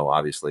expect,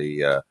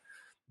 obviously,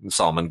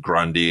 Solomon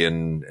Grundy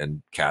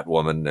and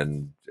Catwoman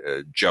and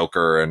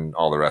Joker and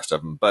all the rest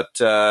of them. But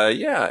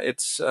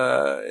it's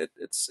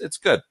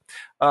good.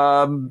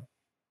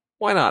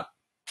 Why not?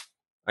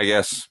 I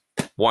guess.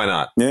 Why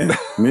not? Yeah.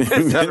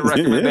 Is that a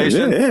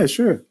recommendation? Yeah,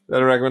 sure. Is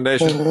that a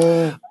recommendation?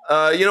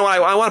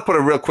 I want to put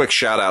a real quick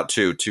shout out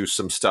to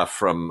some stuff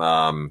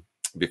from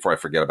before I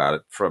forget about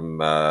it, from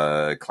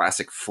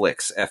Classic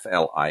Flicks,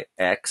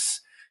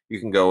 FLIX. You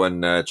can go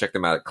and check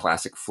them out at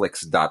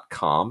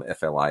classicflix.com,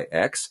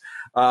 FLIX.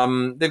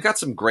 They've got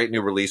some great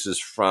new releases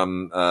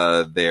from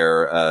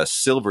their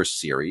Silver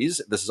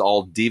series. This is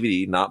all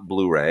DVD, not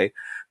Blu-ray.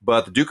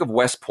 But The Duke of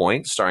West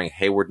Point, starring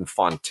Hayward and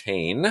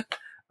Fontaine,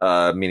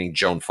 meaning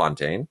Joan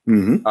Fontaine.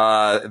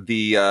 Mm-hmm.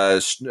 The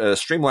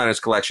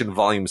Streamliners Collection,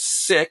 Volume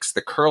 6,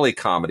 the Curley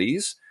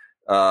Comedies,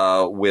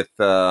 with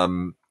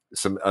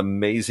some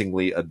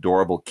amazingly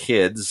adorable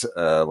kids,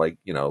 like,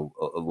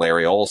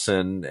 Larry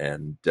Olson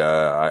and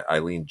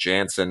Eileen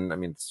Jansen. I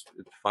mean, it's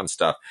fun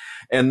stuff.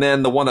 And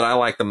then the one that I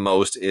like the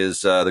most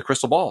is The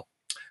Crystal Ball,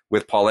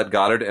 with Paulette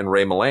Goddard and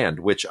Ray Milland,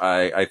 which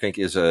I think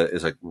is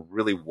a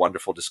really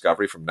wonderful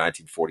discovery from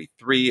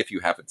 1943. If you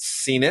haven't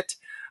seen it,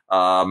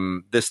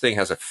 This thing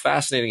has a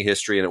fascinating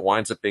history, and it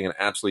winds up being an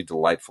absolutely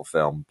delightful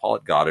film.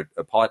 Goddard,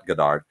 of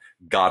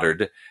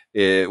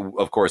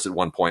course, at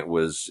one point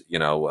was,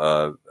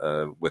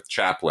 with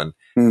Chaplin,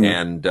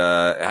 and,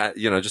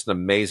 just an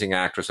amazing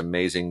actress,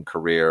 amazing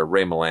career.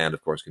 Ray Milland,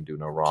 of course, can do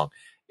no wrong.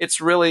 It's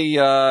really,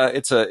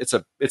 it's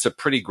a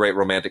pretty great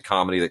romantic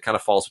comedy that kind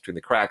of falls between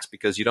the cracks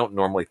because you don't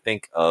normally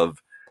think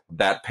of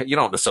that. You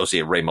don't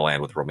associate Ray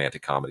Milland with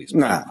romantic comedies.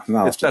 No,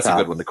 that's a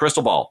good one. The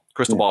Crystal Ball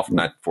from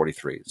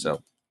 1943.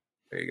 So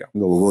there you go.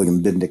 Little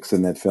William Bendix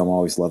in that film. I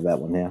always love that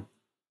one.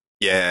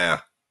 Yeah.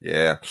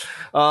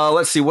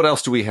 Let's see. What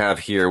else do we have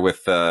here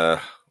with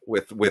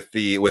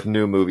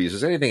new movies?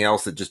 Is there anything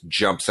else that just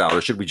jumps out,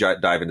 or should we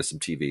dive into some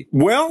TV?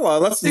 Well, I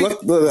was going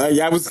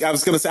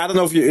to say, I don't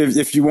know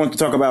if you want to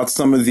talk about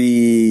some of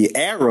the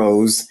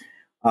arrows.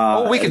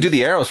 We can do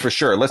the arrows for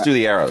sure. Let's do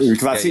the arrows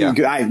because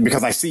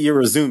I see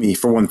Irezumi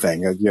for one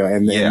thing, and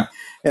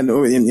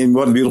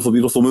what a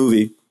beautiful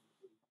movie.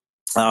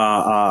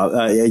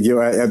 About a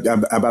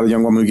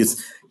young woman who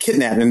gets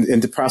kidnapped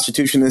into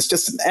prostitution. It's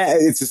just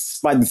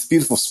this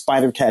beautiful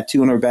spider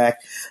tattoo on her back.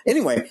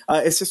 Anyway,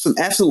 it's just an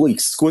absolutely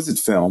exquisite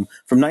film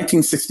from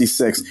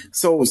 1966.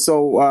 So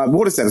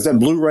what is that? Is that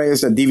Blu-ray?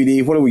 Is that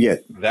DVD? What do we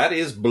get? That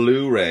is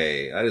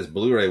Blu-ray.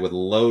 With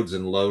loads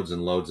and loads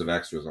and loads of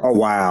extras on it. Oh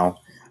wow.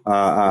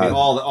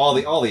 All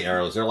the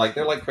arrows, they're like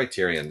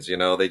Criterions,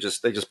 they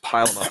just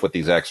pile them up with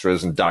these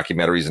extras and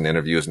documentaries and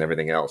interviews and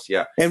everything else.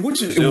 Yeah. And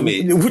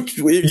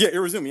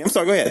Irezumi. I'm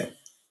sorry, go ahead.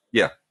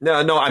 Yeah.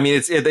 No, I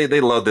mean, they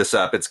load this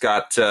up. It's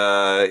got,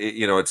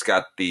 it's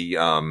got the,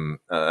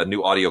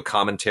 new audio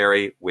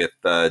commentary with,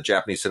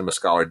 Japanese cinema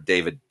scholar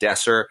David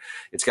Desser.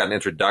 It's got an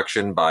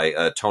introduction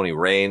by, Tony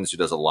Raines, who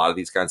does a lot of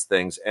these kinds of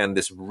things. And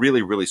this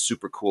really, really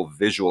super cool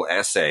visual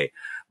essay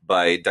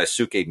by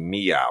Daisuke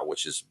Miya,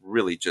 which is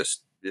really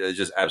just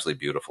absolutely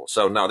beautiful.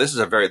 So no, this is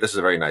a very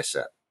nice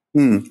set.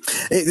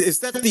 Is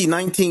that the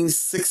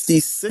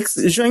 1966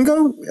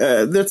 Django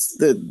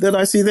that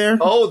I see there?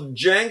 Oh,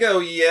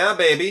 Django, yeah,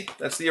 baby,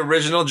 that's the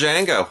original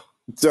Django.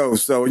 So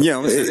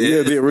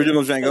the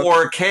original Django,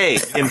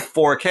 4K in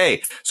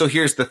 4K. So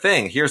here's the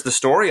thing. Here's the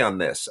story on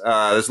this.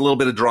 There's a little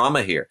bit of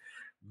drama here.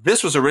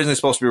 This was originally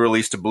supposed to be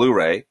released to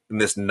Blu-ray in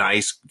this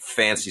nice,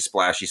 fancy,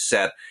 splashy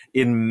set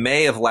in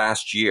May of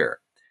last year.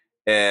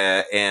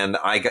 And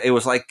it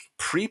was like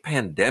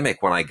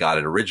pre-pandemic when I got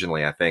it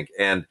originally, I think.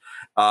 And,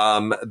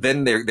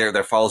 then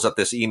there follows up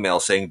this email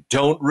saying,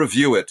 don't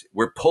review it.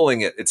 We're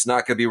pulling it. It's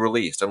not going to be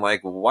released. I'm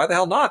like, well, why the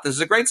hell not? This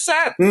is a great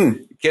set.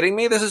 You kidding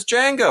me? This is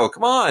Django.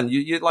 Come on.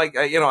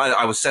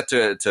 I was set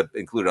to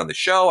include it on the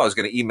show. I was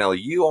going to email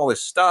you all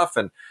this stuff.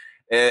 And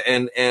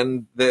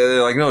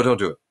they're like, no, don't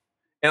do it.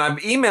 And I've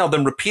emailed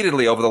them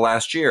repeatedly over the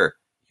last year.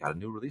 You got a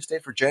new release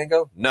date for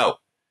Django? No.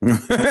 Is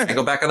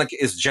Django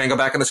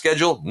back on the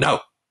schedule? No.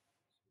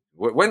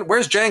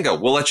 Where's Django?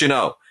 We'll let you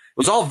know. It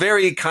was all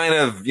very kind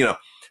of,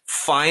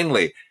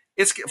 finally.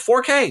 It's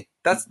 4K.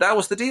 That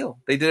was the deal.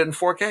 They did it in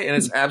 4K, and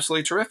it's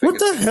absolutely terrific. What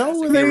the hell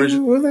were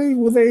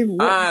they?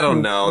 I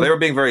don't know. They were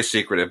being very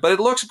secretive, but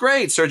it looks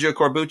great. Sergio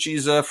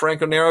Corbucci's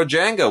Franco Nero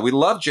Django. We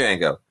love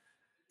Django.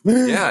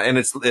 Yeah, and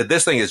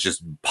this thing is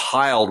just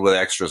piled with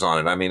extras on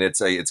it. I mean,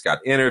 it's got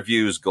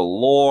interviews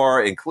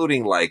galore,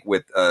 including like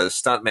with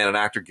stuntman and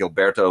actor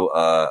Gilberto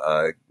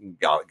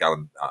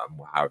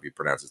however you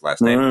pronounce his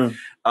last name.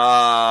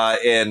 No,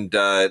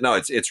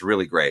 it's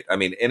really great. I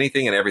mean,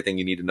 anything and everything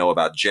you need to know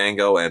about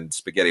Django and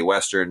spaghetti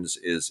westerns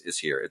is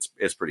here.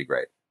 It's pretty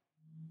great.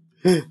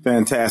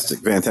 Fantastic.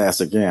 Yeah.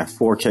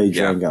 4K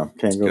Django.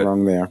 Can't go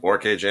wrong there.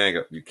 4K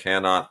Django. You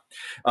cannot.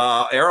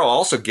 Arrow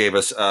also gave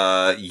us,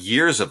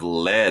 Years of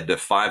Lead,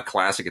 5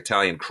 classic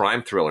Italian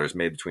crime thrillers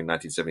made between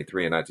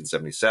 1973 and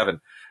 1977.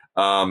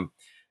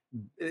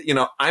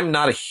 I'm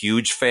not a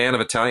huge fan of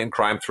Italian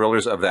crime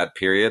thrillers of that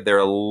period. They're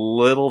a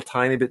little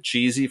tiny bit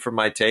cheesy for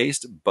my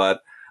taste,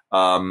 but,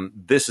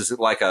 this is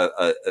like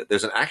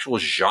there's an actual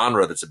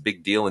genre that's a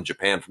big deal in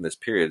Japan from this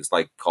period. It's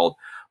like called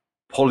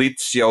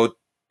Polizio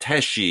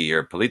Teshi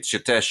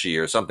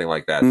or something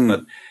like that.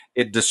 But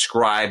it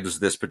describes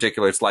this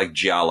particular, it's like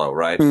giallo,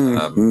 right?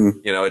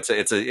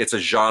 It's a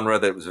genre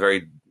that was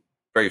very,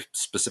 very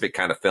specific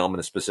kind of film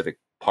in a specific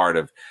part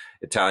of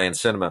Italian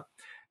cinema.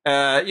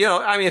 I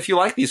mean, if you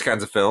like these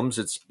kinds of films,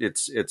 it's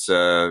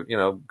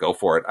go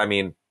for it. I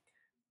mean,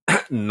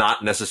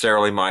 not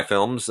necessarily my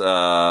films,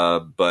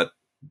 but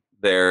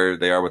they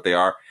are what they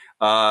are.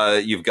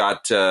 You've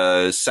got,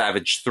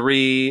 Savage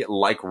 3,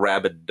 Like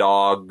Rabid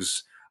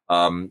Dogs,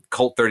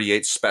 Colt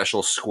 38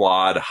 Special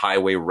Squad,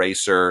 Highway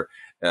Racer,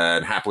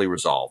 and Happily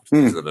Resolved.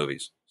 These are the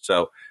movies.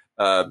 So,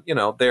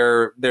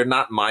 they're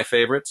not my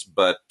favorites,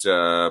 but,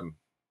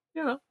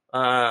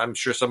 I'm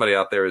sure somebody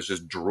out there is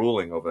just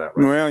drooling over that.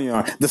 Right?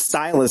 Well, The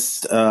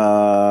Stylist,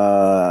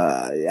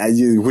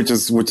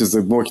 which is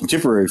a more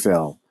contemporary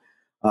film,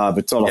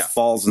 but sort of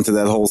falls into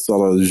that whole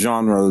sort of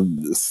genre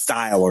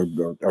style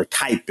or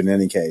type in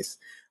any case.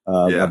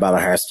 About a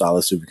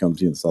hairstylist who becomes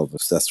sort of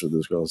obsessed with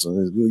this girl. So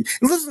it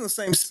lives in the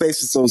same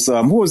space as those.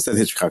 What was that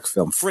Hitchcock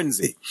film?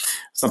 Frenzy,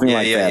 something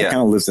like that. It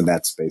kind of lives in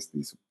that space.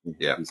 These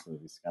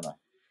movies kind of.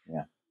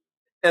 Yeah.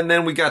 And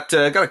then we got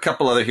a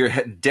couple other here.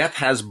 Death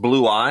Has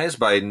Blue Eyes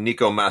by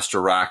Nico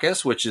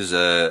Mastorakis, which is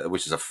a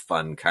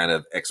fun kind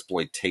of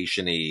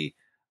exploitation-y,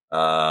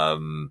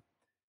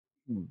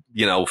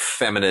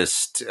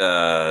 feminist.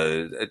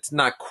 It's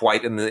not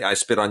quite in the I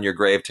Spit on Your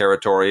Grave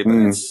territory,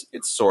 but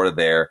it's sort of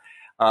there.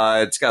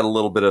 It's got a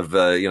little bit of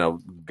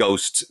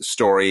ghost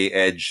story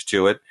edge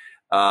to it.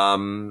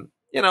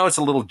 It's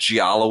a little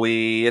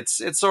giallo-y. It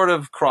sort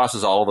of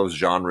crosses all of those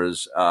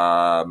genres.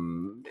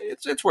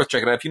 It's worth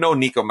checking out. If you know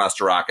Nico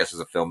Mastorakis as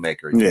a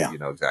filmmaker, you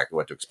know exactly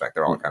what to expect.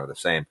 They're all kind of the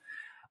same.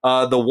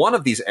 The one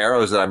of these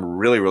arrows that I'm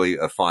really, really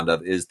fond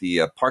of is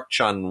the Park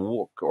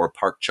Chan-wook, or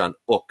Park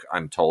Chan-wook,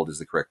 I'm told is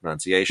the correct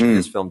pronunciation.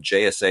 His film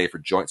JSA for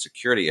Joint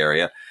Security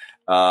Area.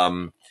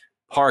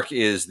 Park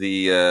is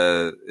the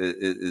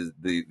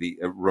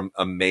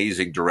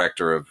amazing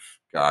director of,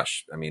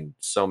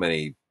 so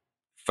many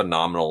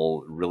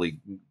phenomenal, really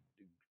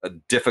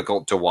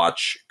difficult to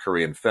watch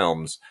Korean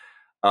films.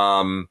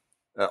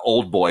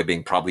 Old Boy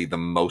being probably the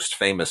most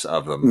famous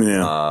of them.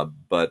 Yeah.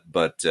 But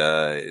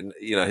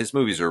his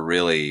movies are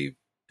really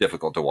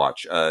difficult to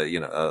watch.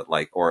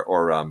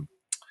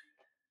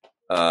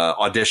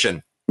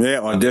 Audition.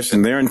 Yeah,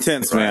 Audition. They're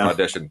intense, man.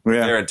 Audition.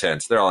 Yeah. They're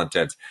intense. They're all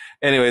intense.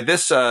 Anyway,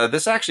 this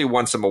actually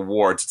won some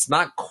awards. It's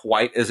not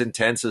quite as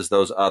intense as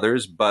those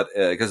others, but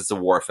because it's a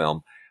war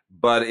film.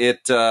 But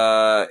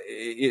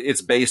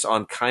it's based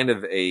on kind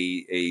of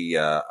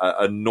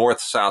a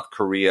North-South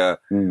Korea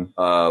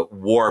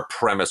war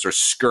premise or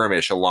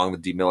skirmish along the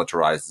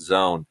demilitarized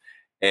zone,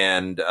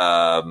 and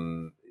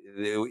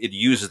it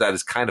uses that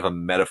as kind of a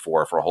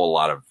metaphor for a whole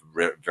lot of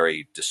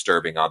very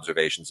disturbing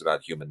observations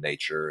about human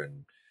nature,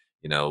 and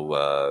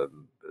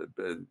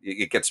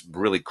it gets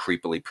really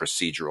creepily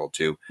procedural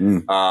too.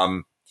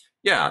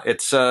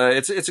 It's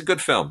a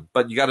good film,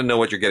 but you got to know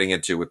what you're getting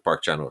into with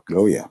Park Chan-wook.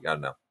 Oh yeah, you got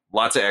to know.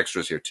 Lots of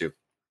extras here too.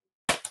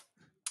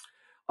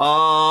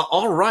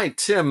 All right,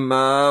 Tim.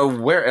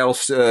 Where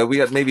else? We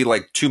got maybe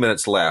like 2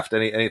 minutes left.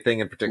 Anything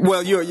in particular?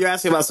 Well, you're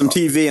asking about some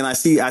TV, and I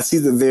see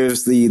that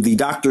there's the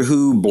Doctor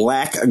Who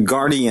Black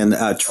Guardian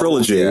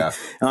trilogy, and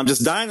I'm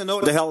just dying to know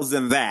what the hell is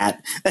in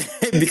that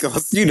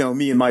because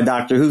me and my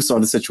Doctor Who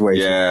sort of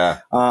situation. Yeah.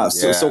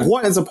 So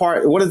what is a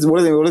part? What is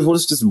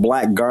this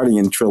Black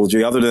Guardian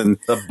trilogy other than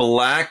the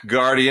Black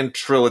Guardian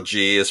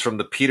trilogy is from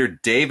the Peter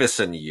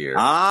Davison year?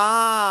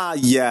 Ah,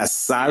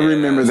 yes, I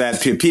remember that.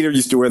 Peter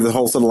used to wear the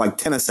whole sort of like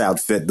tennis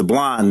outfit, the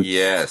blonde.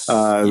 Yes.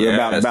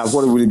 About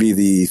what would it be,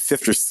 the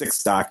fifth or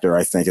sixth Doctor,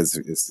 I think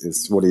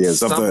is what he is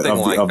Something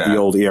of the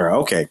old era.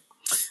 Okay.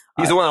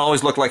 He's the one that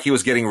always looked like he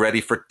was getting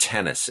ready for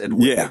tennis at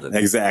Wimbledon. Yeah,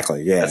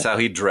 exactly. Yeah. That's how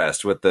he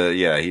dressed with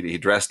he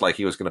dressed like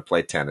he was going to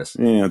play tennis.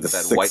 Yeah, with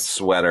that white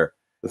sweater.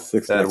 The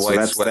sixth, sweater.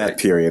 That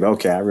period.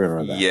 Okay, I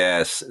remember that.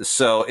 Yes.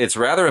 So it's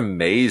rather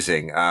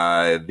amazing.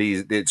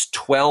 It's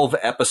 12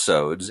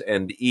 episodes,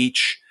 and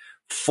each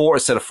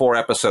set of 4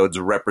 episodes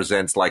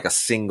represents like a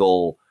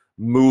single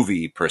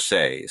movie per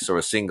se. So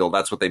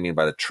that's what they mean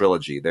by the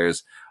trilogy.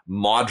 There's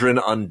Modern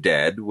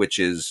Undead, which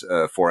is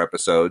 4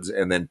 episodes,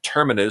 and then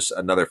Terminus,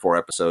 another 4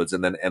 episodes,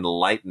 and then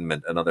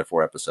Enlightenment, another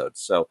 4 episodes.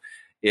 So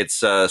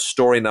it's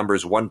story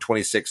numbers 1,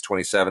 26,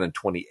 27, and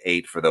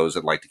 28 for those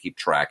that like to keep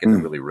track in a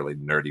really, really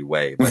nerdy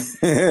way. But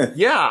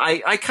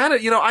I kind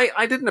of,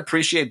 I didn't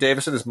appreciate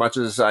Davison as much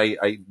as I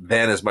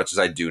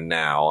do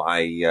now.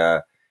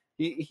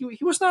 He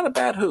was not a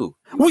bad Who.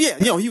 Well, yeah,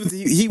 he was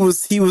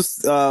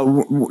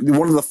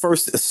one of the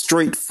first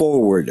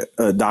straightforward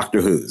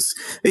Doctor Who's.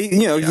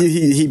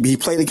 He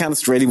played it kind of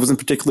straight. He wasn't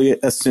particularly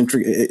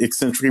eccentric.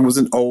 He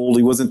wasn't old.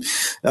 He wasn't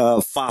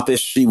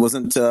foppish. He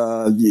wasn't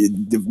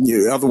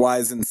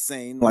otherwise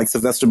insane like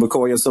Sylvester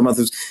McCoy or some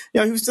others.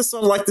 He was just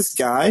sort of like this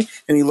guy,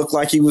 and he looked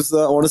like he was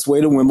on his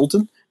way to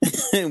Wimbledon.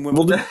 In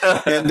Wimbledon,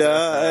 with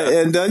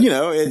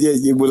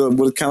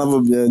a kind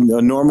of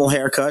a normal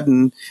haircut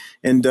and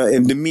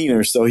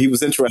demeanor. So he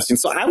was interesting.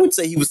 So I would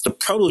say he was the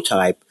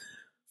prototype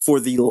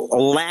for the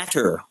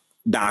latter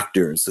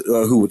Doctors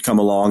who would come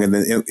along in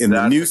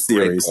the new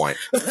series.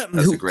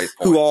 That's a great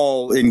point. Who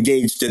all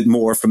engaged it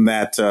more from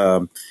that,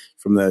 a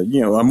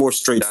more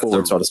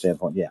straightforward sort of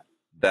standpoint. Yeah.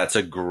 That's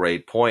a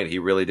great point. He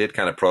really did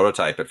kind of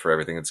prototype it for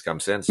everything that's come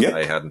since. Yep.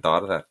 I hadn't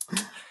thought of that.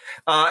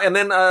 And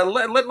then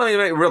let me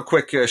make a real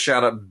quick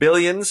shout out.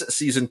 Billions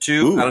season 2.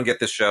 Ooh. I don't get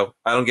this show.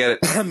 I don't get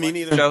it. Me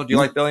neither. Show? Do you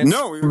like Billions?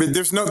 No,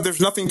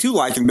 there's nothing to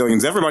like in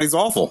Billions. Everybody's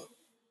awful.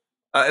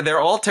 They're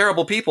all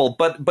terrible people,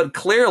 but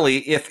clearly,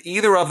 if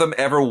either of them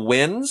ever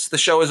wins, the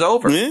show is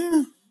over.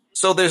 Yeah.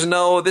 So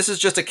this is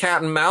just a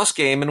cat and mouse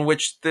game in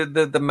which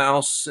the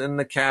mouse and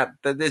the cat,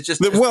 it's just,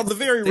 the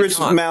very rich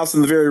mouse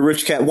and the very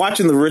rich cat,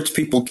 watching the rich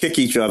people kick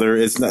each other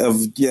is,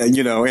 and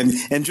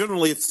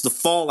generally it's the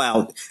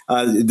fallout.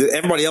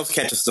 Everybody else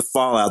catches the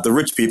fallout. The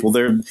rich people,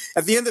 they're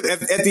at the end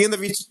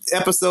of each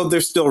episode,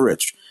 they're still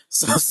rich.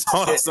 So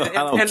I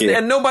don't care.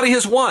 And nobody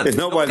has won.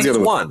 Nobody's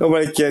won.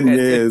 Nobody can.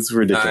 It's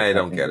ridiculous. I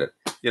don't get it.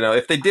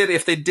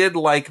 If they did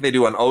like they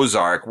do on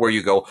Ozark, where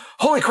you go,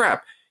 holy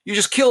crap, you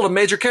just killed a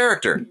major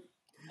character.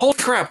 Holy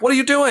crap! What are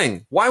you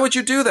doing? Why would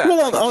you do that?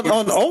 Well,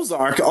 on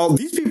Ozark, all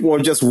these people are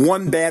just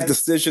one bad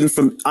decision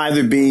from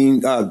either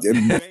being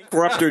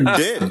bankrupt or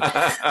dead,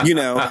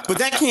 But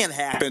that can't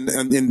happen,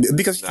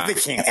 because they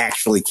can't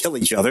actually kill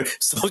each other.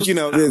 So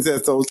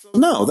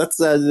no, that's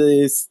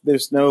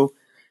there's no.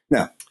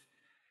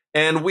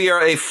 And we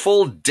are a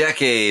full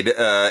decade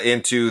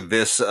into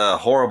this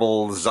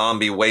horrible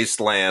zombie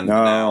wasteland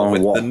now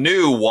with the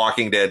new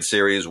Walking Dead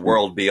series,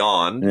 World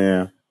Beyond.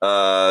 Yeah.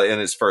 In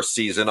its first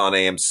season on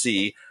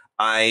AMC.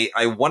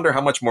 I wonder how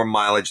much more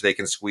mileage they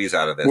can squeeze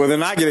out of this. Well, they're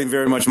not getting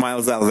very much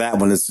mileage out of that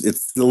one.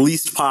 It's the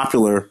least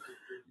popular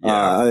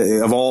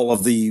of all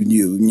of the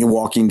new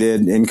Walking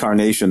Dead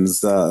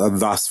incarnations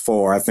thus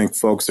far. I think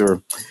folks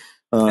are...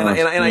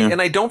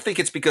 And I don't think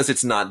it's because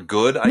it's not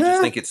good. I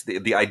just think it's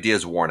the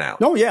idea's worn out.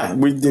 Oh yeah,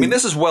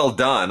 this is well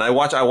done. I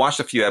watched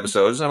a few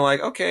episodes and I'm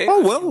like, okay.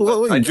 Oh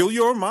well,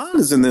 Julia Ormond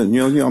is in there.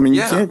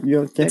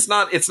 You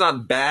can't. It's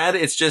not bad.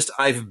 It's just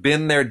I've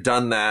been there,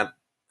 done that,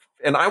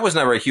 and I was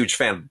never a huge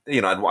fan.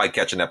 I'd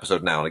catch an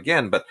episode now and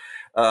again, but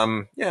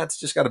it's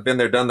just got a been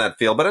there, done that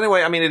feel. But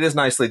anyway, it is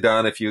nicely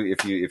done if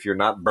you're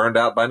not burned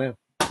out by now.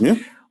 Yeah.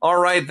 All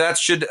right, that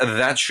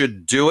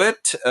should do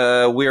it.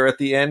 We're at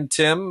the end,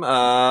 Tim.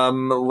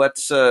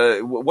 What's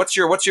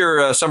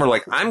your summer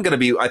like?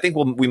 I think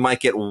we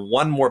might get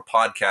one more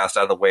podcast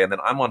out of the way, and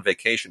then I'm on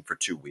vacation for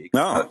 2 weeks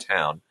out of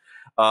town.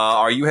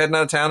 Are you heading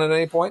out of town at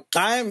any point?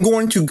 I'm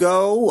going to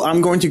go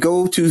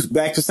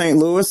back to St.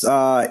 Louis,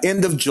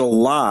 end of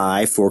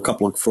July for a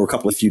couple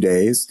of few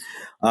days.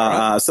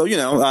 So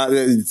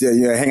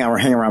hang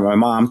around with my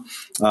mom.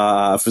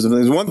 For some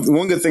things.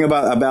 One good thing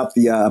about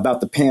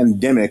the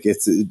pandemic,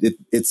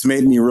 it's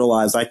made me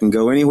realize I can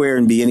go anywhere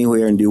and be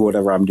anywhere and do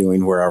whatever I'm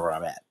doing wherever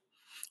I'm at.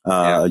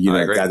 I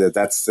agree.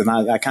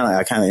 I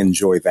kind of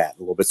enjoy that a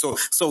little bit.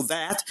 So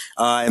that,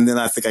 and then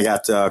I think I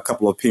got a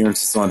couple of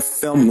appearances on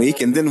Film Week,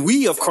 and then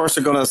we of course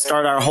are going to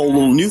start our whole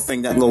little new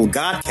thing, that little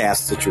Godcast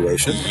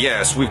situation.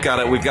 Yes, we've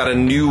got a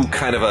new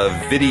kind of a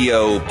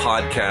video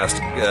podcast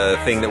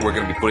thing that we're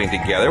going to be putting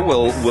together.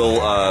 We'll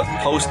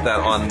post that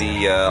on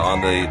the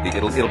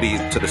it'll be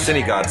to the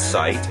DigiGods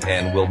site,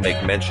 and we'll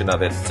make mention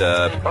of it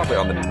probably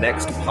on the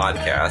next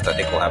podcast. I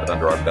think we'll have it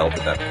under our belt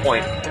at that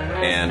point,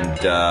 and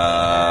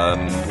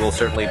we'll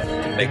certainly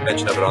make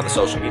mention of it on the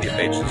social media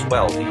pages as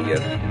well. The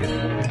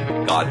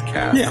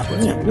Godcast. Yeah.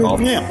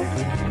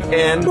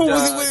 And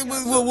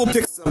we'll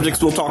pick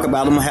subjects. We'll talk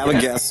about them. We'll have a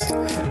guest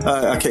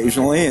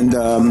occasionally, and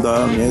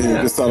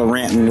just sort of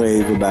rant and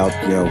rave about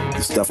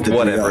the stuff that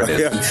whatever it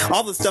is.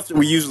 All the stuff that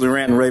we usually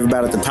rant and rave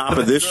about at the top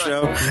of this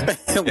show.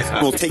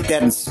 We'll take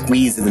that and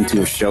squeeze it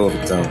into a show of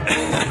its own.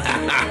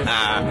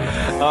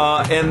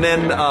 And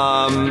then,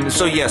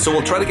 so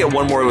we'll try to get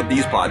one more of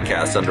these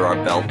podcasts under our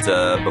belt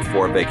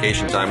before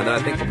vacation time, and then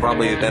I think we'll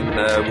probably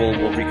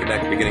we'll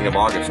reconnect beginning of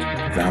August.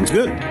 Sounds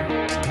good.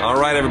 All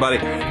right, everybody.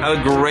 Have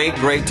a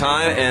great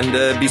time,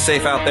 and be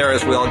safe out there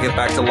as we all get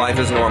back to life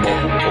as normal.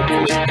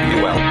 Hopefully,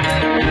 be well.